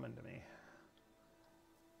isn't coming to me.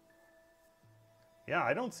 Yeah,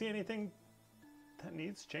 I don't see anything that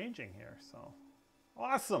needs changing here, so...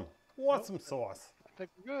 Awesome! Awesome sauce! I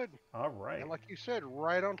think we're good. All right. And like you said,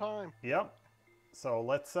 right on time. Yep. So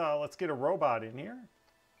let's get a robot in here.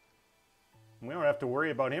 We don't have to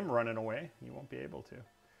worry about him running away. He won't be able to.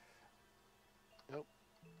 Nope.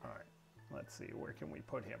 All right. Let's see. Where can we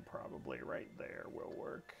put him? Probably right there will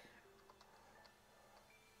work.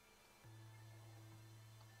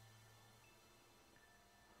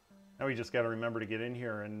 Now we just got to remember to get in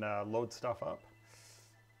here and load stuff up.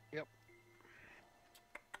 Yep.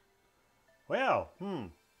 Well,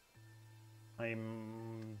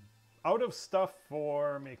 I'm out of stuff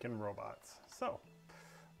for making robots. So,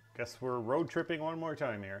 guess we're road tripping one more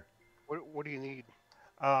time here. What do you need?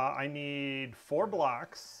 I need 4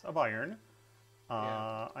 blocks of iron.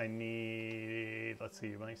 Yeah. I need, let's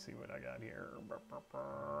see, let me see what I got here.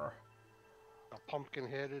 A pumpkin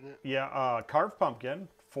head in it? Yeah, carved pumpkin,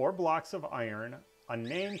 4 blocks of iron, a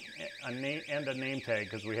name and a name tag,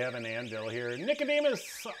 because we have an anvil here.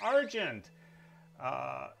 Nicodemus Argent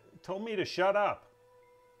told me to shut up.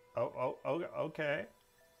 Oh, okay.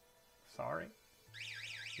 Sorry.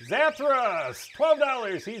 Zathras,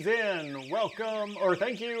 $12, he's in. Welcome, or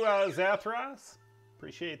thank you, Zathras.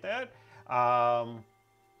 Appreciate that.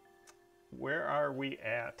 Where are we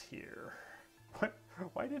at here?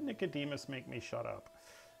 Why did Nicodemus make me shut up?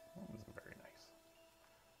 That wasn't very nice.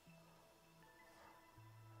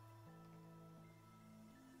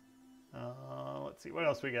 Let's see, what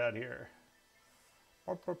else we got here?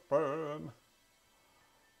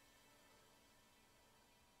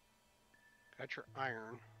 Got your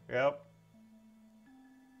iron. Yep.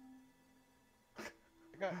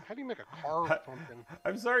 How do you make a carved pumpkin?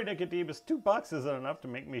 I'm sorry, Nicodemus. $2 isn't enough to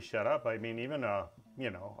make me shut up. I mean, even a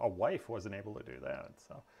wife wasn't able to do that.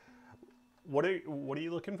 So, what are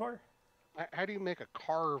you looking for? How do you make a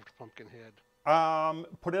carved pumpkin head?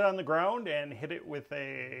 Put it on the ground and hit it with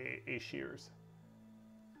a shears.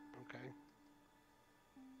 Okay.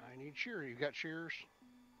 I need shears. You got shears?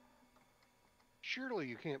 Surely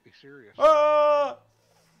you can't be serious. Ah!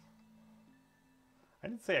 I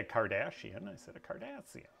didn't say a Kardashian. I said a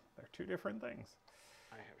Cardassian. They're two different things.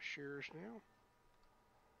 I have shears now.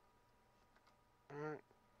 All right.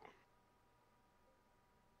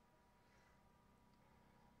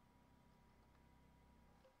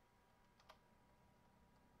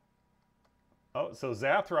 Oh, so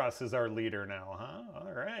Zathras is our leader now, huh?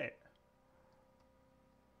 All right.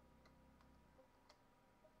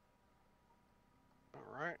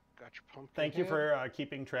 All right. Got your pumpkin. Thank you for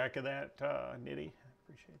keeping track of that, Nitty.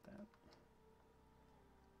 Appreciate that.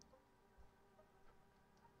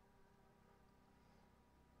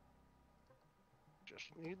 Just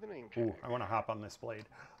need the name tag. Ooh, I want to hop on this blade.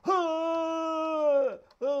 Ah!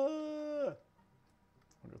 Ah!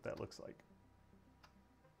 Wonder what that looks like.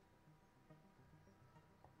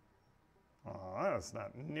 Oh, that's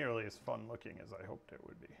not nearly as fun looking as I hoped it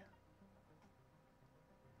would be.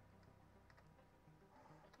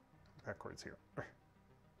 Backwards here.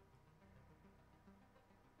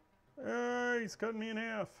 He's cutting me in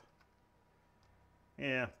half.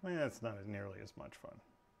 Yeah, that's not nearly as much fun.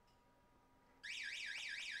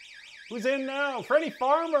 Who's in now? Freddy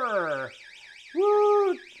Farmer!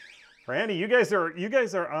 Woo! Franny, you guys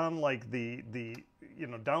are on like the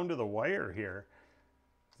down to the wire here.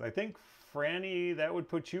 I think Franny, that would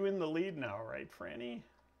put you in the lead now, right, Franny?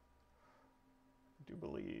 I do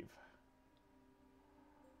believe.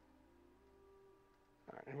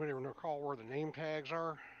 Anybody recall where the name tags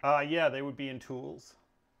are? Yeah, they would be in tools.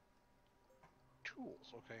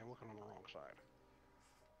 Tools. Okay, I'm looking on the wrong side.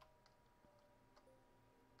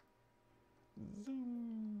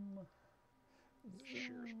 Zoom.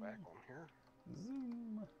 Shears back on here.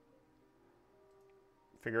 Zoom.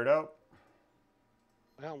 Figure it out.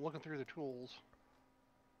 Now I'm looking through the tools.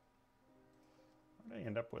 How did I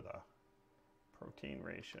end up with a protein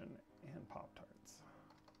ration and Pop-Tarts?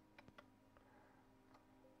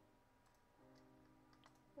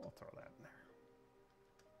 We'll throw that in there.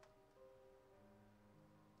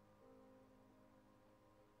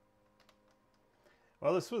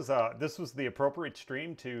 Well, this was the appropriate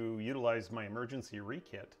stream to utilize my emergency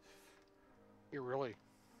rekit. You really?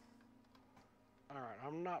 All right,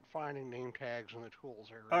 I'm not finding name tags in the tools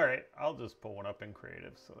area. All right, I'll just pull one up in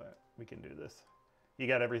creative so that we can do this. You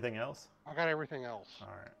got everything else? I got everything else. All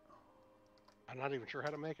right. I'm not even sure how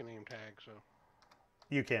to make a name tag, so.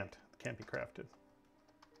 You can't. It can't be crafted.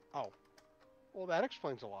 Oh. Well, that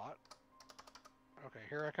explains a lot. Okay,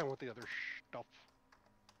 here I come with the other stuff.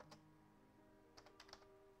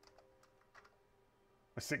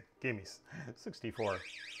 Give me 64.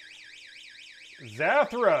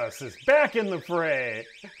 Zathras is back in the fray.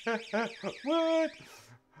 What?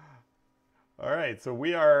 All right, so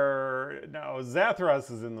we are now.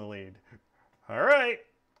 Zathras is in the lead. All right,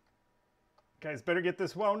 guys, better get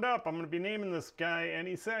this wound up. I'm going to be naming this guy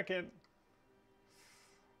any second.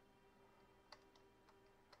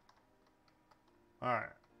 All right.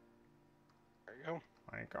 There you go.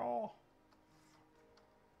 Michael.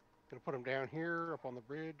 Gonna put him down here, up on the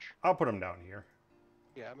bridge. I'll put him down here.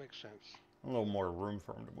 Yeah, that makes sense. A little more room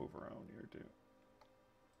for him to move around here, too.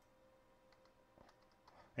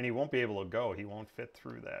 And he won't be able to go. He won't fit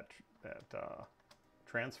through that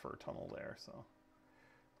transfer tunnel there, so.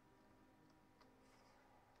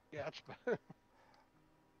 Yeah, it's...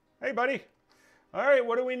 Hey, buddy. All right,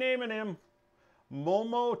 what are we naming him?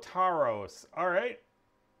 Momotaros. All right.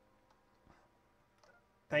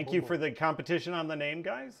 Thank you for the competition on the name,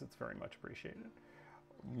 guys. It's very much appreciated.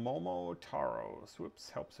 Momotaros. Whoops,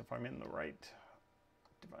 helps if I'm in the right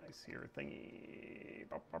device here. Thingy.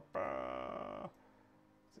 Ba, ba, ba.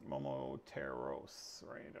 Is it Momotaros?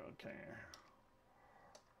 Right, okay.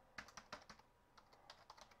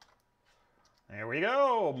 There we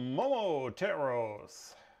go.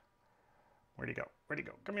 Momotaros. Where'd he go? Where'd he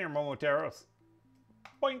go? Come here, Momotaros.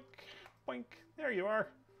 Boink. Boink. There you are.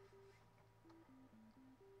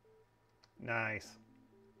 Nice.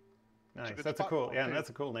 Nice. That's a cool. Yeah, that's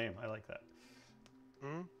a cool name. I like that.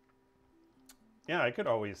 Hmm? Yeah, I could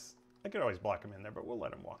always block him in there, but we'll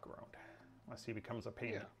let him walk around. Unless he becomes a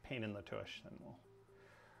pain in the tush,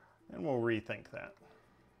 then we'll rethink that.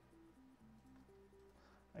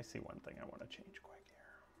 I see one thing I want to change quick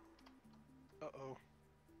here. Uh-oh.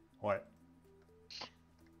 What?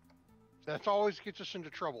 That always gets us into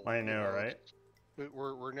trouble. I know, right?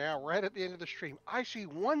 We're now right at the end of the stream. I see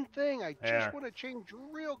one thing I just want to change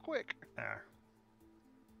real quick. There.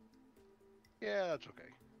 Yeah, that's okay.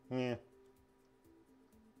 Yeah.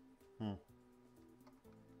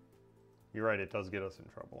 You're right, it does get us in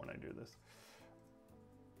trouble when I do this.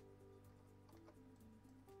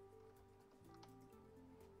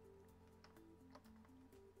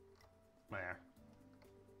 There.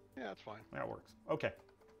 Yeah, that's fine. That works. Okay.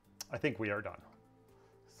 I think we are done.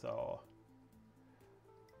 So...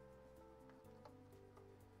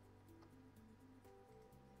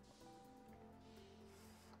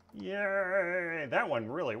 Yay! That went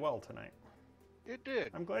really well tonight. It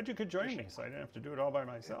did. I'm glad you could join me, so I didn't have to do it all by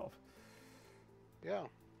myself. Yeah.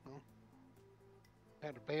 Well, I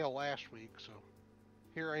had to bail last week, so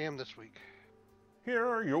here I am this week.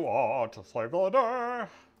 Here you are to save the day.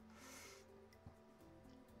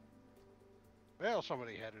 Well,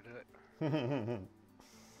 somebody had to do it.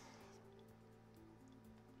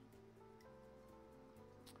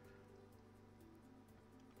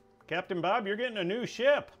 Captain Bob, you're getting a new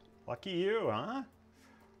ship. Lucky you, huh?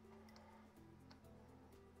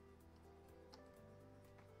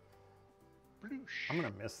 Bloosh. I'm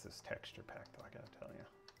gonna miss this texture pack, though, I gotta tell you.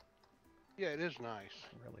 Yeah, it is nice.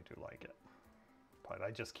 I really do like it. But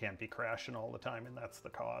I just can't be crashing all the time, and that's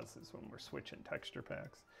the cause, is when we're switching texture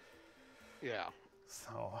packs. Yeah.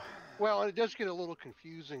 So... Well, it does get a little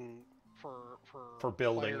confusing for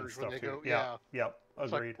building and players stuff, when they too. go, yeah. Yep,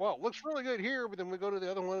 It's agreed. like, well, it looks really good here, but then we go to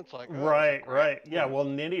the other one, it's like, oh, Right, crap. right. Yeah, well,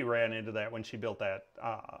 Nitty ran into that when she built that,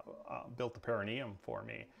 built the Perineum for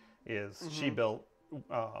me, is she built,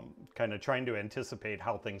 kind of trying to anticipate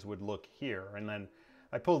how things would look here. And then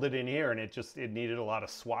I pulled it in here, and it needed a lot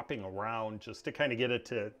of swapping around just to kind of get it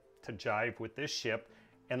to jive with this ship.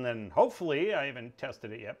 And then hopefully, I haven't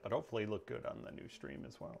tested it yet, but hopefully look good on the new stream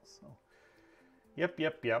as well. So, yep.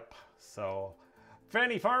 So...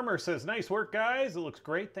 Fanny Farmer says, nice work, guys. It looks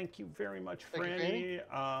great. Thank you very much, Franny.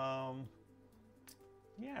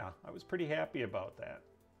 Yeah, I was pretty happy about that.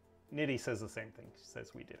 Nitty says the same thing. She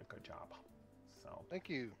says we did a good job. So Thank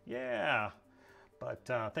you. Yeah.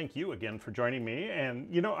 But thank you again for joining me. And,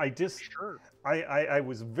 you know, I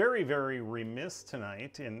was very, very remiss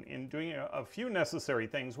tonight in doing a few necessary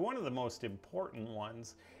things. One of the most important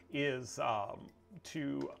ones is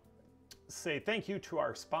to say thank you to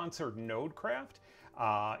our sponsor, Nodecraft.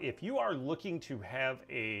 If you are looking to have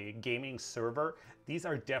a gaming server, these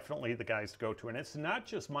are definitely the guys to go to. And it's not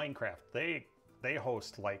just Minecraft. They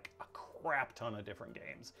host like a crap ton of different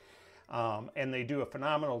games. And they do a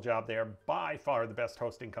phenomenal job. They are by far the best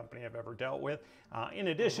hosting company I've ever dealt with. In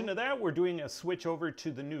addition to that, we're doing a switch over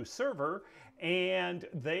to the new server, and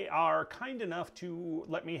they are kind enough to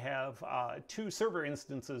let me have 2 server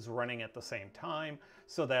instances running at the same time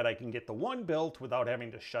so that I can get the one built without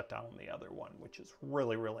having to shut down the other one, which is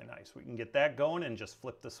really, really nice. We can get that going and just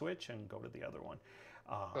flip the switch and go to the other one.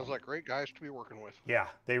 Sounds like great guys to be working with. Yeah,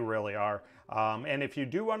 they really are. And if you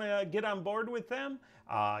do want to get on board with them,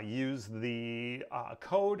 use the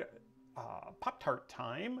code Pop-Tart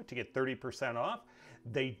Time to get 30% off.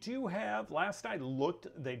 They do have, last I looked,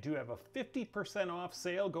 they do have a 50% off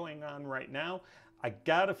sale going on right now. I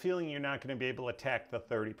got a feeling you're not going to be able to tack the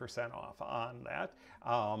 30% off on that.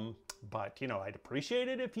 But, you know, I'd appreciate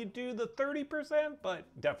it if you do the 30%, but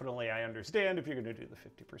definitely I understand if you're going to do the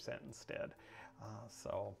 50% instead.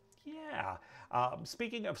 So, yeah.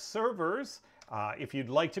 Speaking of servers, if you'd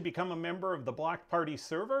like to become a member of the Block Party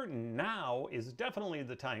server, now is definitely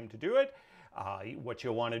the time to do it. What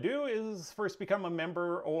you'll want to do is first become a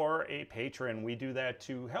member or a patron. We do that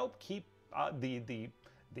to help keep the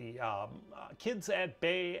kids at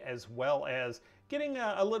bay, as well as getting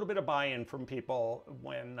a little bit of buy-in from people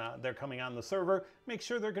when they're coming on the server. Make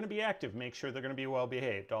sure they're going to be active, make sure they're going to be well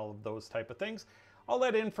behaved, all of those type of things. All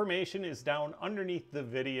that information is down underneath the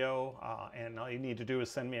video, and all you need to do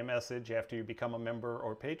is send me a message after you become a member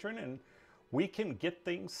or patron, and we can get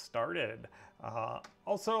things started.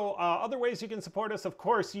 Also, other ways you can support us, of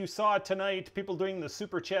course, you saw tonight people doing the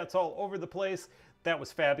super chats all over the place. That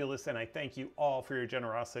was fabulous, and I thank you all for your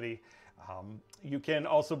generosity. You can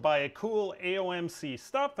also buy a cool aomc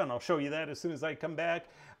stuff, and I'll show you that as soon as I come back.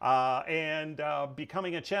 And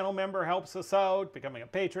becoming a channel member helps us out. Becoming a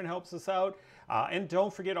patron helps us out. And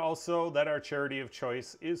don't forget also that our charity of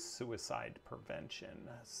choice is suicide prevention.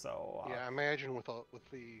 So yeah, I imagine with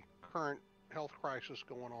the current health crisis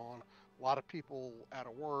going on, a lot of people out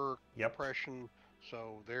of work, depression.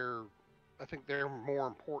 So I think they're more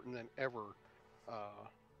important than ever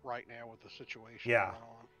right now with the situation going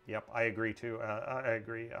on. Yep, I agree too. I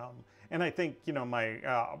agree. And I think, you know,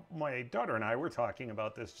 my daughter and I were talking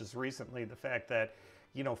about this just recently, the fact that,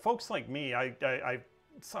 you know, folks like me, I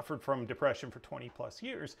suffered from depression for 20 plus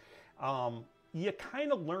years. you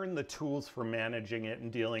kind of learn the tools for managing it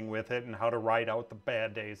and dealing with it and how to ride out the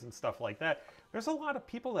bad days and stuff like that. There's a lot of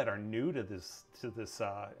people that are new to this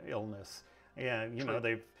illness, and you know,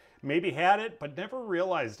 they've maybe had it but never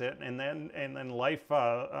realized it, and then life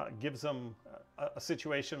gives them a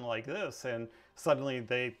situation like this, and suddenly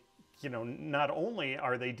they, you know, not only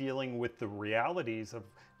are they dealing with the realities of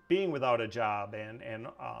being without a job and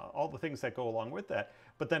all the things that go along with that,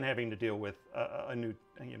 but then having to deal with a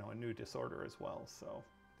new disorder as well. So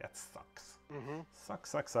that sucks.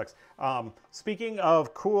 Sucks. Speaking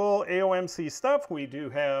of cool AOMC stuff, we do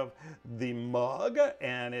have the mug,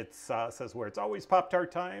 and it says where it's always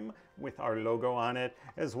Pop-Tart time with our logo on it,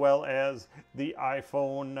 as well as the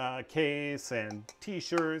iPhone case and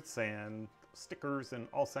t-shirts and stickers and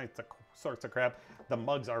all sorts of crap. The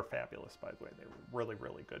mugs are fabulous, by the way. They're really,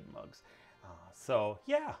 really good mugs. So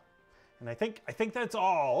yeah, and I think that's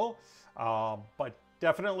all. But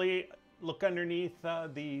definitely look underneath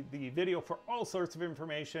the video for all sorts of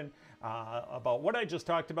information about what I just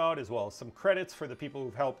talked about, as well as some credits for the people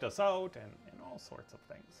who've helped us out and all sorts of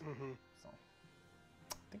things. So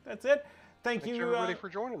I think that's it. Thanks you everybody for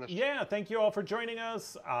joining us. Yeah, thank you all for joining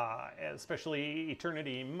us, especially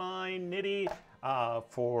Eternity Mine, Nitty,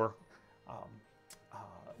 for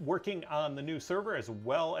working on the new server as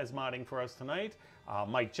well as modding for us tonight.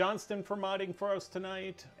 Mike Johnston for modding for us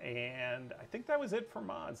tonight, and I think that was it for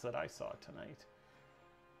mods that I saw tonight.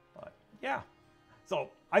 But yeah, so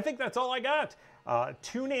I think that's all I got.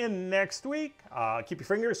 Tune in next week. Keep your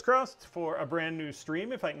fingers crossed for a brand new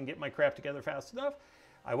stream if I can get my crap together fast enough.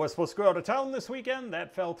 I was supposed to go out of town this weekend.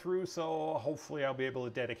 That fell through, so hopefully I'll be able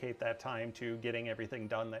to dedicate that time to getting everything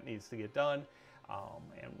done that needs to get done.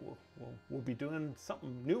 And we'll be doing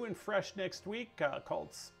something new and fresh next week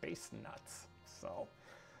called Space Nuts. So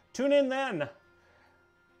tune in then. I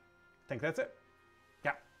think that's it.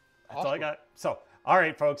 Yeah, that's all I got. So, all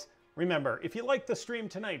right, folks. Remember, if you liked the stream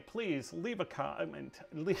tonight, please leave a comment,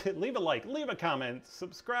 leave a like, leave a comment,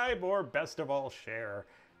 subscribe, or best of all, share.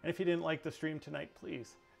 And if you didn't like the stream tonight,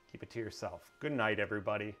 please keep it to yourself. Good night,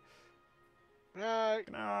 everybody. Good night.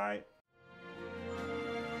 Good night.